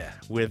James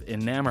with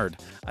Enamoured.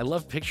 I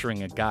love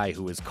picturing a guy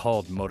who is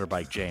called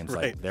Motorbike James.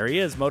 Like, there he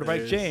is,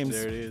 Motorbike James.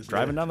 There he is.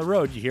 Driving down the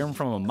road. You hear him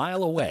from a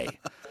mile away.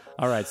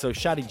 All right, so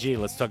Shadi G,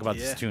 let's talk about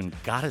this tune,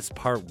 Goddess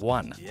Part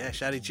 1. Yeah,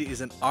 Shadi G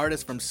is an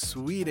artist from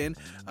Sweden.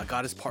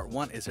 Goddess Part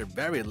 1 is her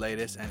very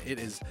latest, and it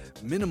is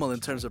minimal in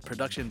terms of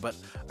production, but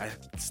I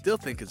still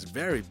think it's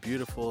very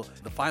beautiful.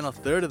 The final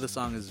third of the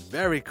song is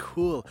very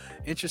cool.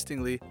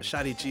 Interestingly,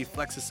 Shadi G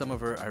flexes some of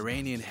her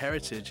Iranian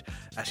heritage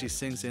as she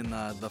sings in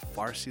the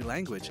Farsi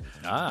language.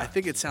 I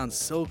think it sounds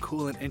so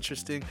cool and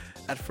interesting.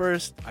 At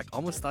first, I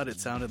almost thought it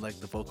sounded like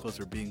the vocals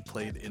were being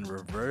played in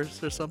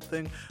reverse or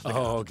something. Like,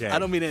 okay. I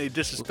don't mean any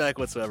disrespect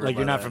whatsoever. Like,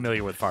 you're not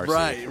familiar with Farsi.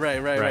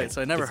 Right. So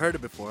I never heard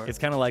it before. It's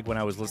kind of like when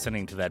I was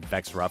listening to that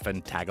Vex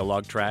Ruffin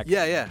Tagalog track.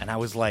 Yeah. And I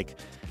was like,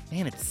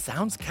 man, it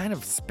sounds kind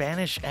of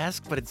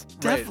Spanish-esque, but it's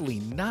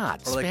definitely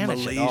not or like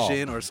Spanish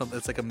Malaysian at all. or something.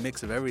 It's like a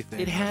mix of everything.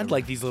 It had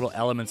like these little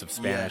elements of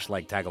Spanish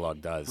like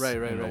Tagalog does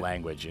in the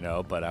language, you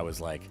know? But I was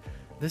like,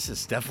 this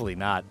is definitely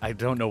not. I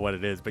don't know what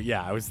it is, but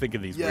I was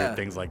thinking these weird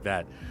things like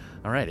that.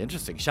 All right,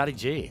 interesting. Shadi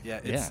G.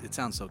 Yeah, it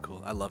sounds so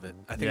cool. I love it.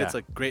 I think it's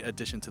a great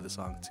addition to the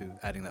song, too,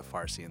 adding that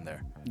Farsi in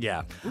there.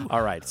 Yeah.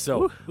 All right,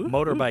 so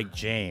Motorbike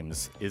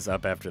James is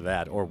up after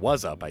that, or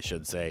was up, I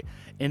should say.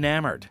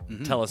 Enamoured.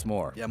 Tell us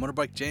more. Yeah,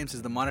 Motorbike James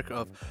is the moniker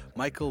of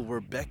Michael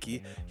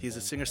Werbecki. He's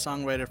a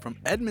singer-songwriter from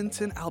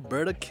Edmonton,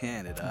 Alberta,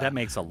 Canada. That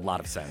makes a lot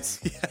of sense.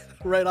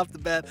 Right off the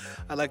bat,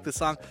 I like this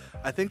song.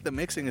 I think the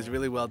mixing is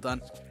really well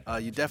done.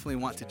 You definitely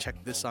want to check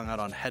this song out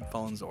on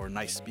headphones or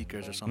nice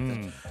speakers or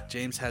something.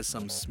 James has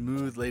some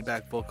smooth,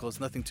 laid-back vocals.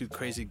 Nothing too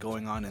crazy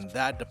going on in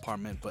that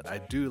department, but I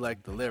do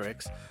like the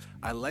lyrics.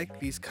 I like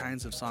these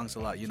kinds of songs a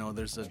lot. You know,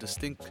 there's a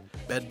distinct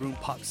bedroom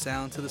pop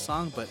sound to the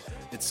song, but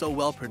it's so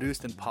well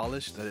produced and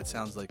polished that it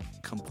sounds like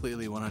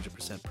completely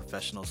 100%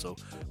 professional. So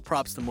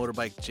props to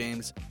Motorbike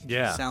James.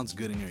 Yeah. Sounds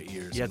good in your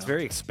ears. Yeah, it's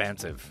very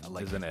expansive,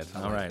 isn't it?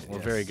 All right, well,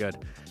 yes. very good.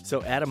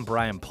 So Adam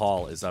Brian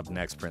Paul is up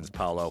next, Prince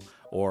Paolo,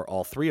 or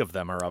all three of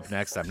them are up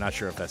next. I'm not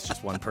sure if that's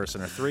just one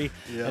person or three.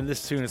 And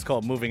this tune is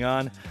called Moving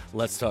On.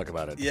 Let's talk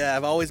about it. Yeah,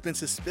 I've always been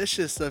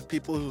suspicious of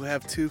people who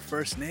have two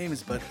first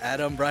names, but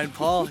Adam Brian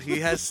Paul, he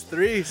has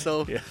three,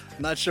 so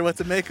not sure what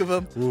to make of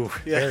him. Ooh,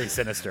 very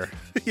sinister.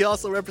 He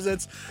also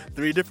represents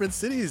 3 different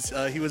cities.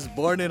 He was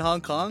born in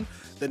Hong Kong,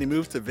 then he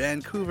moved to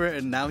Vancouver,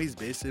 and now he's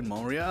based in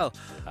Montreal.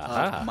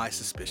 My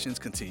suspicions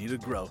continue to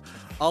grow.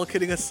 All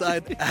kidding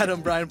aside,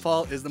 Adam Brian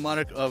Paul is the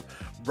monarch of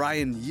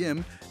Brian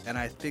Yim, and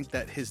I think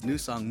that his new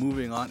song,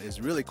 Moving On, is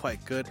really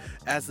quite good.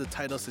 As the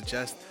title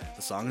suggests,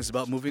 the song is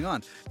about moving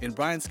on. In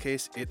Brian's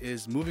case, it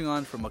is moving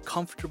on from a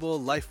comfortable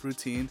life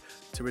routine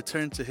to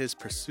return to his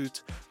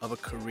pursuit of a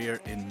career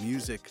in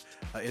music.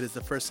 It is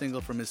the first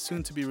single from his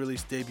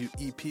soon-to-be-released debut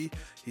EP.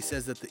 He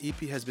says that the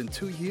EP has been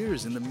 2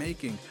 years in the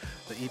making.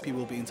 The EP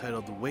will be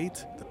entitled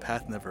Wait, The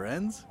Path Never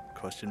Ends? ?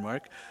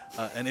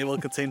 And it will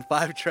contain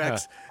 5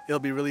 tracks. It'll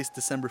be released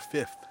December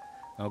 5th.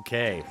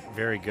 Okay,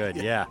 very good,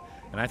 yeah.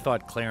 And I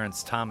thought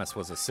Clarence Thomas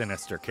was a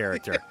sinister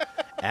character.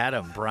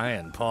 Adam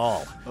Brian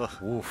Paul.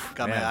 Oof,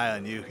 got man. my eye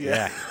on you.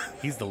 Yeah,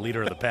 he's the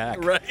leader of the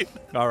pack. Right.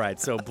 All right,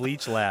 so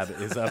Bleach Lab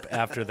is up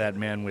after that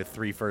man with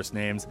 3 first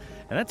names.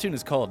 And that tune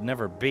is called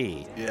Never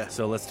Be. Yeah.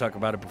 So let's talk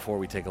about it before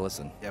we take a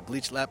listen. Yeah,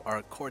 Bleach Lab are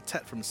a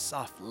quartet from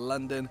Soft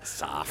London.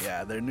 Soft.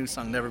 Yeah, their new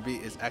song Never Be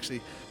is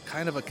actually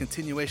kind of a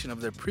continuation of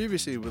their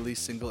previously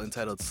released single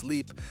entitled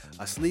Sleep.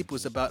 Sleep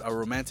was about a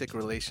romantic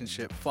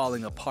relationship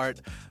falling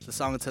apart. The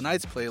song on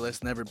tonight's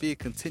playlist, Never Be,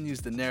 continues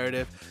the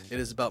narrative.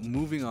 It is about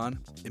moving on,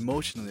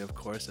 emotionally of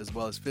course, as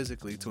well as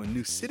physically, to a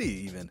new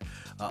city even,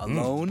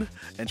 alone,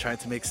 and trying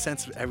to make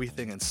sense of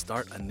everything and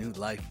start a new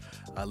life.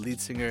 Lead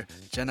singer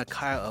Jenna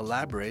Kyle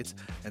elaborates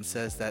and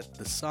says that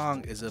the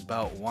song is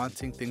about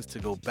wanting things to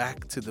go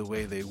back to the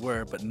way they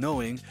were, but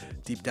knowing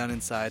deep down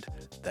inside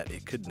that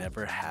it could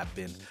never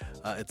happen.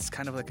 It's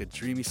kind of like a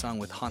dreamy song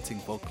with haunting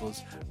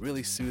vocals,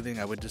 really soothing.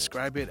 I would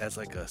describe it as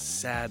like a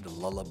sad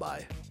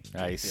lullaby.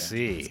 I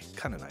see. It's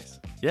kind of nice.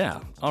 Yeah,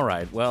 all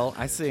right. Well,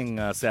 I sing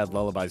sad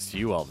lullabies to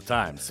you all the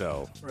time,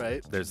 so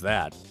there's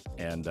that.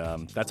 And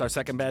that's our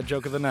second bad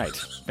joke of the night.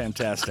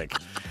 Fantastic.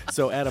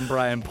 So Adam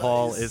Brian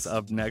Paul is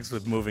up next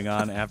with Moving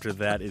On. After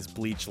that is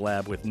Bleach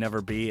Lab with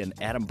Never Be. And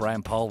Adam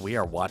Brian Paul, we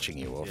are watching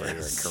you over here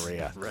in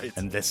Korea. Right.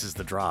 And this is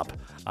the drop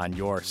on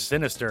your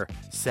sinister,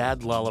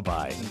 sad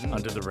lullaby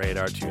under the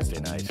radar Tuesday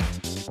night.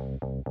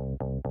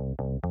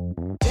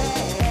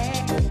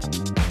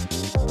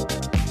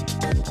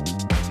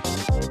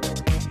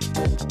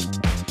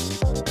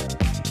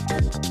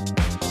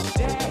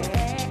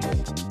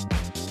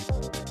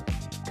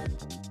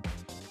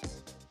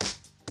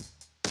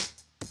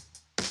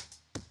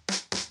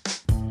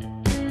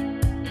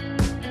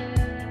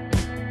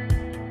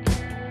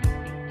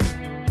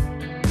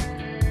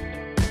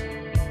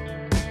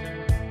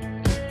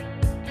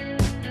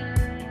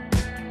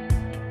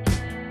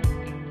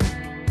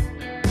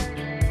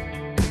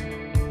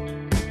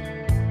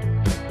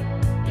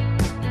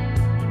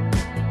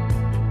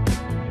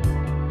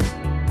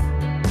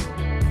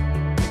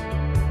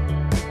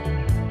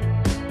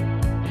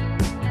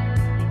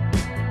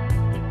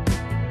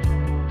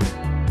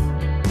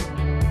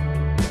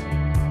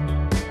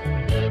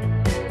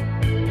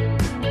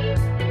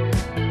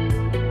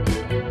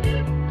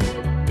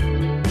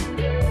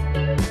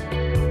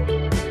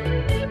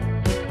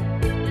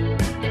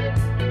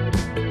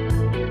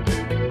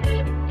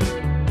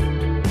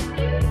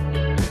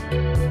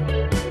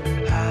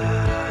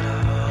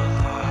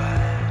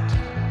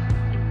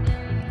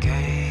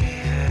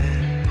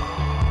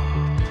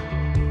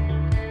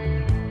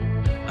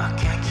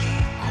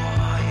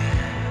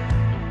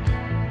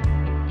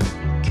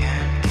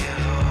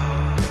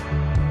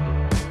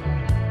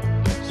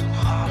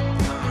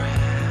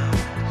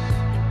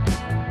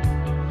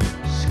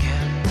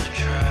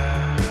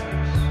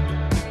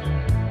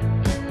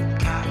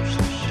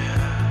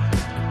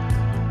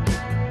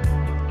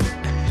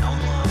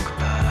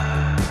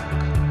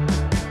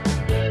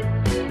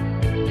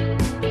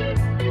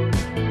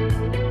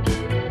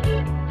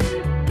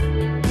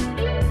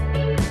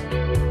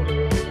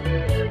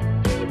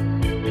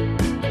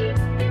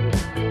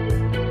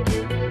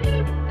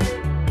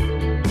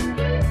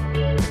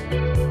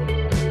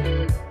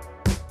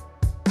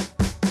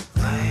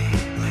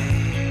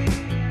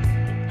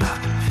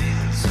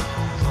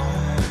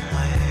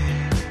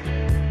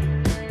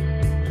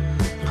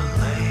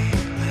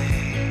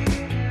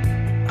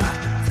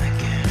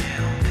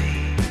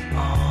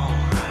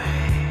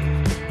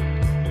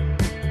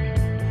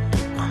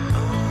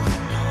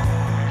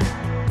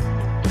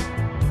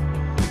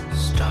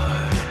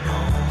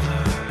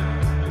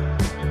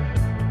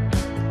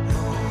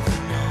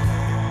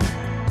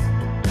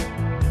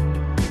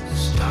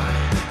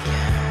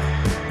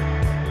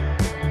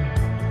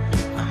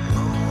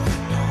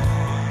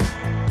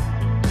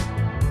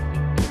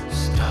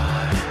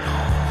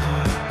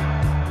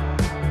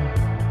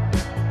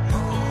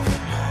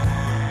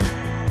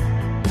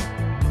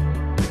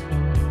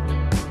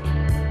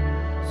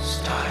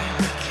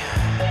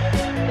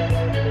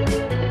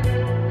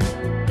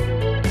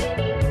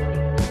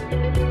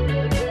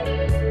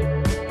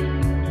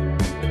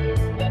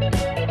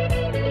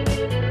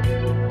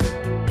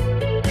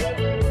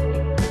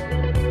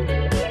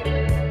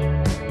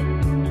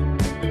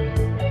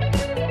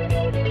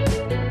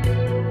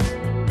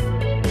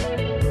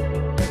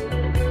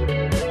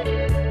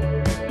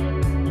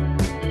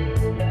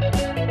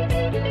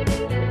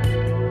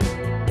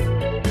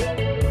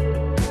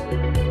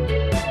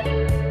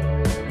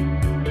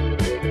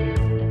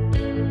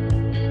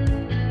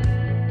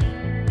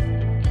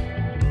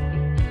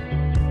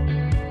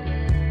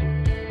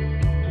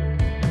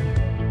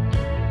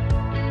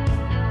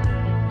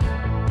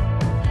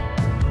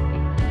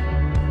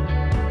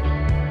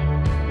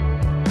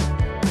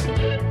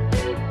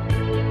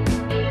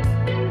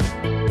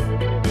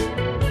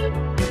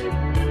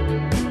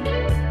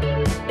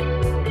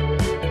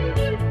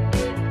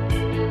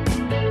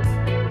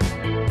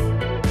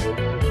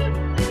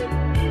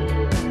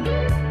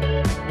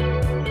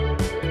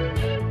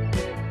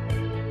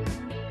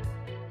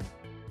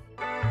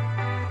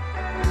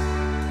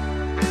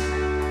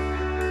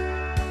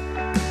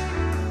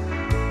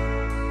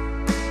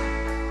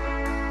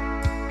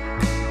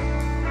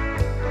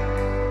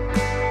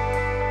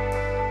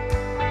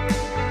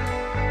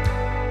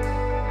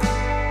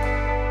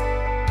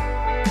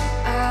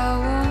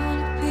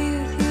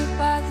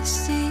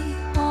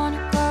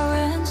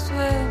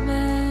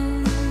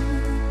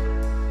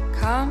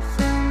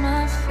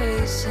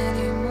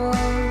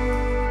 anymore.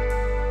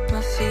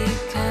 My feet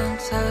can't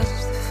touch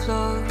the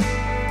floor.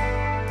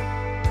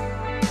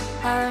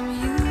 I'm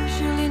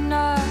usually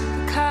not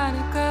the kind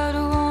of girl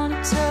to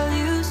wanna tell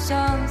you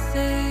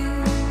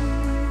something,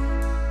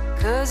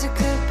 'cause it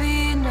could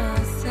be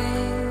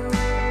nothing,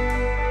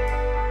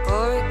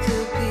 or it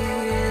could be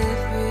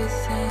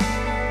everything.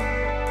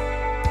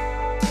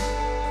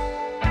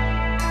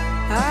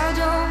 I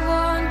don't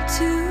want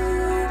to,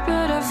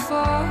 but I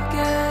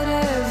forget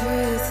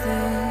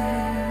everything.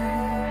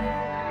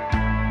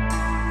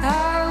 I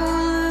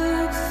will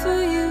look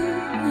for you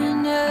in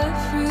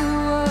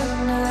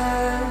everyone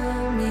I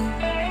meet,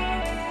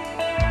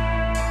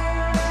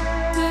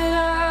 but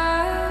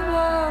I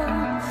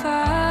won't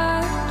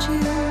find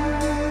you.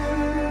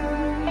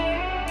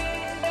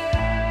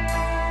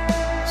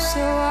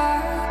 So I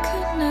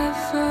could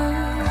never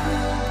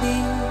be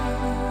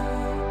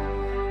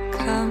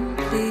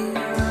complete.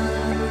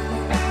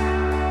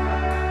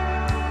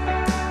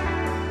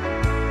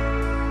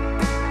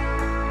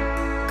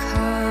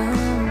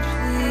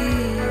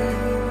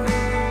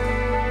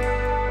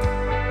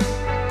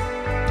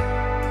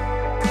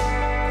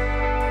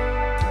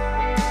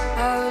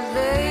 I would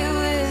lay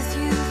with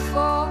you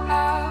for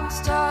hours,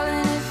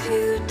 darling, if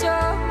you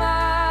don't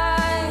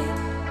mind.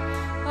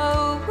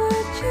 Oh,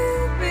 would you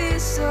be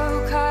so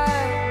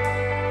kind?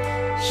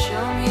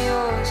 Show me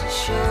yours, I'll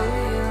show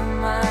you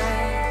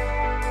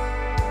mine.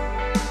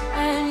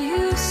 And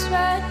you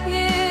spent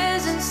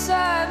years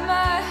inside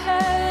my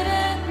head,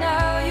 and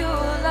now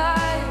you're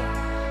lying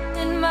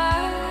in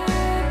my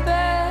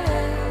bed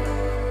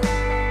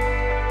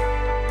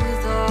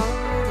with all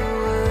the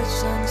words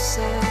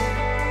unsaid.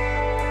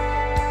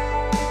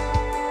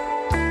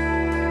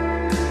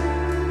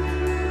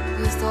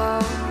 With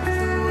all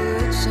the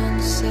words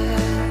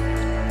unsaid.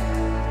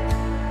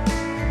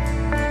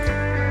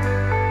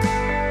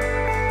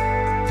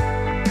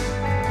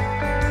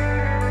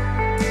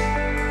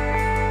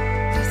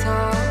 With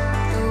all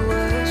the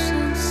words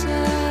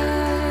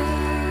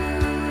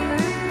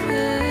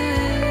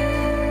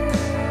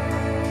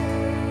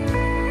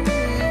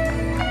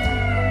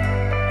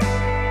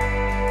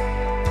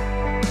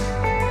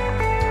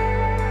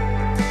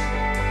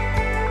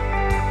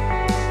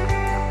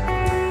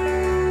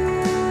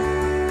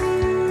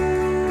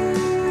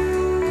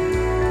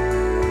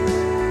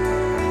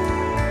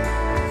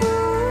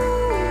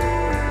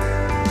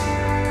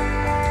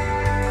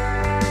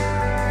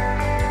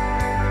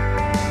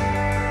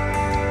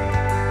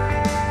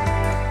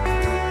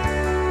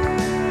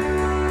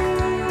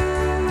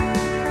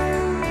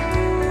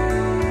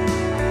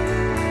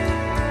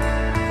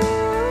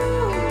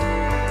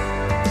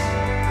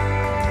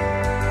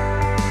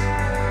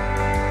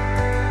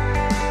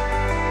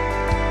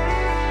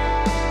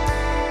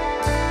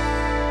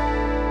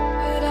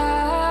but I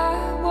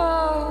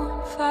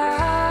won't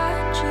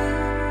find you.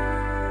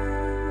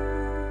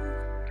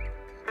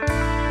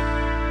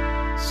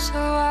 So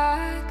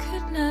I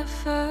could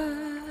never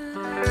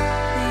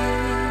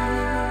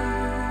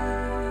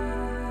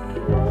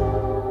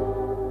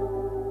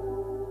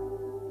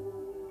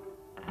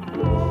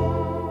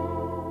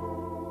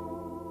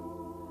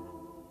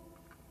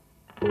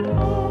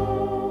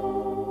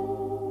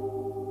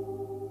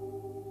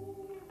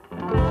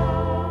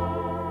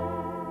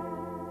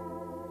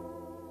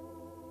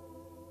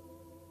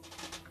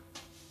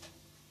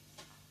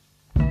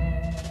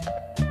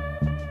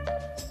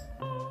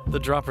The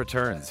drop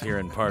returns here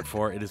in part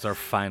 4. It is our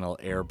final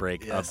air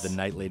break Yes. of the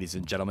night, ladies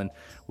and gentlemen.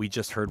 We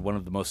just heard one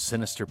of the most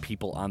sinister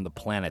people on the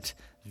planet,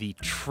 the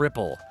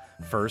triple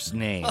first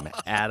name,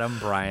 Adam,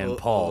 Brian,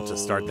 Paul, to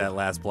start that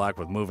last block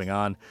with Moving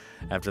On.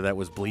 After that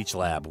was Bleach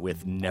Lab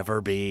with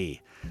Never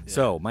Be.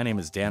 So, my name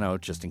is Dano,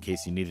 just in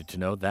case you needed to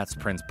know. That's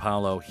Prince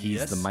Paolo.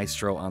 He's Yes. the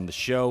maestro on the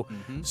show.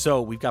 So,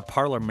 we've got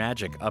Parlour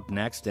Magic up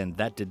next, and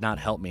that did not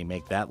help me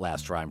make that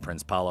last rhyme,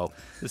 Prince Paolo.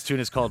 This tune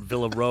is called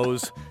Ville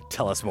Rose.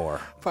 Tell us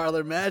more.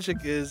 Parlour Magic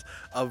is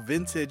a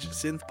vintage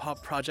synth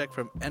pop project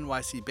from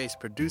NYC-based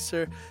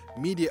producer,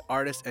 media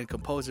artist, and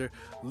composer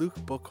Luke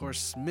Bokor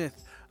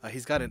Smith.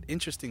 He's got an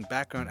interesting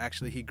background,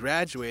 actually. He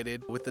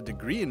graduated with a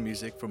degree in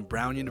music from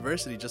Brown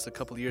University just a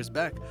couple years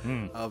back.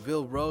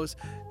 Ville Rose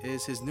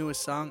is his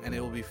newest song, and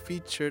it will be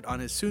featured on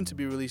his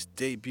soon-to-be-released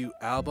debut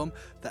album.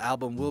 The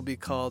album will be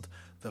called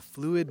The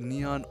Fluid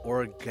Neon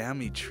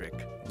Origami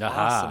Trick.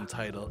 Aha. Awesome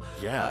title.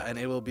 Yeah. And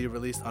it will be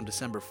released on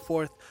December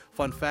 4th.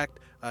 Fun fact,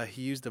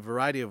 he used a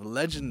variety of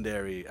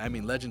legendary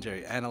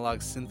analog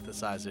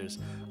synthesizers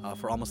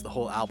for almost the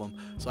whole album.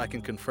 So I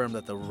can confirm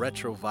that the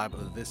retro vibe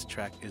of this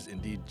track is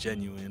indeed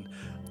genuine.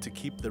 To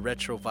keep the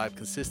retro vibe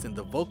consistent,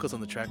 the vocals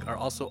on the track are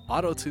also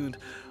auto-tuned.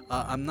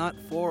 I'm not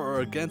for or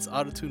against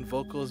auto-tuned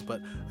vocals,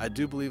 but I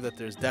do believe that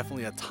there's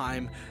definitely a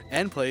time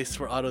and place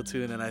for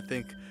auto-tune, and I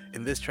think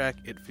in this track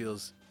it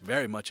feels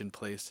very much in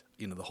place,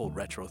 the whole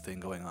retro thing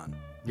going on.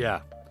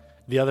 Yeah.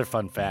 The other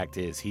fun fact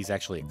is he's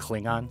actually a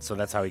Klingon, so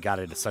that's how he got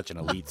into such an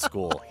elite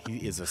school. He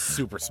is a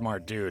super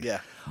smart dude.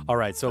 Yeah. All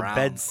right, so Brown.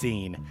 Bed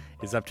Scene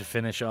is up to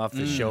finish off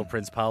the show,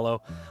 Prince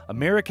Paolo.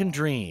 American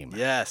Dream.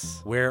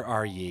 Yes. Where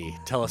are ye?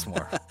 Tell us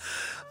more.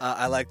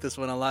 I like this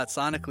one a lot.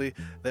 Sonically,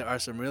 there are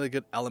some really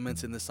good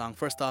elements in this song.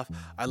 First off,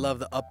 I love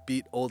the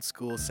upbeat, old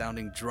school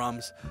sounding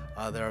drums.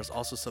 There's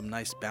also some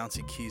nice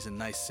bouncy keys and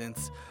nice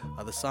synths.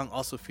 The song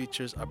also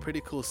features a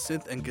pretty cool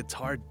synth and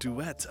guitar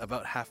duet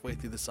about halfway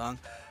through the song.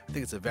 I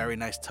think it's a very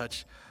nice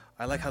touch.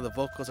 I like how the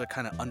vocals are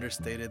kind of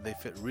understated. They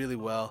fit really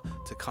well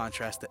to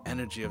contrast the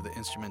energy of the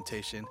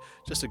instrumentation.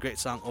 Just a great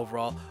song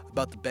overall.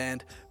 About the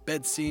band,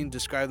 Bed Scene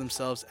describe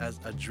themselves as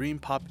a dream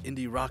pop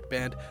indie rock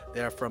band.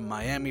 They are from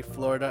Miami,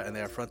 Florida, and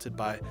they are fronted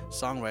by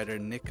songwriter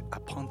Nick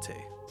Aponte.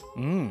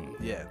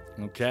 Yeah.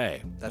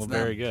 Okay. That's well, them.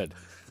 very good.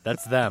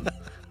 That's them.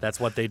 That's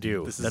what they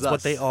do. That's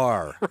what they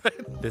are.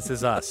 This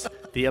is us.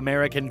 The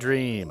American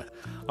dream.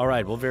 All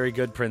right. Well, very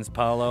good, Prince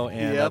Paolo.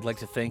 And I'd like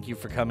to thank you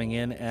for coming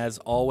in as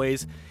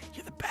always.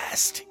 You're the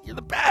best. You're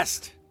the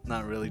best.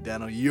 Not really,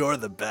 Dano. You're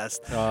the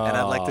best. And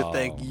I'd like to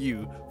thank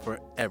you for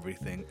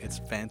everything. It's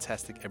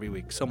fantastic every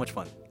week. So much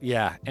fun.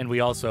 Yeah. And we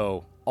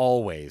also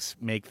always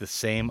make the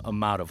same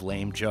amount of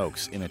lame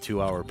jokes in a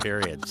 2-hour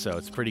period. So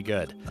it's pretty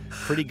good.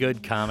 Pretty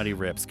good comedy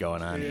rips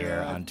going on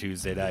here on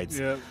Tuesday nights.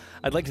 Yep.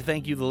 I'd like to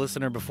thank you, the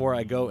listener, before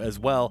I go as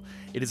well.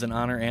 It is an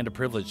honor and a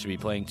privilege to be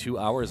playing 2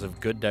 hours of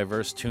good,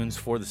 diverse tunes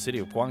for the city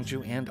of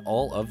Gwangju and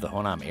all of the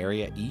Honam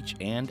area each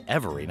and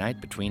every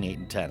night between 8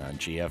 and 10 on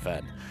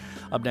GFN.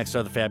 Up next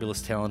are the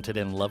fabulous, talented,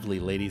 and lovely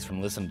ladies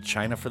from Listen to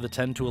China for the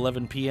 10 to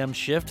 11 p.m.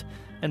 shift.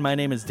 And my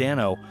name is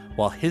Dano,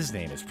 while his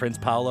name is Prince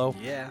Paolo.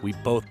 Yeah. We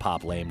both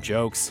pop lame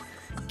jokes.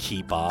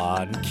 Keep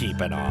on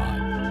keeping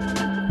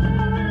on.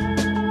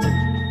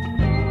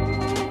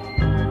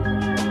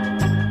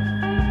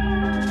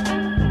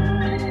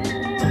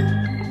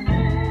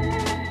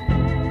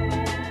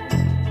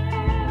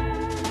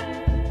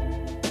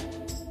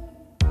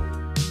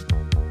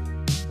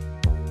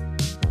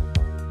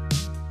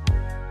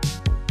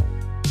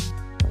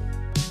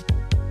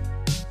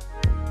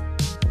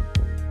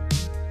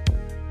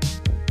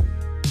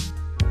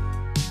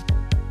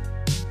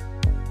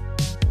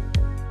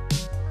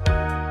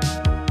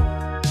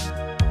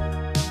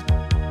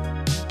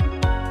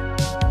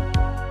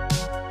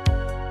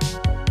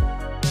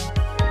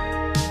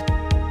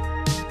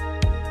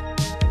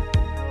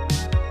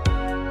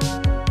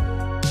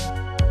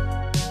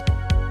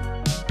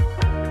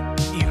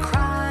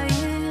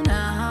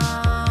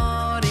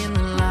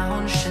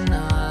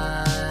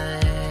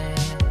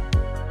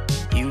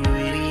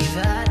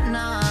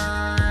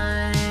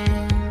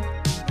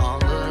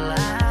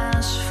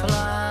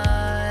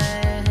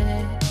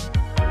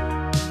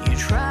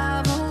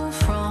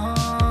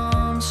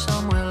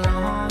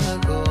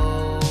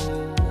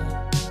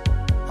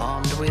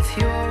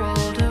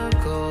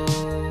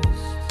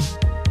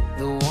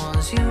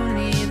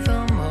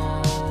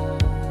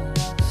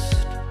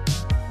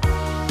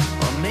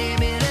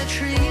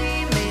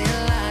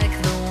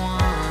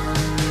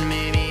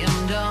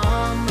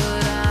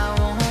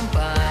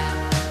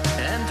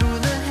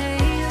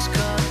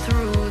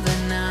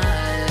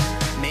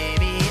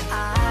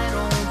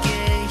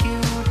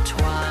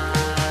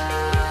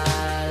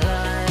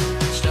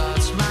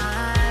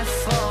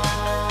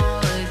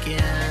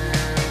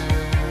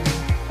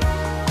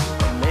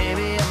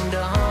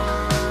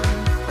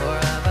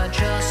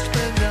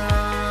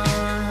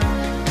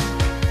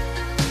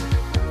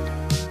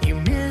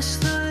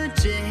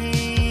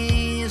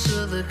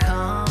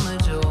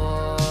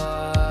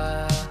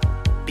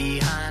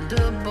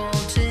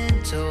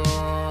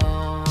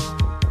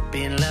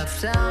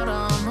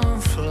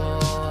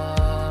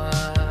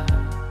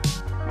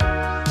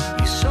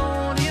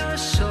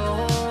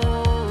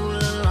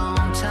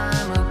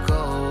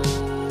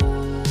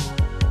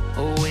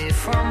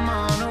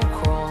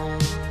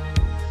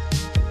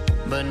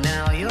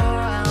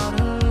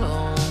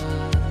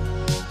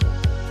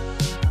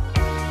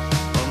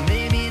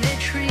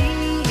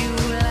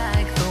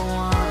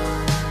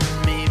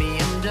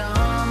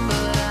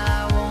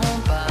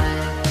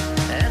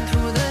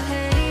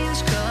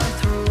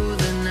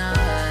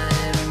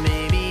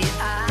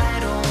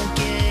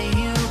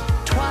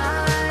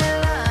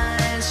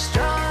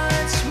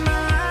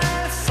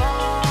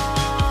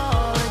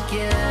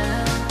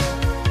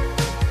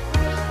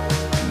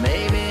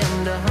 Maybe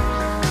I'm done,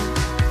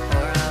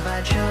 or have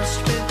I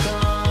just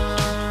begun?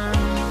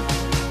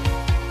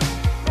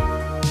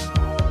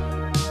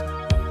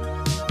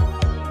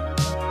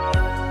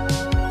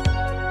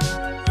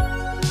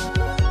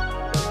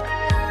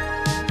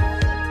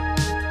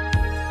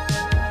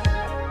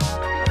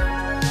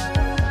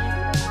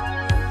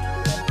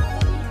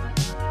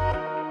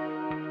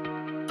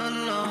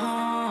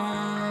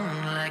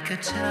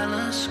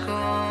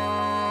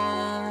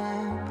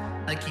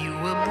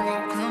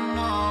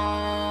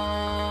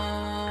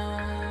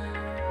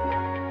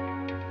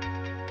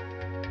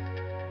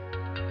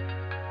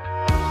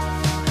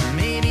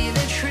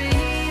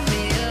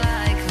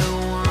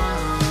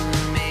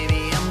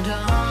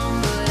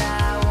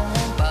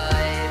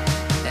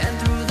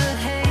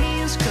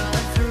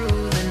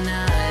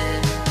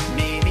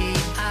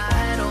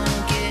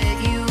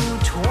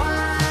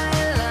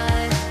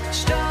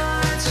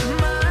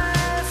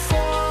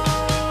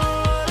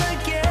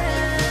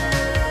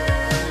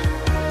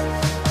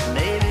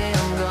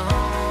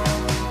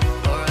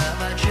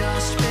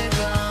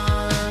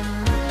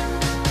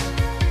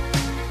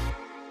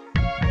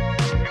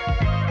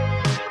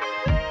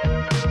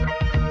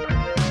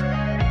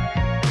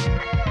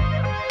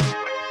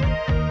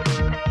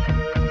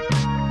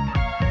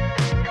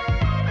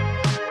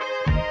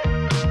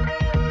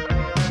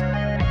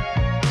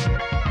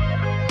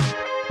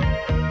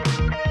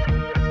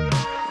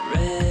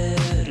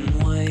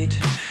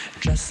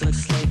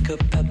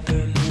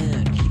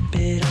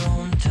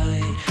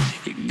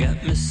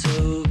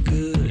 so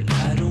good,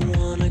 I don't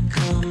wanna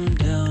come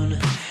down.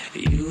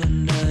 You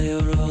and I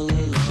are all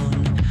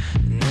alone.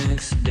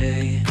 Next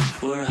day,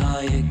 we're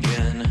high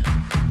again.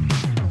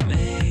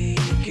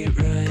 Make it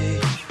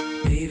right,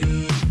 maybe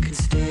you can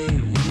stay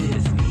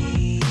with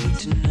me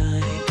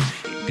tonight.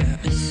 You got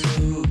me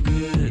so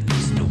good,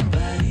 there's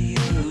nobody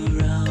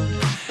around.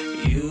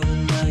 You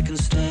and I can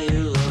stay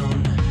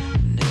alone.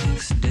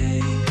 Next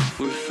day,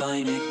 we're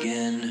fine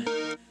again.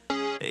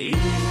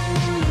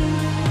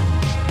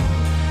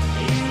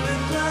 You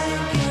look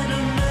like an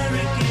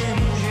American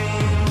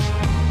dream.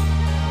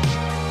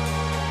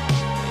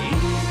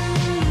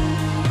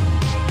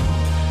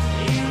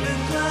 You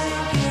look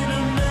like an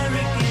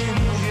American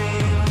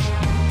dream.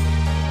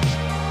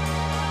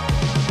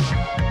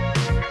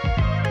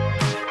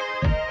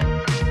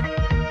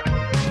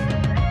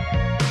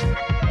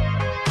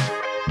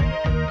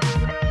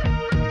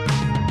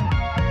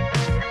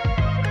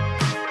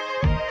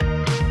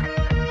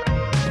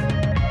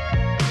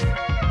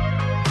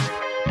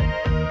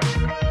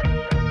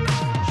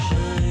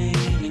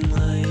 Shining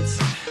lights,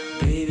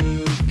 baby,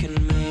 we can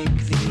make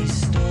these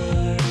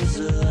stars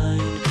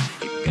align.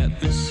 You got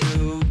me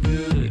so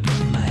good,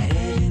 my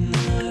head in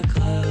the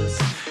clouds.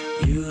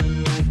 You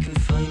and I can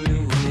find a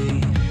way.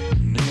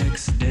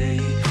 Next day,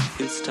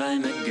 it's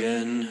time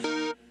again.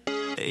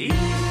 You